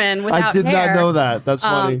freshman without I did hair. not know that. That's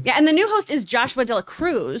funny. Yeah, and the new host is Joshua De La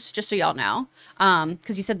Cruz, just so y'all know,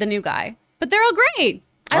 because you said the new guy. But they're all great.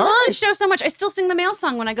 I All love right. the show so much. I still sing the mail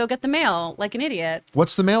song when I go get the mail, like an idiot.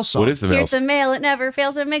 What's the mail song? What is the mail? Here's the mail, it never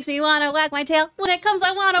fails. It makes me want to wag my tail. When it comes,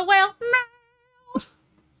 I want to wail.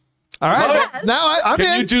 All right. Yes. well, now I'm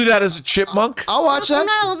Can in. you do that as a chipmunk? I'll watch The that.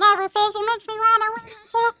 mail never fails. It makes me want to wag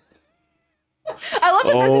my tail. I love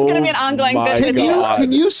that this is going to be an ongoing my bit with you. God.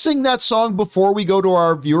 Can you sing that song before we go to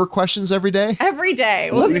our viewer questions every day? Every day.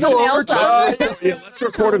 Let's sing go the mail over to- song. Yeah, let's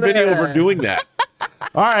record a video of her doing that.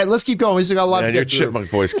 All right, let's keep going. We still got a lot Man, to your get through. chipmunk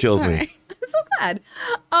voice kills me. I'm so glad.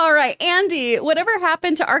 All right, Andy, whatever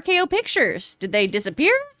happened to RKO Pictures? Did they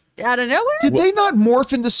disappear out of nowhere? Did they not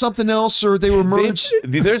morph into something else, or they were merged?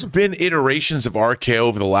 There's been iterations of RKO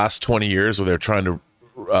over the last 20 years where they're trying to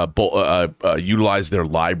utilize their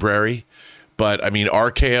library. But I mean,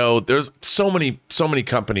 RKO, there's so many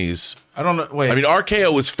companies. I don't know. Wait, I mean,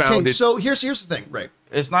 RKO was Okay, founded. so here's the thing, Ray.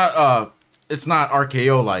 it's not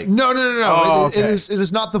RKO like. No. Oh, It okay.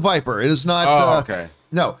 is not the Viper. It is not. Oh, okay.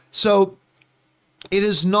 No. So it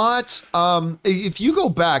is not. If you go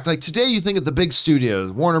back, like today, you think of the big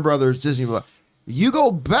studios, Warner Brothers, Disney. Blah. You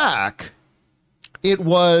go back, it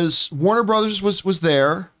was Warner Brothers was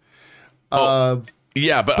there.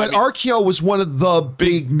 Yeah, but But I mean, RKO was one of the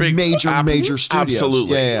big major studios.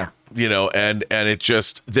 absolutely. Yeah. you know, and it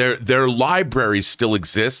just their library still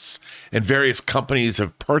exists, and various companies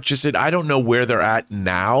have purchased it. I don't know where they're at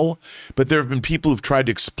now, but there have been people who've tried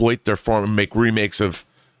to exploit their form and make remakes of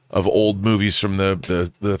old movies from the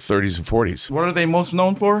 30s and 40s, What are they most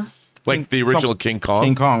known for? like the original King Kong.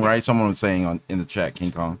 King Kong, right? Someone was saying in the chat,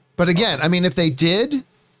 King Kong. But again, I mean, if they did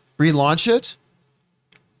relaunch it,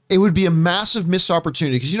 it would be a massive missed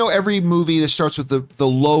opportunity because every movie that starts with the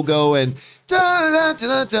logo and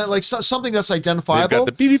like something that's identifiable.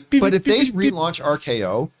 the beep, beep, but if beep, they beep, beep. relaunch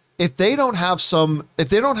RKO, if they don't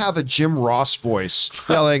have a Jim Ross voice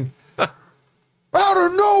yelling out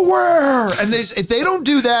of nowhere, and if they don't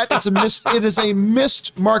do that, it is a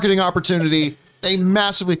missed marketing opportunity. They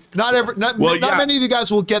massively not many of you guys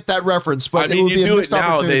will get that reference, but I mean, it would be you a do it missed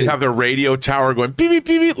now. opportunity. They have their radio tower going beep beep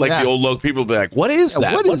beep beep, like Yeah. the old local people will be like, "What is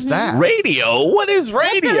that? what is that?" Radio? What is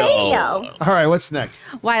radio?" Radio. All right, what's next?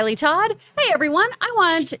 Wiley Todd. Hey, everyone. I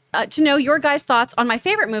want to know your guys' thoughts on my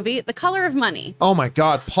favorite movie, The Color of Money. Oh my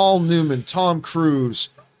God, Paul Newman, Tom Cruise.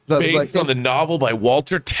 Based on the novel by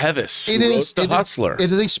Walter Tevis, who wrote The Hustler.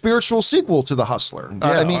 It is a spiritual sequel to The Hustler.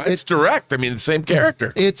 I mean, it's direct. I mean, the same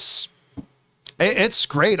character. it's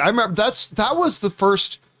great. I remember that was the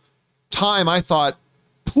first time I thought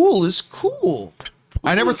pool is cool.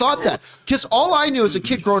 I never thought that because all I knew as a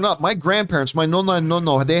kid growing up, my grandparents, my no,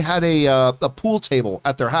 they had a pool table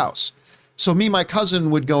at their house. So me and my cousin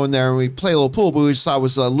would go in there and we'd play a little pool, but we just thought it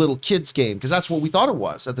was a little kids game because that's what we thought it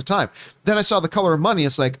was at the time. Then I saw The Color of Money.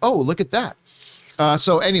 It's like, oh, look at that.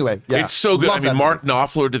 So anyway, yeah, It's so good. love I mean, that Mark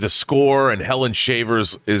Knopfler did the score, and Helen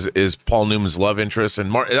Shavers is Paul Newman's love interest,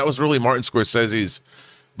 and that was really Martin Scorsese's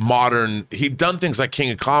modern. He'd done things like King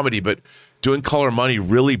of Comedy, but doing Color of Money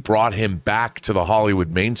really brought him back to the Hollywood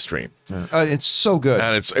mainstream. It's so good.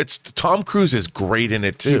 And it's Tom Cruise is great in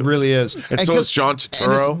it too. It really is. And so is John And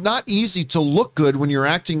Turturro. it's not easy to look good when you're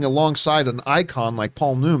acting alongside an icon like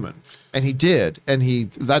Paul Newman. And he did. And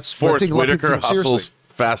that's what I Forrest think a lot of people Whitaker take seriously. hustles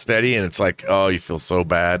Fast Eddie, and it's like, oh, you feel so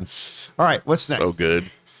bad. All right, what's next? So good.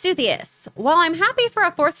 Suthius. While I'm happy for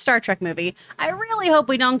a fourth Star Trek movie, I really hope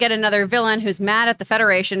we don't get another villain who's mad at the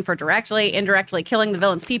Federation for directly, indirectly killing the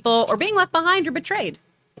villain's people or being left behind or betrayed.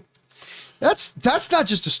 That's not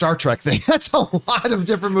just a Star Trek thing. That's a lot of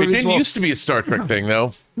different It movies. didn't used to be a Star Trek thing,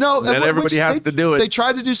 though. No, then everybody has to do it. They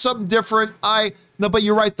tried to do something different. No, but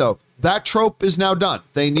you're right though. That trope is now done.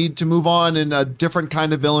 They need to move on in a different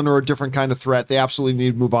kind of villain or a different kind of threat. They absolutely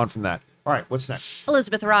need to move on from that. All right, what's next?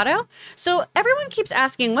 Elizabeth Rado. So everyone keeps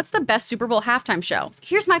asking, what's the best Super Bowl halftime show?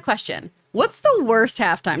 Here's my question. What's the worst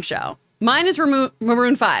halftime show? Mine is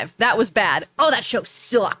Maroon 5. That was bad. Oh, that show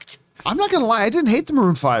sucked. I'm not gonna lie. I didn't hate the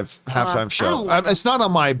Maroon 5 halftime I show. don't like It's not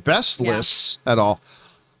on my best Yeah. lists at all.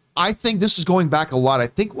 I think this is going back a lot. I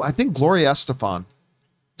think Gloria Estefan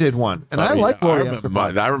did one, and I like Gloria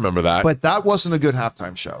Estefan. I remember that. But that wasn't a good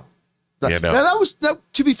halftime show. Yeah, no. Now,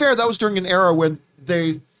 to be fair, that was during an era when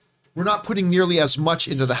they were not putting nearly as much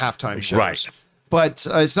into the halftime shows. Right. But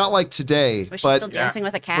it's not like today. Was she but still dancing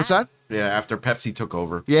with a cat? what's that? Yeah, after Pepsi took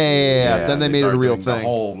over. Yeah. Then they made it a started real doing the thing.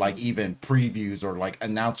 whole like even previews or like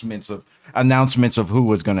announcements of who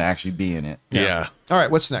was going to actually be in it. yeah. All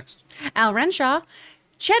right, what's next? Al Renshaw.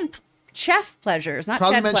 Chef Pleasures, not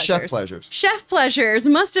Probably Ched meant Pleasures. Chef Pleasures. Chef Pleasures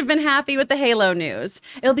must have been happy with the Halo news.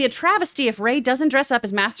 It'll be a travesty if Ray doesn't dress up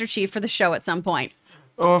as Master Chief for the show at some point.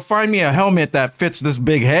 Oh, find me a helmet that fits this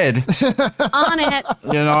big head. On it.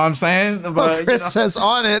 You know what I'm saying? But Chris says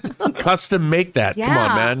on it. Custom make that. Yeah. Come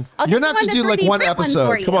on, man. I'll You're get not to someone do, like, 3D one print episode.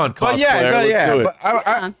 for you. Come on, But cosplayer. Let's do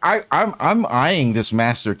it. But I'm eyeing this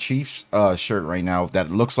Master Chief shirt right now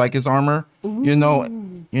that looks like his armor. You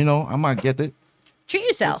know, I might get it. Treat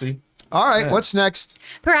yourself. See? All right, what's next?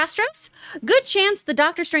 Perastros, good chance the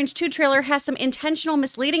Doctor Strange 2 trailer has some intentional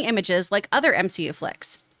misleading images like other MCU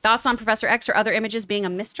flicks. Thoughts on Professor X or other images being a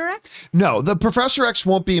misdirect? No, the Professor X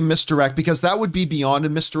won't be a misdirect because that would be beyond a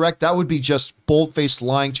misdirect. That would be just bold-faced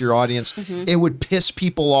lying to your audience. Mm-hmm. It would piss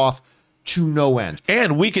people off to no end.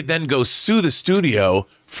 And we could then go sue the studio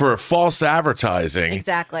for false advertising.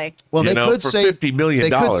 Exactly. Well, You they know, could for say $50 million. They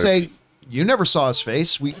could say you never saw his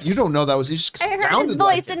face. You don't know that was he just I heard his sounded voice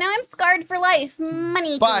like it. and now I'm scarred for life.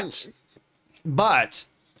 Money, please. But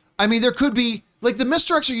I mean, there could be like the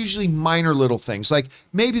misdirects are usually minor little things. Like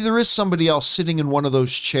maybe there is somebody else sitting in one of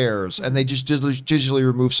those chairs and they just digitally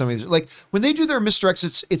remove some of these. Like when they do their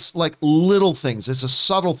misdirects, it's like little things. It's a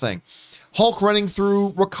subtle thing. Hulk running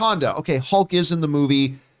through Wakanda. Okay, Hulk is in the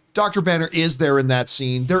movie. Dr. Banner is there in that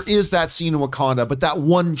scene. There is that scene in Wakanda, but that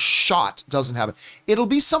one shot doesn't have it. It'll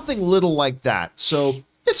be something little like that. So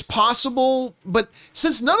it's possible, but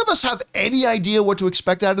since none of us have any idea what to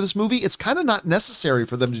expect out of this movie, it's kind of not necessary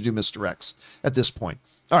for them to do misdirects at this point.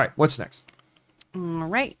 All right, what's next? All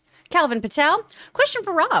right. Calvin Patel, question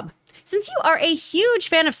for Rob. Since you are a huge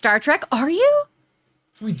fan of Star Trek, are you?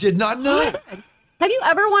 We did not know. Have you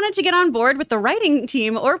ever wanted to get on board with the writing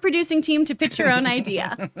team or producing team to pitch your own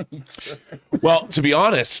idea? Well, to be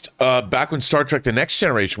honest, back when Star Trek The Next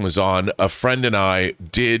Generation was on, a friend and I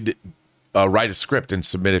did write a script and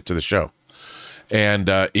submit it to the show. And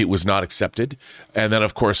it was not accepted. And then,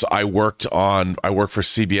 of course, I worked for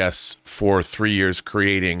CBS for 3 years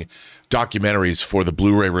creating documentaries for the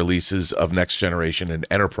Blu-ray releases of Next Generation and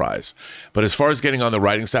Enterprise. But as far as getting on the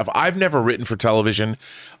writing staff, I've never written for television.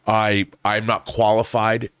 I'm not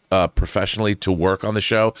qualified professionally to work on the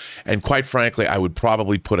show. And quite frankly, I would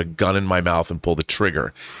probably put a gun in my mouth and pull the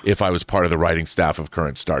trigger if I was part of the writing staff of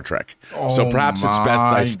current Star Trek. So perhaps it's best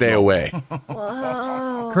I stay away.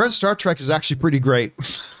 Current Star Trek is actually pretty great.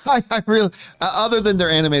 I really, other than their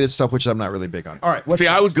animated stuff, which I'm not really big on. All right. See,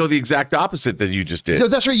 I would go the exact opposite that you just did. No,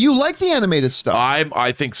 that's right. You like the animated stuff.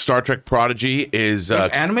 I think Star Trek Prodigy is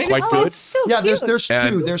animated? quite Oh, good. it's so Yeah, cute. there's two.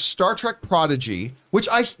 And- There's Star Trek Prodigy, which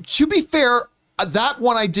to be fair, that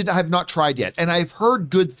one I have not tried yet, and I've heard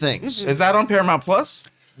good things. Is that on Paramount Plus?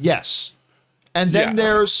 Yes, and then Yeah.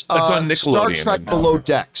 there's That's on Star Nickelodeon, Trek I know. Below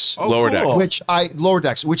Decks. Lower Decks. Lower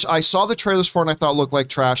Decks, which I saw the trailers for and I thought looked like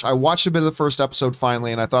trash. I watched a bit of the first episode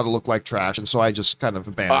finally, and I thought it looked like trash, and so I just kind of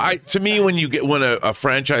abandoned it. To me, when a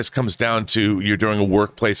franchise comes down to you're doing a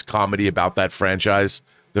workplace comedy about that franchise,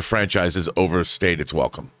 the franchise has overstayed its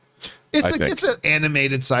welcome. It's I think. it's an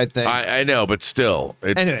animated side thing. I know, but still,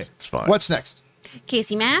 Anyway, it's fine. what's next?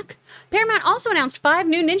 Casey Mack. Paramount also announced 5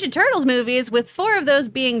 new Ninja Turtles movies, with 4 of those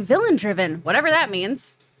being villain-driven, whatever that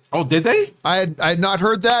means. Oh, did they? I had not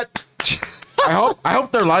heard that. I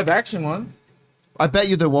hope they're live action ones. I bet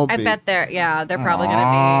you there won't I be. bet they're probably going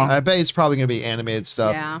I bet it's probably going to be animated to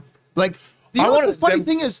stuff. be. Yeah. Like I the wanna- funny them-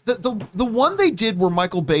 thing is that the one they did where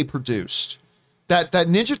Michael Bay produced that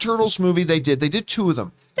Ninja Turtles movie they did 2 of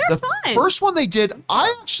them. They're the fun. first one they did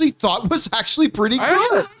I actually thought was actually pretty I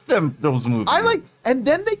good. like those movies. And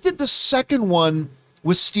then they did the second one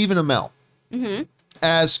with Stephen Amell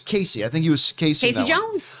as Casey. I think he was Casey. in Casey that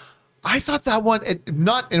one. Jones. I thought that one and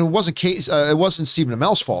it wasn't Casey. It wasn't Stephen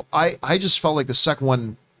Amell's fault. I just felt like the second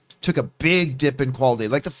one took a big dip in quality.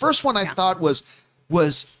 Like the first one I thought was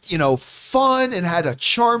fun and had a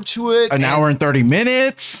charm to it. An hour and 30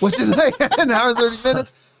 minutes. Was it like an hour and 30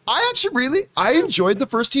 minutes? I actually I enjoyed the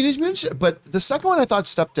first Teenage Mutant Ninja, but the second one I thought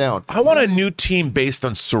stepped down. I want a new team based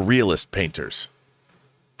on surrealist painters.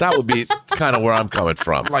 That would be kind of where I'm coming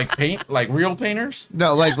from. Like real painters?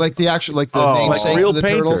 No, like the actual the Oh, namesake like real of the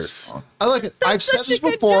painters. Turtles. I like it. I've said such this a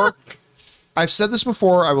good before. joke. I've said this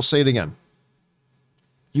before. I will say it again.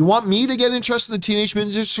 You want me to get interested in the Teenage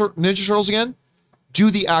Mutant Ninja Turtles again? Do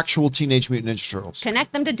the actual Teenage Mutant Ninja Turtles.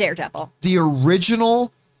 Connect them to Daredevil. The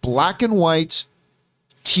original black and white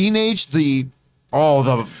the Oh,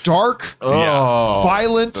 the dark,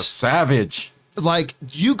 violent, savage. like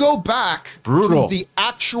you go back Brutal. to the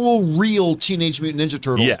actual real Teenage Mutant Ninja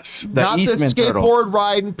Turtles. Yes. The Not the Eastman skateboard Turtle.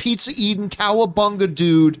 riding, pizza eating, cowabunga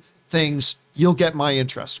dude things. You'll get my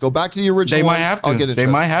interest. Go back to the original They might ones, have to. I'll get They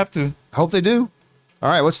interested. might have to. I hope they do. All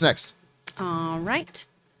right, what's next? All right.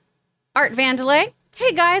 Art Vandelay.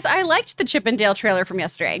 Hey guys, I liked the Chip and Dale trailer from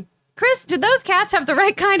yesterday. Chris, did those cats have the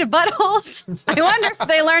right kind of buttholes? I wonder if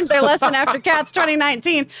they learned their lesson after Cats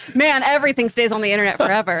 2019. Man, everything stays on the internet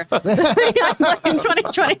forever. In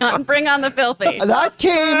 2020, bring on the filthy. That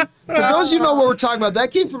came, for those of you who know what we're talking about,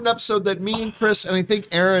 that came from an episode that me and Chris and I think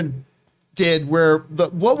Aaron did where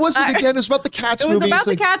what was it again? It was about the Cats It was movie. about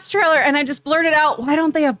the Like, Cats trailer, and I just blurted out, why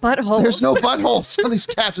don't they have buttholes? There's no buttholes on these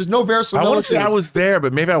cats. There's no I want to verisimilitude. say I was there,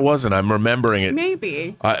 but maybe I wasn't. I'm remembering it.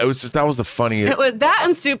 Maybe. It was just that was the funniest. It was that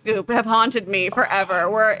and Soup Goop have haunted me forever.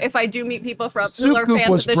 Where if I do meet people who Soup are Goop fans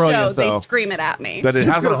was of the brilliant, show, though. they scream it at me. That it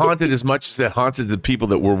hasn't haunted as much as it haunted the people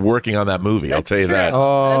that were working on that movie. I'll That's tell you true. that.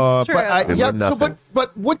 That's true. But They yeah, were so, nothing.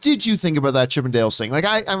 but what did you think about that Chip and Dale's thing? Like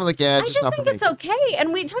I'm like, yeah, I it's just not think for me. it's okay.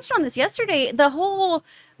 And we touched on this yesterday. The whole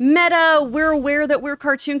meta, we're aware that we're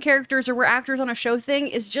cartoon characters or we're actors on a show thing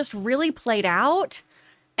is just really played out.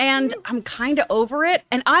 And I'm kind of over it.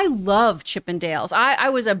 And I love Chip and Dale's. I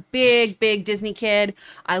was a big Disney kid.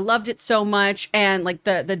 I loved it so much. And like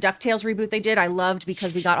the DuckTales reboot they did, I loved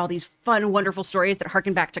because we got all these fun, wonderful stories that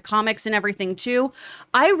harken back to comics and everything too.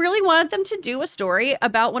 I really wanted them to do a story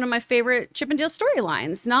about one of my favorite Chip and Dale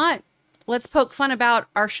storylines, not let's poke fun about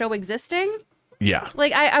our show existing. Yeah.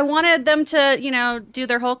 Like I wanted them to, do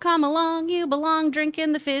their whole "come along, you belong,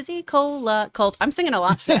 drinking the fizzy cola" cult. I'm singing a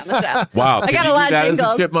lot today on the show. Wow. I Can got you a lot do that of as the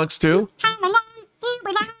jingles. Chipmunks too? Come along,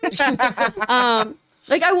 you belong.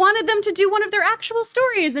 Like, I wanted them to do one of their actual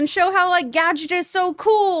stories and show how, like, Gadget is so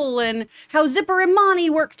cool and how Zipper and Monty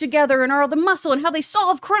work together and are the muscle and how they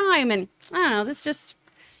solve crime. And I don't know, this just,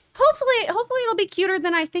 hopefully it'll be cuter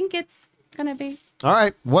than I think it's gonna be. All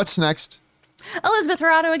right, what's next? Elizabeth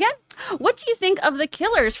Hirado again. What do you think of the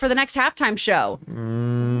Killers for the next halftime show?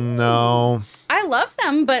 No. I love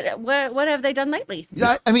them, but what have they done lately?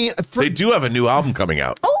 Yeah, I mean, They do have a new album coming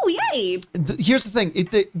out. Oh, yay. here's the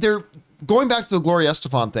thing. They're going back to the Gloria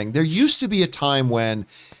Estefan thing. There used to be a time when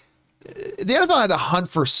the NFL had to hunt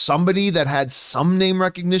for somebody that had some name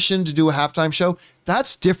recognition to do a halftime show.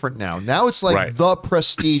 That's different now. Now it's like Right. the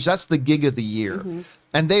prestige. That's the gig of the year.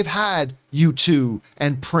 And they've had U2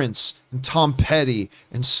 and Prince and Tom Petty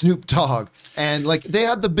and Snoop Dogg. And like they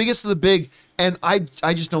had the biggest of the big. And I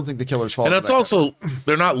just don't think the Killers fall. And into it's that also,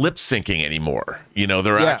 they're not lip syncing anymore. You know,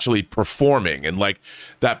 they're Yeah. actually performing. And like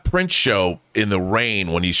that Prince show in the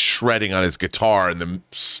rain when he's shredding on his guitar in the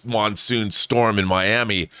monsoon storm in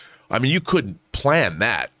Miami. I mean, you couldn't plan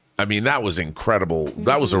that. I mean, that was incredible.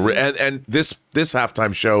 That was and this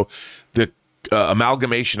halftime show, the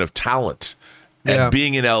amalgamation of talent and Yeah.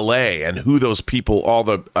 being in LA and who those people, all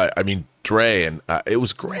the, I mean, Dre, and it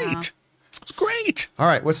was great. Yeah. It was great. All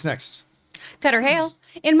right, what's next? Cutter Hale.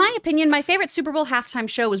 In my opinion, my favorite Super Bowl halftime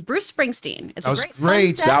show was Bruce Springsteen. It's That a was great, great.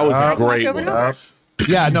 Fun set That was I can watch great over and one. over.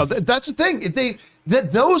 Yeah, no, that's the thing.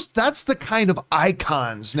 That's the kind of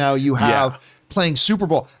icons now you have Yeah. playing Super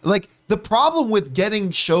Bowl. Like the problem with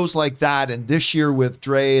getting shows like that, and this year with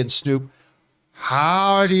Dre and Snoop,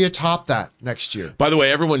 how do you top that next year? By the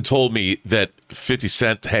way, everyone told me that 50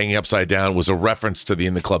 Cent hanging upside down was a reference to the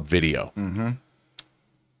In the Club video. Mm-hmm.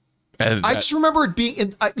 And I just remember it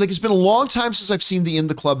being like it's been a long time since I've seen the In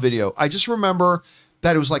the Club video. I just remember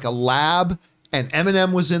that it was like a lab, and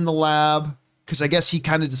Eminem was in the lab because I guess he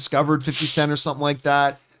kind of discovered 50 Cent or something like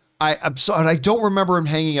that. I'm sorry, and I don't remember him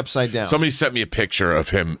hanging upside down. somebody sent me a picture of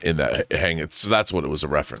him in that hanging. So that's what it was a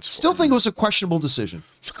reference for. Still think it was a questionable decision.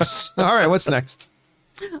 All right, what's next?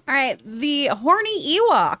 All right, the horny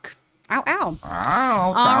Ewok. Ow, ow.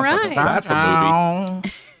 All right. That's a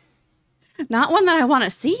movie. Not one that I want to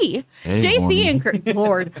see. Hey, horny. JC and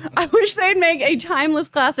Lord, I wish they'd make a timeless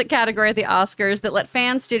classic category at the Oscars that let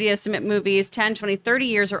fan studios submit movies 10, 20, 30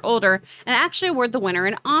 years or older and actually award the winner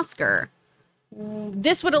an Oscar.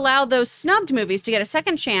 This would allow those snubbed movies to get a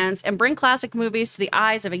second chance and bring classic movies to the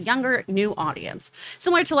eyes of a younger, new audience.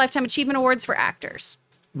 Similar to Lifetime Achievement Awards for actors.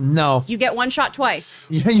 No, You get one shot twice.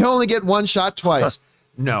 you only get one shot twice.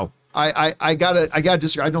 No, I gotta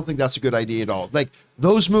disagree. I don't think that's a good idea at all. Like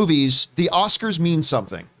those movies, the Oscars mean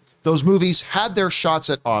something. Those movies had their shots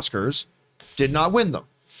at Oscars, did not win them.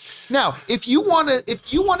 Now, if you want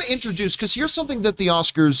to introduce, because here's something that the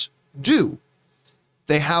Oscars do.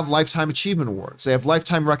 They have Lifetime Achievement Awards. They have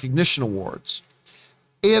Lifetime Recognition Awards.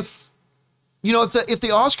 If the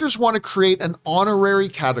Oscars want to create an honorary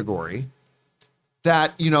category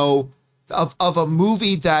that, of a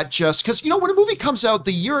movie that just, because, when a movie comes out,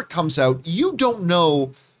 the year it comes out, you don't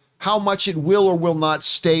know how much it will or will not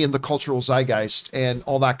stay in the cultural zeitgeist and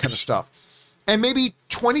all that kind of stuff. And maybe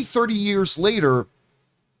 20, 30 years later,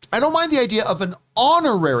 I don't mind the idea of an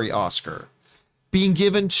honorary Oscar being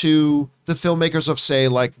given to the filmmakers of, say,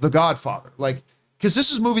 like The Godfather. Like, because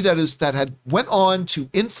this is a movie that had went on to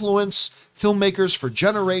influence filmmakers for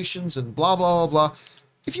generations and blah, blah, blah, blah.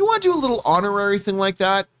 If you want to do a little honorary thing like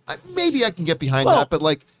that, maybe I can get behind that. But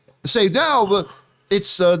like, say now,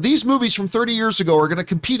 it's these movies from 30 years ago are going to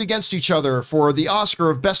compete against each other for the Oscar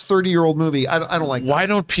of Best 30-Year-Old Movie. I don't like that. Why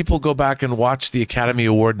don't people go back and watch the Academy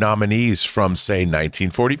Award nominees from, say,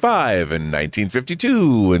 1945 and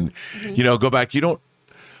 1952 and, go back? You don't,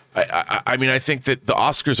 I mean, I think that the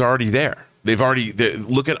Oscars are already there.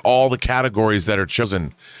 Look at all the categories that are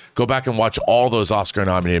chosen. Go back and watch all those Oscar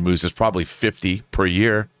nominated movies. There's probably 50 per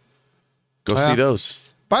year. Go see those.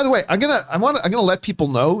 By the way, I'm gonna let people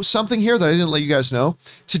know something here that I didn't let you guys know.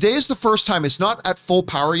 Today is the first time. It's not at full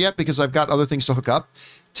power yet because I've got other things to hook up.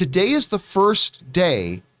 Today is the first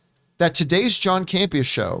day that today's John Campea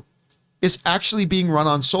show is actually being run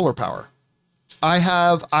on solar power.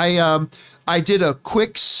 I did a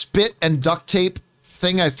quick spit and duct tape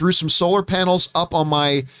thing. I threw some solar panels up on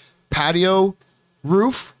my patio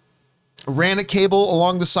roof, ran a cable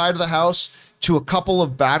along the side of the house to a couple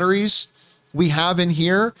of batteries we have in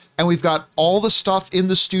here, and we've got all the stuff in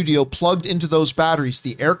the studio plugged into those batteries,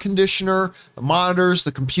 the air conditioner, the monitors,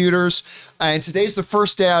 the computers. And today's the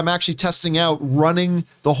first day I'm actually testing out running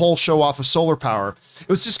the whole show off of solar power. It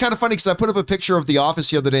was just kind of funny because I put up a picture of the office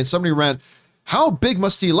the other day and somebody ran, how big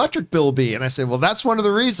must the electric bill be? And I said, well, that's one of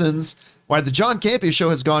the reasons why the John Campea show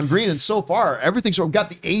has gone green. And so far, everything's, we got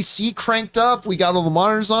the AC cranked up. We got all the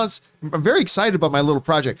monitors on. I'm very excited about my little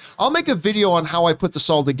project. I'll make a video on how I put this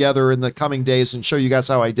all together in the coming days and show you guys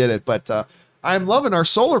how I did it. But I'm loving our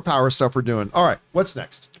solar power stuff we're doing. All right, what's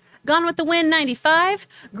next? Gone with the Wind 95.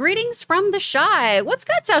 Greetings from the Shy. What's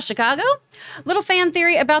good, South Chicago? Little fan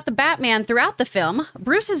theory about the Batman throughout the film.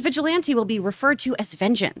 Bruce's vigilante will be referred to as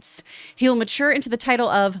Vengeance. He will mature into the title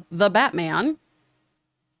of the Batman.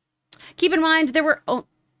 Keep in mind there were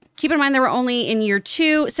only in year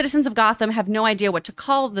 2. Citizens of Gotham have no idea what to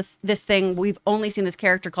call this thing. We've only seen this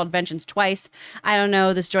character called Vengeance twice. I don't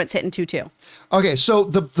know. This joint's hitting 2-2. Okay, so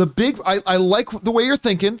the big, I like the way you're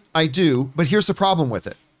thinking. I do, but here's the problem with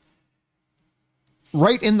it.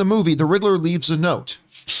 Right in the movie, the Riddler leaves a note,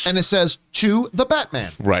 and it says, to the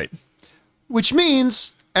Batman. Right. Which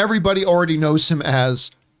means everybody already knows him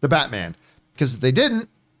as the Batman. Because if they didn't,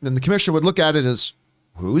 then the commissioner would look at it as,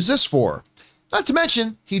 who is this for? Not to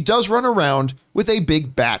mention, he does run around with a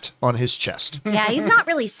big bat on his chest. Yeah, he's not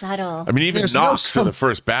really subtle. I mean, even There's Knox no in the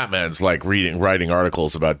first Batman's like writing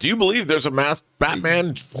articles about, do you believe there's a masked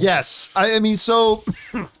Batman? Yes. I mean, so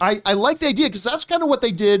I like the idea because that's kind of what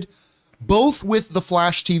they did both with the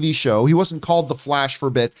Flash TV show. He wasn't called the Flash for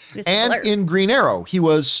a bit. Just And Blur. in Green Arrow, he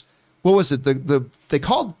was, what was it? They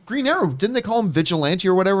called Green Arrow, didn't they call him Vigilante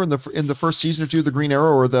or whatever in the first season or two of the Green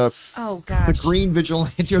Arrow, or the gosh. Green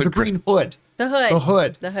Vigilante or the Green Hood? The Hood. The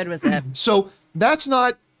Hood. The Hood was it. So that's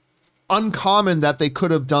not uncommon that they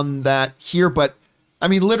could have done that here, but I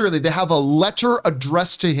mean, literally, they have a letter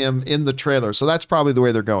addressed to him in the trailer. So that's probably the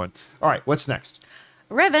way they're going. All right, what's next?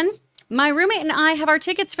 Revan, my roommate and I have our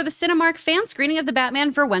tickets for the Cinemark fan screening of the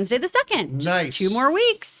Batman for Wednesday the 2nd. Just Nice. 2 more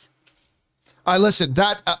weeks. Listen,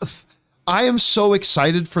 I am so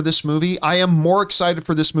excited for this movie. I am more excited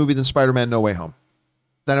for this movie than Spider-Man No Way Home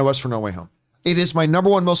than I was for No Way Home. It is my number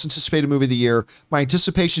 1 most anticipated movie of the year. My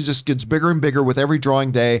anticipation just gets bigger and bigger with every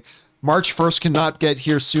drawing day. March 1st cannot get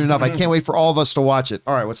here soon enough. I can't wait for all of us to watch it.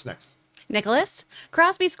 All right, what's next? Nicholas,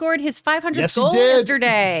 Crosby scored his 500th Yes, he goal did.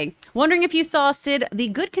 yesterday. Wondering if you saw Sid, the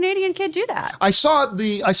good Canadian kid, do that. I saw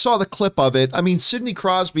the clip of it. I mean, Sidney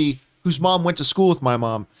Crosby, whose mom went to school with my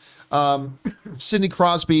mom, Sidney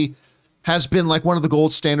Crosby has been like one of the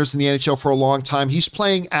gold standards in the NHL for a long time. He's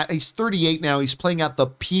 38 now. He's playing at the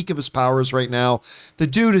peak of his powers right now. The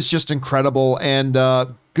dude is just incredible, and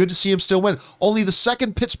good to see him still win. Only the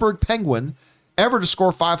second Pittsburgh Penguin ever to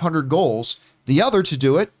score 500 goals. The other to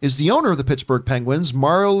do it is the owner of the Pittsburgh Penguins,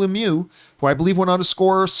 Mario Lemieux, who I believe went on to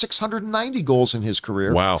score 690 goals in his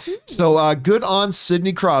career. Wow. So good on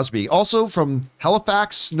Sidney Crosby. Also from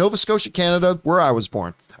Halifax, Nova Scotia, Canada, where I was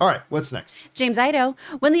born. All right, what's next? James Ido,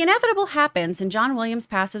 when the inevitable happens and John Williams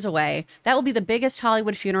passes away, that will be the biggest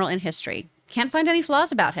Hollywood funeral in history. Can't find any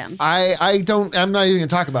flaws about him. I'm not even going to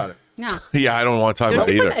talk about it. No. Yeah, I don't want to talk Don't about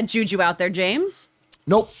it you put either. that juju out there, James.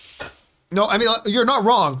 Nope. No, I mean, you're not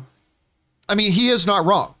wrong. I mean, he is not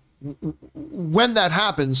wrong. When that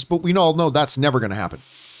happens, but we all know that's never going to happen.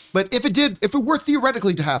 But if it were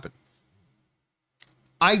theoretically to happen,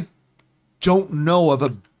 I don't know of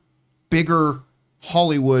a bigger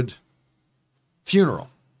Hollywood funeral.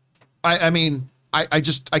 I mean, I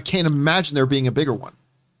can't imagine there being a bigger one.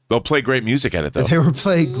 They'll play great music at it, though. They were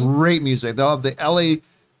playing great music. They'll have the LA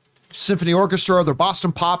Symphony Orchestra, their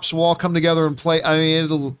Boston Pops will all come together and play. I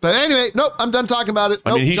mean, but anyway, nope, I'm done talking about it.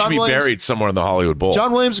 I mean, he should be buried somewhere in the Hollywood Bowl.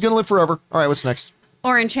 John Williams is going to live forever. All right, what's next?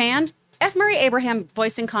 Orange Hand, F. Murray Abraham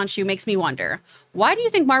voicing Khonshu makes me wonder, why do you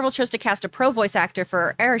think Marvel chose to cast a pro voice actor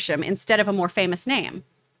for Arishem instead of a more famous name?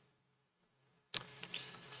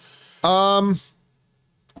 The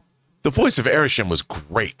voice of Arishem was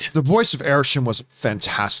great. The voice of Arishem was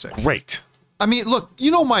fantastic. Great. I mean, look,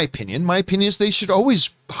 you know my opinion. My opinion is they should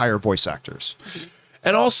always hire voice actors.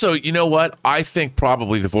 And also, you know what? I think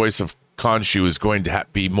probably the voice of Khonshu is going to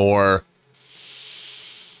be more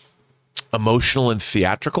emotional and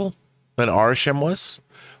theatrical than Arishem was.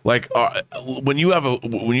 Like when you have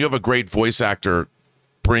a great voice actor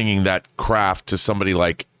bringing that craft to somebody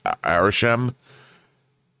like Arishem,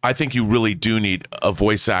 I think you really do need a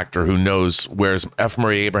voice actor who knows. Whereas F.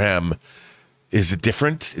 Murray Abraham is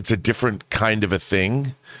different. It's a different kind of a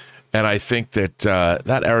thing, and I think that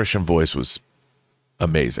that Arishem voice was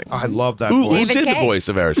amazing. I love that Who voice. David did the Kaye. voice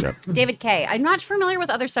of Arishem? David Kaye. I'm not familiar with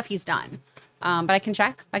other stuff he's done, but I can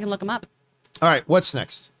check. I can look him up. All right, what's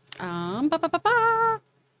next? Ba-ba-ba-ba.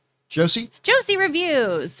 Josie? Josie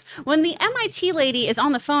reviews. When the MIT lady is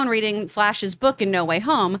on the phone reading Flash's book in No Way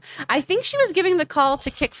Home, I think she was giving the call to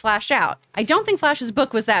kick Flash out. I don't think Flash's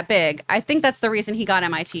book was that big. I think that's the reason he got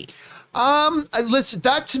MIT. Listen,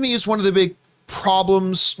 that to me is one of the big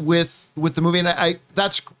problems with the movie, and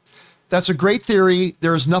that's a great theory.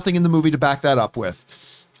 There is nothing in the movie to back that up with.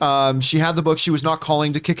 She had the book. She was not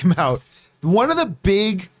calling to kick him out. One of the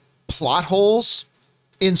big plot holes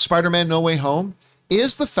in Spider-Man No Way Home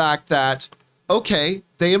is the fact that, okay,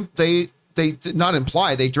 they did not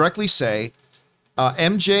imply, they directly say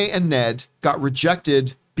MJ and Ned got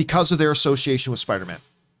rejected because of their association with Spider-Man.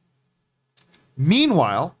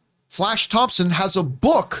 Meanwhile, Flash Thompson has a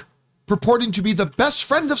book purporting to be the best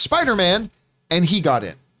friend of Spider-Man, and he got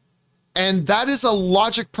in. And that is a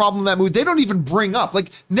logic problem in that movie. They don't even bring up,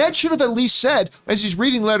 like, Ned should have at least said, as he's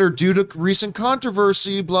reading letter, due to recent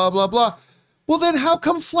controversy, blah, blah, blah. Well, then how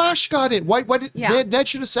come Flash got in? Why did Ned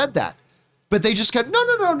should have said that? But they just got,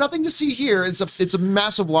 no, nothing to see here. It's a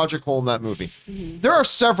massive logic hole in that movie. Mm-hmm. There are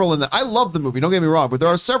several in that. I love the movie, don't get me wrong, but there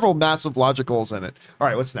are several massive logic holes in it. All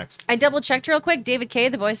right, what's next? I double checked real quick. David Kaye,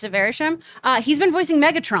 the voice of Arishem, he's been voicing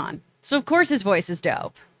Megatron. So of course his voice is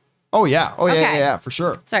dope. Oh yeah, Okay. yeah, for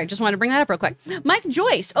sure. Sorry, just wanted to bring that up real quick. Mike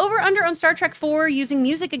Joyce, over under on Star Trek 4 using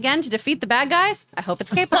music again to defeat the bad guys? I hope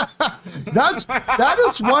it's K-pop. That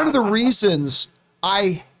is one of the reasons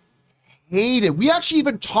I hate it. We actually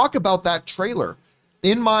even talk about that trailer.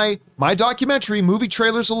 In my documentary, Movie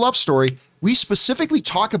Trailers A Love Story, we specifically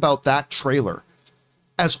talk about that trailer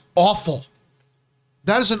as awful.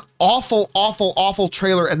 That is an awful, awful, awful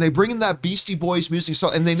trailer, and they bring in that Beastie Boys music, so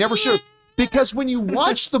and they never show. Because when you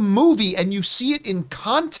watch the movie and you see it in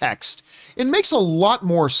context, it makes a lot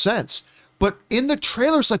more sense. But in the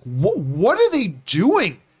trailers, like, what are they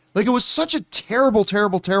doing? Like, it was such a terrible,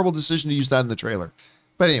 terrible, terrible decision to use that in the trailer.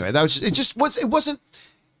 But anyway, that was it wasn't.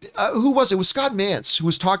 Who was it? It was Scott Mantz who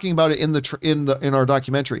was talking about it in our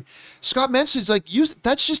documentary. Scott Mantz is like,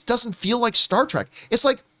 that just doesn't feel like Star Trek. It's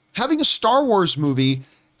like having a Star Wars movie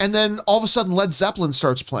and then all of a sudden Led Zeppelin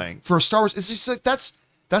starts playing for a Star Wars. It's just like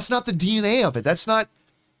that's not the DNA of it. That's not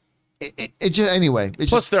it just anyway.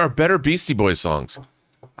 Plus, there are better Beastie Boys songs.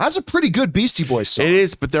 That's a pretty good Beastie Boys song. It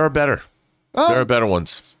is, but there are better. There are better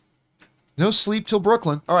ones. No Sleep Till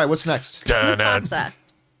Brooklyn. All right, what's next? Mufasa.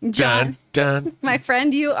 John, dun. my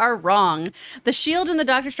friend, you are wrong. The shield in the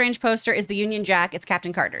Doctor Strange poster is the Union Jack. It's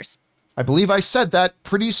Captain Carter's. I believe I said that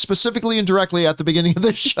pretty specifically and directly at the beginning of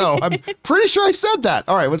the show. I'm pretty sure I said that.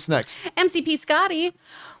 All right, what's next? MCP Scotty,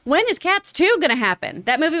 when is Cats 2 going to happen?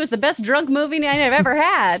 That movie was the best drunk movie night I've ever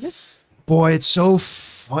had. Boy, it's so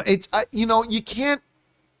fun. It's, you can't,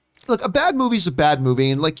 look, a bad movie's a bad movie.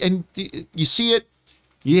 And you see it,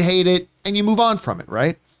 you hate it, and you move on from it,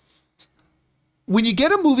 right? When you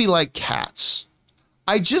get a movie like Cats,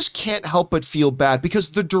 I just can't help but feel bad because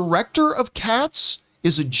the director of Cats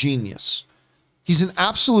is a genius. He's an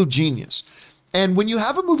absolute genius. And when you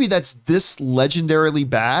have a movie that's this legendarily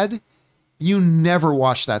bad, you never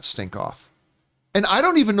wash that stink off. And I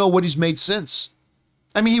don't even know what he's made since.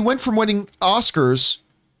 I mean, he went from winning Oscars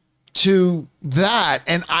to that,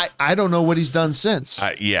 and I don't know what he's done since.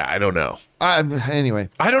 I don't know. Anyway.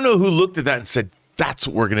 I don't know who looked at that and said, that's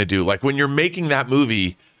what we're going to do. Like when you're making that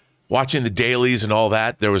movie, watching the dailies and all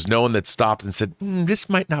that, there was no one that stopped and said, this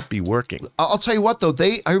might not be working. I'll tell you what, though.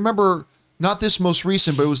 I remember, not this most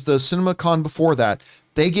recent, but it was the CinemaCon before that.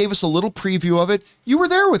 They gave us a little preview of it. You were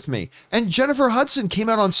there with me. And Jennifer Hudson came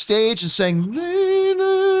out on stage and sang,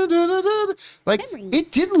 like,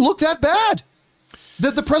 it didn't look that bad.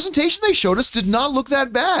 The presentation they showed us did not look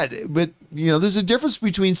that bad. But, there's a difference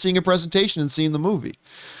between seeing a presentation and seeing the movie.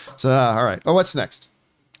 So, all right. Oh, what's next?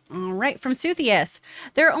 All right. From Suthius.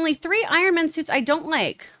 There are only 3 Iron Man suits I don't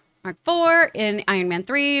like. Mark 4 in Iron Man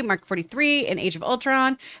 3, Mark 43 in Age of Ultron,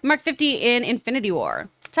 and Mark 50 in Infinity War.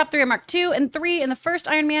 Top 3 are Mark 2 and 3 in the first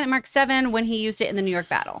Iron Man, and Mark 7 when he used it in the New York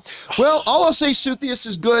battle. Well, all I'll say, Suthius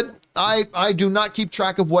is good. I do not keep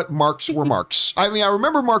track of what marks were marks. I mean, I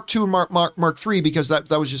remember Mark 2 and Mark 3 because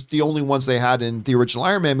that was just the only ones they had in the original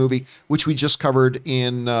Iron Man movie, which we just covered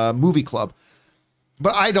in Movie Club.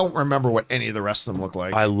 But I don't remember what any of the rest of them look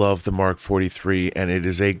like. I love the Mark 43, and it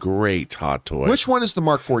is a great hot toy. Which one is the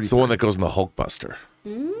Mark 43? It's the one that goes in the Hulkbuster.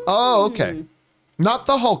 Oh, okay. Not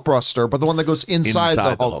the Hulkbuster, but the one that goes inside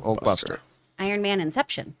the Hulkbuster. Iron Man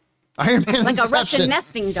Inception. Iron Man Like Inception. a Russian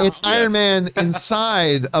nesting doll. It's Iron Man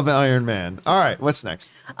inside of an Iron Man. All right, what's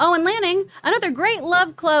next? Oh, and Lanning, another great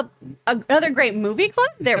another great movie club.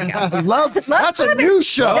 There we go. That's a new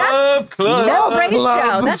show. Love Club. No, great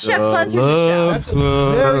show. That's Chef Pleasure's show. That's a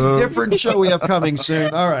very different show we have coming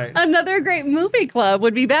soon. All right. Another great movie club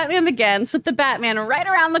would be Batman Begins with the Batman right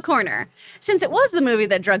around the corner. Since it was the movie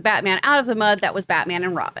that drug Batman out of the mud, that was Batman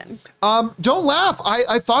and Robin. Don't laugh.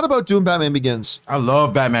 I thought about doing Batman Begins. I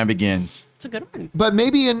love Batman Begins. It's a good one. But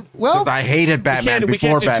maybe Because I hated Batman we before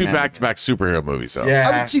can't do Batman. two back-to-back superhero movies, though. Yeah.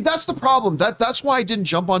 I mean, see, that's the problem. That's why I didn't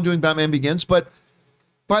jump on doing Batman Begins. But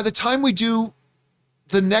by the time we do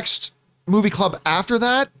the next movie club after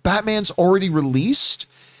that, Batman's already released.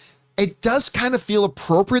 It does kind of feel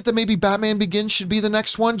appropriate that maybe Batman Begins should be the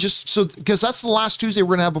next one, just so because that's the last Tuesday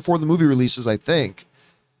we're gonna have before the movie releases, I think.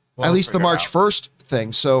 At least the March 1st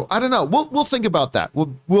thing. So I don't know. We'll think about that.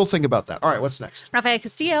 We'll think about that. All right, what's next? Rafael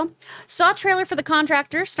Castillo saw a trailer for The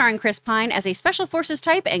Contractor starring Chris Pine as a special forces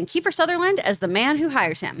type and Kiefer Sutherland as the man who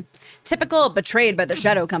hires him. Typical betrayed by the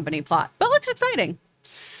Shadow Company plot, but looks exciting.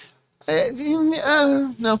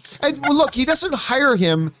 No. Well, look, he doesn't hire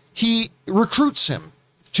him. He recruits him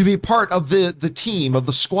to be part of the team, of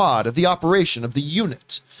the squad, of the operation, of the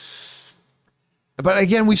unit. But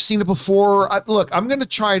again, we've seen it before. Look, I'm going to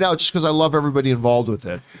try it out just because I love everybody involved with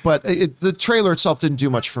it. But the trailer itself didn't do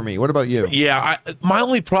much for me. What about you? Yeah, my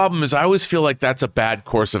only problem is I always feel like that's a bad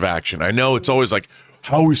course of action. I know it's always like,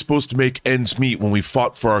 how are we supposed to make ends meet when we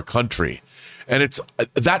fought for our country? And it's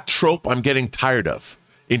that trope I'm getting tired of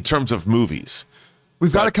in terms of movies.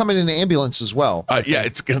 We've got to come in an ambulance as well. Yeah,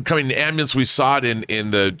 it's coming in ambulance. We saw it in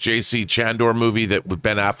the J.C. Chandor movie that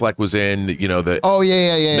Ben Affleck was in. You know, the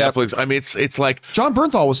Netflix. I mean, it's like John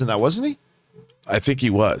Bernthal was in that, wasn't he? I think he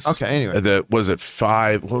was. Okay, anyway. Was it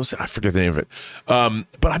 5? What was it? I forget the name of it.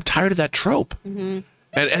 But I'm tired of that trope. And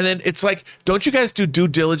then it's like, don't you guys do due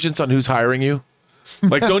diligence on who's hiring you?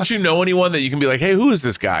 Like, don't you know anyone that you can be like, hey, who is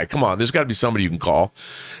this guy? Come on, there's got to be somebody you can call.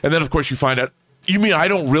 And then, of course, you find out, you mean I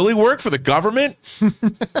don't really work for the government?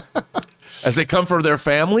 As they come for their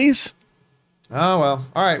families? Oh, well.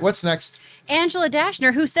 All right, what's next? Angela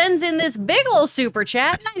Dashner, who sends in this big ol' super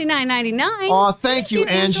chat, $99.99. Oh, thank you,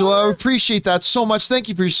 Angela. Appreciate that so much. Thank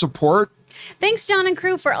you for your support. Thanks, John and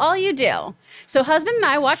crew, for all you do. So husband and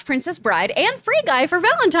I watched Princess Bride and Free Guy for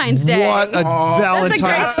Valentine's Day. What a Valentine's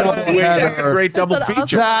Day. That's a great double That's an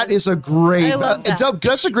feature. That is a great. I love that.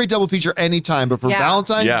 That's a great double feature anytime, but for Yeah.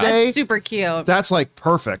 Valentine's Yeah. Day, That's super cute. that's like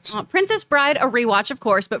perfect. Princess Bride, a rewatch, of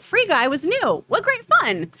course, but Free Guy was new. What great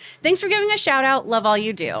fun. Thanks for giving a shout out. Love all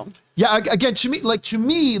you do. Yeah, again, to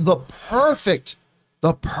me, the perfect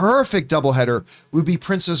doubleheader would be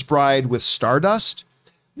Princess Bride with Stardust.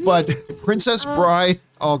 But Princess Bride,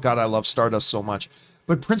 oh God, I love Stardust so much.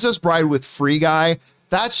 But Princess Bride with Free Guy,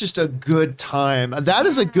 that's just a good time. That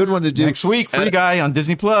is a good one to do. Next week, Free Guy on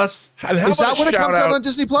Disney Plus. And how Is that about when it a comes shout out out- on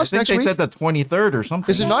Disney I Plus think next they week? said the 23rd or something.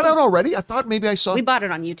 Is it not out already? I thought maybe I saw. We bought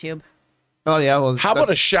it on YouTube. Oh yeah. Well, How about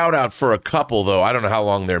a shout out for a couple though? I don't know how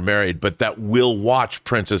long they're married, but that will watch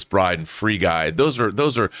Princess Bride and Free Guy. Those are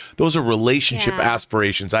relationship Yeah.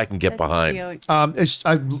 aspirations I can get behind. Cute.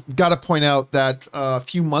 I've got to point out that a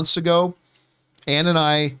few months ago, Ann and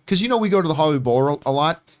I, because we go to the Hollywood Bowl a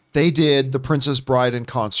lot. They did the Princess Bride in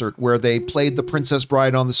concert where they played the Princess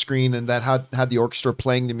Bride on the screen and that had the orchestra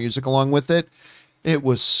playing the music along with it. It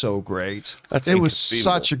was so great. That's it was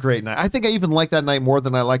inconceivable. such a great night. I think I even liked that night more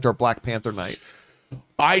than I liked our Black Panther night.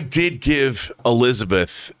 I did give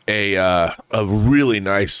Elizabeth a really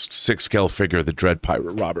nice 6-scale figure of the Dread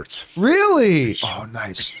Pirate Roberts. Really? Oh,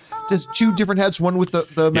 nice. Does 2 different heads, one with the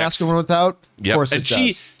mask Yes. and one without? Of Yep. course And it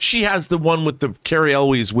does. she has the one with the Carrie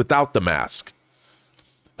Elwes without the mask.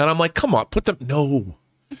 And I'm like, come on, put them. No,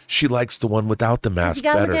 she likes the one without the You mask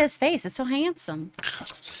gotta better. look at his face. It's so handsome.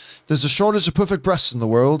 There's a shortage of perfect breasts in the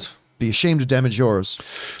world. Be ashamed to damage yours.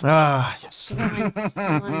 Ah, yes.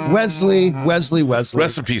 Wesley.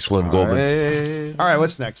 Rest in peace, William Goldman. All right,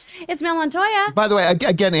 what's next? It's Mel Montoya. By the way,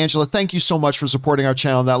 again, Angela, thank you so much for supporting our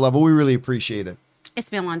channel on that level. We really appreciate it.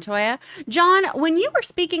 It's Mel Montoya. John, when you were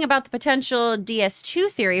speaking about the potential DS2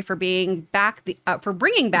 theory for bringing back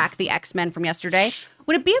the X-Men from yesterday,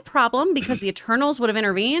 would it be a problem because the Eternals would have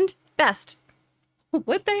intervened? Best.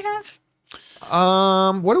 Would they have?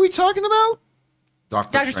 What are we talking about?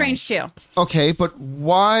 Doctor Strange 2. Okay, but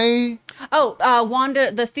why? Oh, Wanda,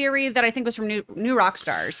 the theory that I think was from New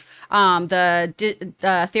Rockstars,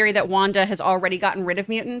 the theory that Wanda has already gotten rid of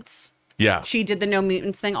mutants. Yeah. She did the no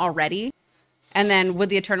mutants thing already. And then would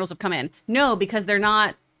the Eternals have come in? No, because they're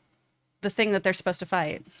not the thing that they're supposed to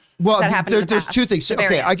fight. Well, That happened in the there's past. 2 things. The Okay,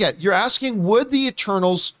 variants. I get. You're asking, would the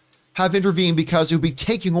Eternals have intervened because it would be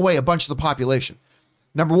taking away a bunch of the population?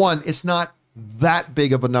 Number one, it's not that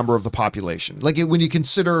big of a number of the population. Like when you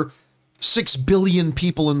consider 6 billion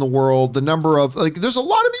people in the world, the number of there's a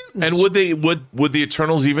lot of mutants. And would the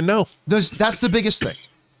Eternals even know? That's the biggest thing.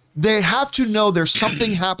 They have to know there's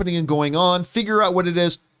something happening and going on, figure out what it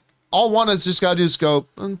is. All Wanda's just got to do is go,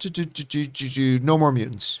 no more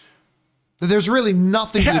mutants. There's really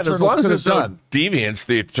nothing the Yeah, Eternals as long as could have there's no done. deviance,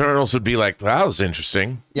 the Eternals would be like, that was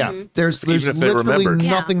interesting. Yeah, there's Even if they literally remembered.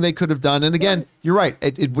 nothing they could have done. And again, you're right.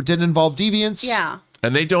 It didn't involve deviance. Yeah.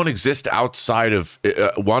 And they don't exist outside of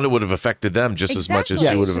Wanda would have affected them just as much as Exactly.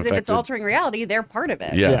 they would have Because if it's affected. altering reality, they're part of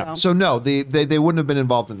it. Yeah. Yeah. So no, they wouldn't have been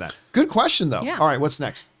involved in that. Good question though. Yeah. All right, what's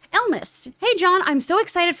next? Elmist. Hey, John, I'm so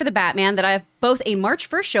excited for the Batman that I have both a March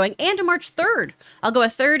 1st showing and a March 3rd. I'll go a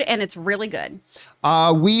 3rd, and it's really good.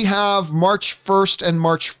 We have March 1st and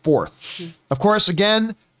March 4th. Of course,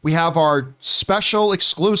 again, we have our special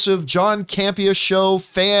exclusive John Campea show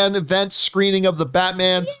fan event screening of the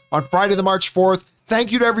Batman on Friday, the March 4th.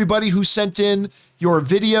 Thank you to everybody who sent in your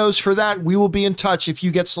videos for that. We will be in touch if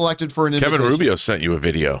you get selected for an invitation. Kevin Rubio sent you a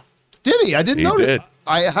video. Did he? I didn't He know did. that.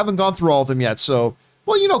 I haven't gone through all of them yet, so...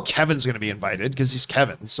 Well, you know Kevin's going to be invited because he's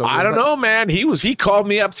Kevin. So I don't know, man. He called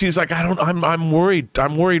me up. He's like, I'm worried.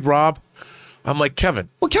 I'm worried, Rob. I'm like, Kevin.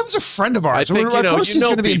 Well, Kevin's a friend of I ours. think Of course he's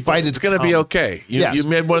going to be people. invited. It's going to be okay. Yes. You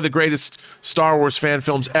made one of the greatest Star Wars fan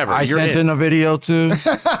films ever. I You're sent in a video too.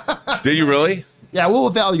 Did you really? Yeah, we'll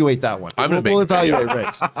evaluate that one. I'm gonna We'll make the evaluate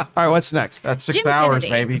rates. All right, what's next? That's 6 Jim hours,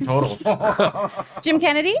 Kennedy. baby, total. Jim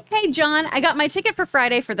Kennedy. Hey, John, I got my ticket for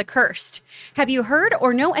Friday for The Cursed. Have you heard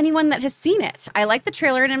or know anyone that has seen it? I like the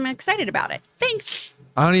trailer and I'm excited about it. Thanks.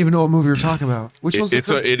 I don't even know what movie you're talking about. Which one's the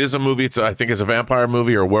first? It is a movie. I think it's a vampire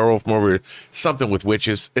movie or a werewolf movie, or something with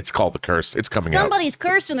witches. It's called The Curse. It's coming out. Somebody's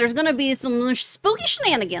cursed and there's going to be some spooky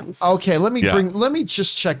shenanigans. Okay, let me Yeah. let me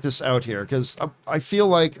just check this out here because I feel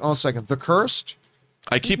like a second. The Cursed.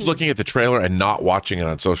 I keep looking at the trailer and not watching it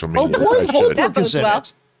on social Oh, media. Boyd I should. Holbrook That bodes is in well.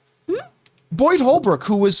 it. Boyd Holbrook,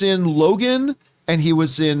 who was in Logan and he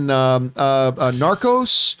was in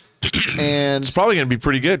Narcos, and It's probably going to be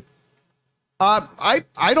pretty good. I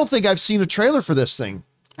don't think I've seen a trailer for this thing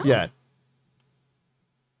yet.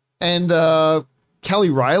 And Kelly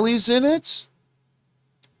Riley's in it.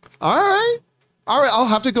 All right. I'll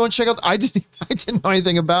have to go and check out. I didn't know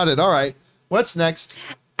anything about it. All right. What's next?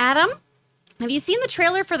 Adam, have you seen the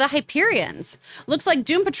trailer for The Hyperions? Looks like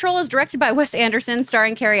Doom Patrol is directed by Wes Anderson,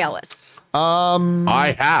 starring Carrie Ellis.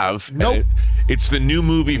 I have. Nope. And it's the new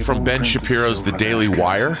movie from Ben Shapiro's The Daily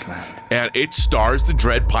Wire, and it stars the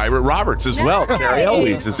Dread Pirate Roberts as well. Nice. Carrie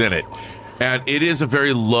Elwes is in it. And it is a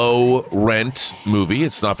very low rent movie.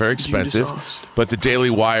 It's not very expensive, but the Daily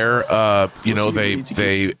Wire,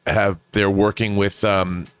 they're working with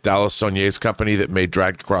Dallas Saulnier's company that made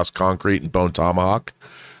Dragged Across Concrete and Bone Tomahawk.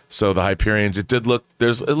 So the Hyperions, it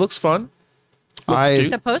looks fun. Looks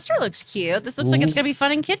cute. The poster looks cute. This looks like it's going to be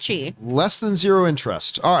fun and kitschy. Less than zero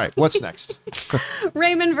interest. All right. What's next?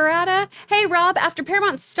 Raymond Verada. Hey, Rob, after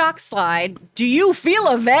Paramount's stock slide, do you feel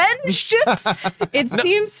avenged? It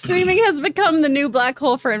seems streaming has become the new black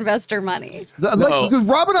hole for investor money. Because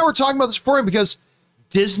Rob and I were talking about this before because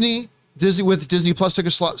Disney with Disney Plus took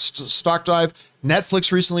a stock dive.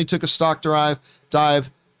 Netflix recently took a stock dive.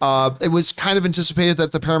 It was kind of anticipated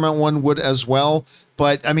that the Paramount one would as well.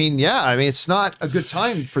 But it's not a good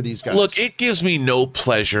time for these guys. Look, it gives me no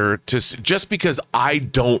pleasure just because I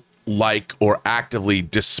don't like or actively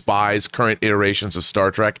despise current iterations of Star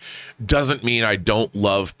Trek doesn't mean I don't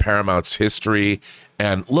love Paramount's history.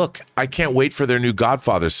 And look, I can't wait for their new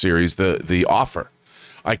Godfather series, The Offer.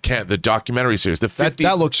 The documentary series.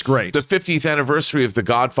 that looks great. The 50th anniversary of The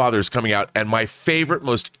Godfather is coming out, and my favorite,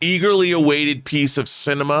 most eagerly awaited piece of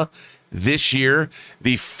cinema this year,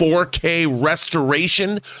 the 4K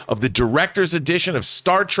restoration of the director's edition of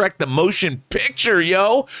Star Trek The Motion Picture,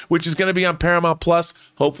 which is going to be on Paramount Plus.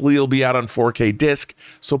 Hopefully it'll be out on 4K disc.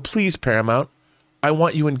 So please, Paramount, I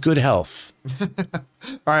want you in good health. All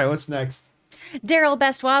right, what's next? Daryl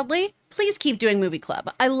Best Wadley, please keep doing Movie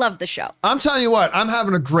Club. I love the show. I'm telling you what, I'm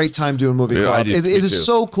having a great time doing Movie Yeah, Club. I do. It Me is too.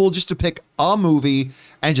 so cool just to pick a movie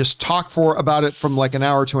and just talk about it from like an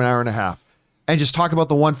hour to an hour and a half. And just talk about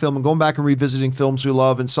the one film and going back and revisiting films we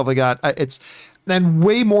love and stuff like that. And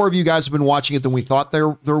way more of you guys have been watching it than we thought there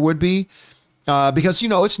would be. Because,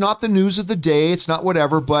 it's not the news of the day. It's not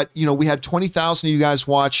whatever. But, we had 20,000 of you guys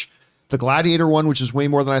watch the Gladiator one, which is way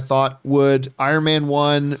more than I thought would. Iron Man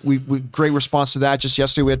 1, we great response to that. Just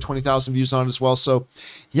yesterday, we had 20,000 views on it as well. So,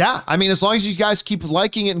 yeah, as long as you guys keep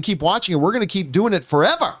liking it and keep watching it, we're going to keep doing it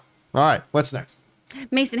forever. All right, what's next?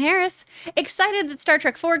 Mason Harris, excited that Star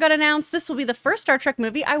Trek 4 got announced. This will be the first Star Trek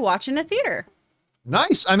movie I watch in a theater.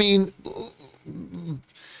 Nice.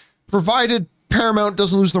 Provided Paramount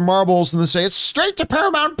doesn't lose their marbles and they say it's straight to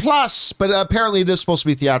Paramount Plus, but apparently it is supposed to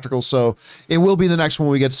be theatrical, so it will be the next one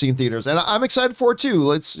we get to see in theaters, and I'm excited for it too.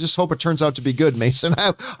 Let's just hope it turns out to be good, Mason.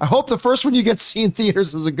 I hope the first one you get to see in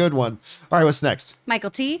theaters is a good one. All right, what's next? Michael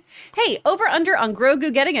T. Hey, over under on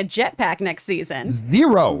Grogu getting a jetpack next season.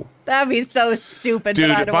 0. That'd be so stupid. Dude,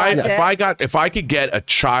 but if I could get a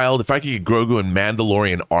child, if I could get Grogu in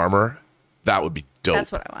Mandalorian armor, that would be dope.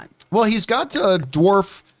 That's what I want. Well, he's got a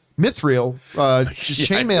dwarf mithril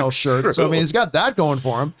chainmail that's shirt, true. so I mean, he's got that going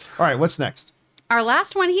for him. All right, what's next? Our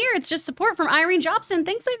last one here, it's just support from Irene Jobson.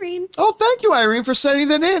 Thanks, Irene. Oh, thank you, Irene, for sending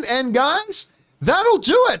that in. And guys, that'll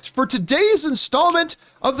do it for today's installment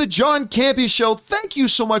of the John Campea Show. Thank you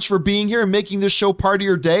so much for being here and making this show part of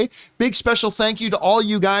your day. Big special thank you to all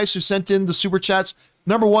you guys who sent in the super chats.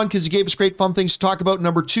 Number one, because you gave us great fun things to talk about.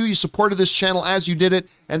 Number two, you supported this channel as you did it.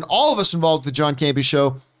 And all of us involved with the John Campea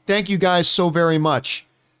Show. Thank you guys so very much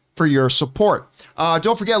for your support.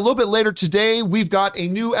 Don't forget, a little bit later today, we've got a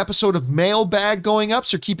new episode of Mailbag going up,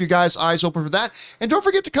 so keep your guys' eyes open for that. And don't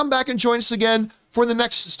forget to come back and join us again for the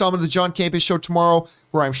next installment of the John Campea Show tomorrow,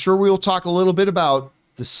 where I'm sure we will talk a little bit about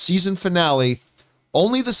the season finale,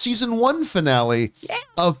 only the season 1 finale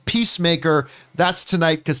of Peacemaker. That's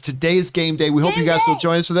tonight, because today's game day. We hope you guys will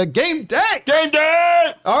join us for that game day. Game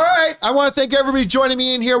day! All right. I want to thank everybody joining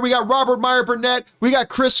me in here. We got Robert Meyer Burnett. We got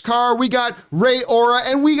Chris Carr. We got Ray Ora.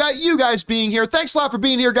 And we got you guys being here. Thanks a lot for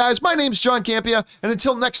being here, guys. My name's John Campea. And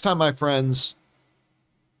until next time, my friends,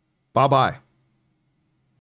 bye-bye.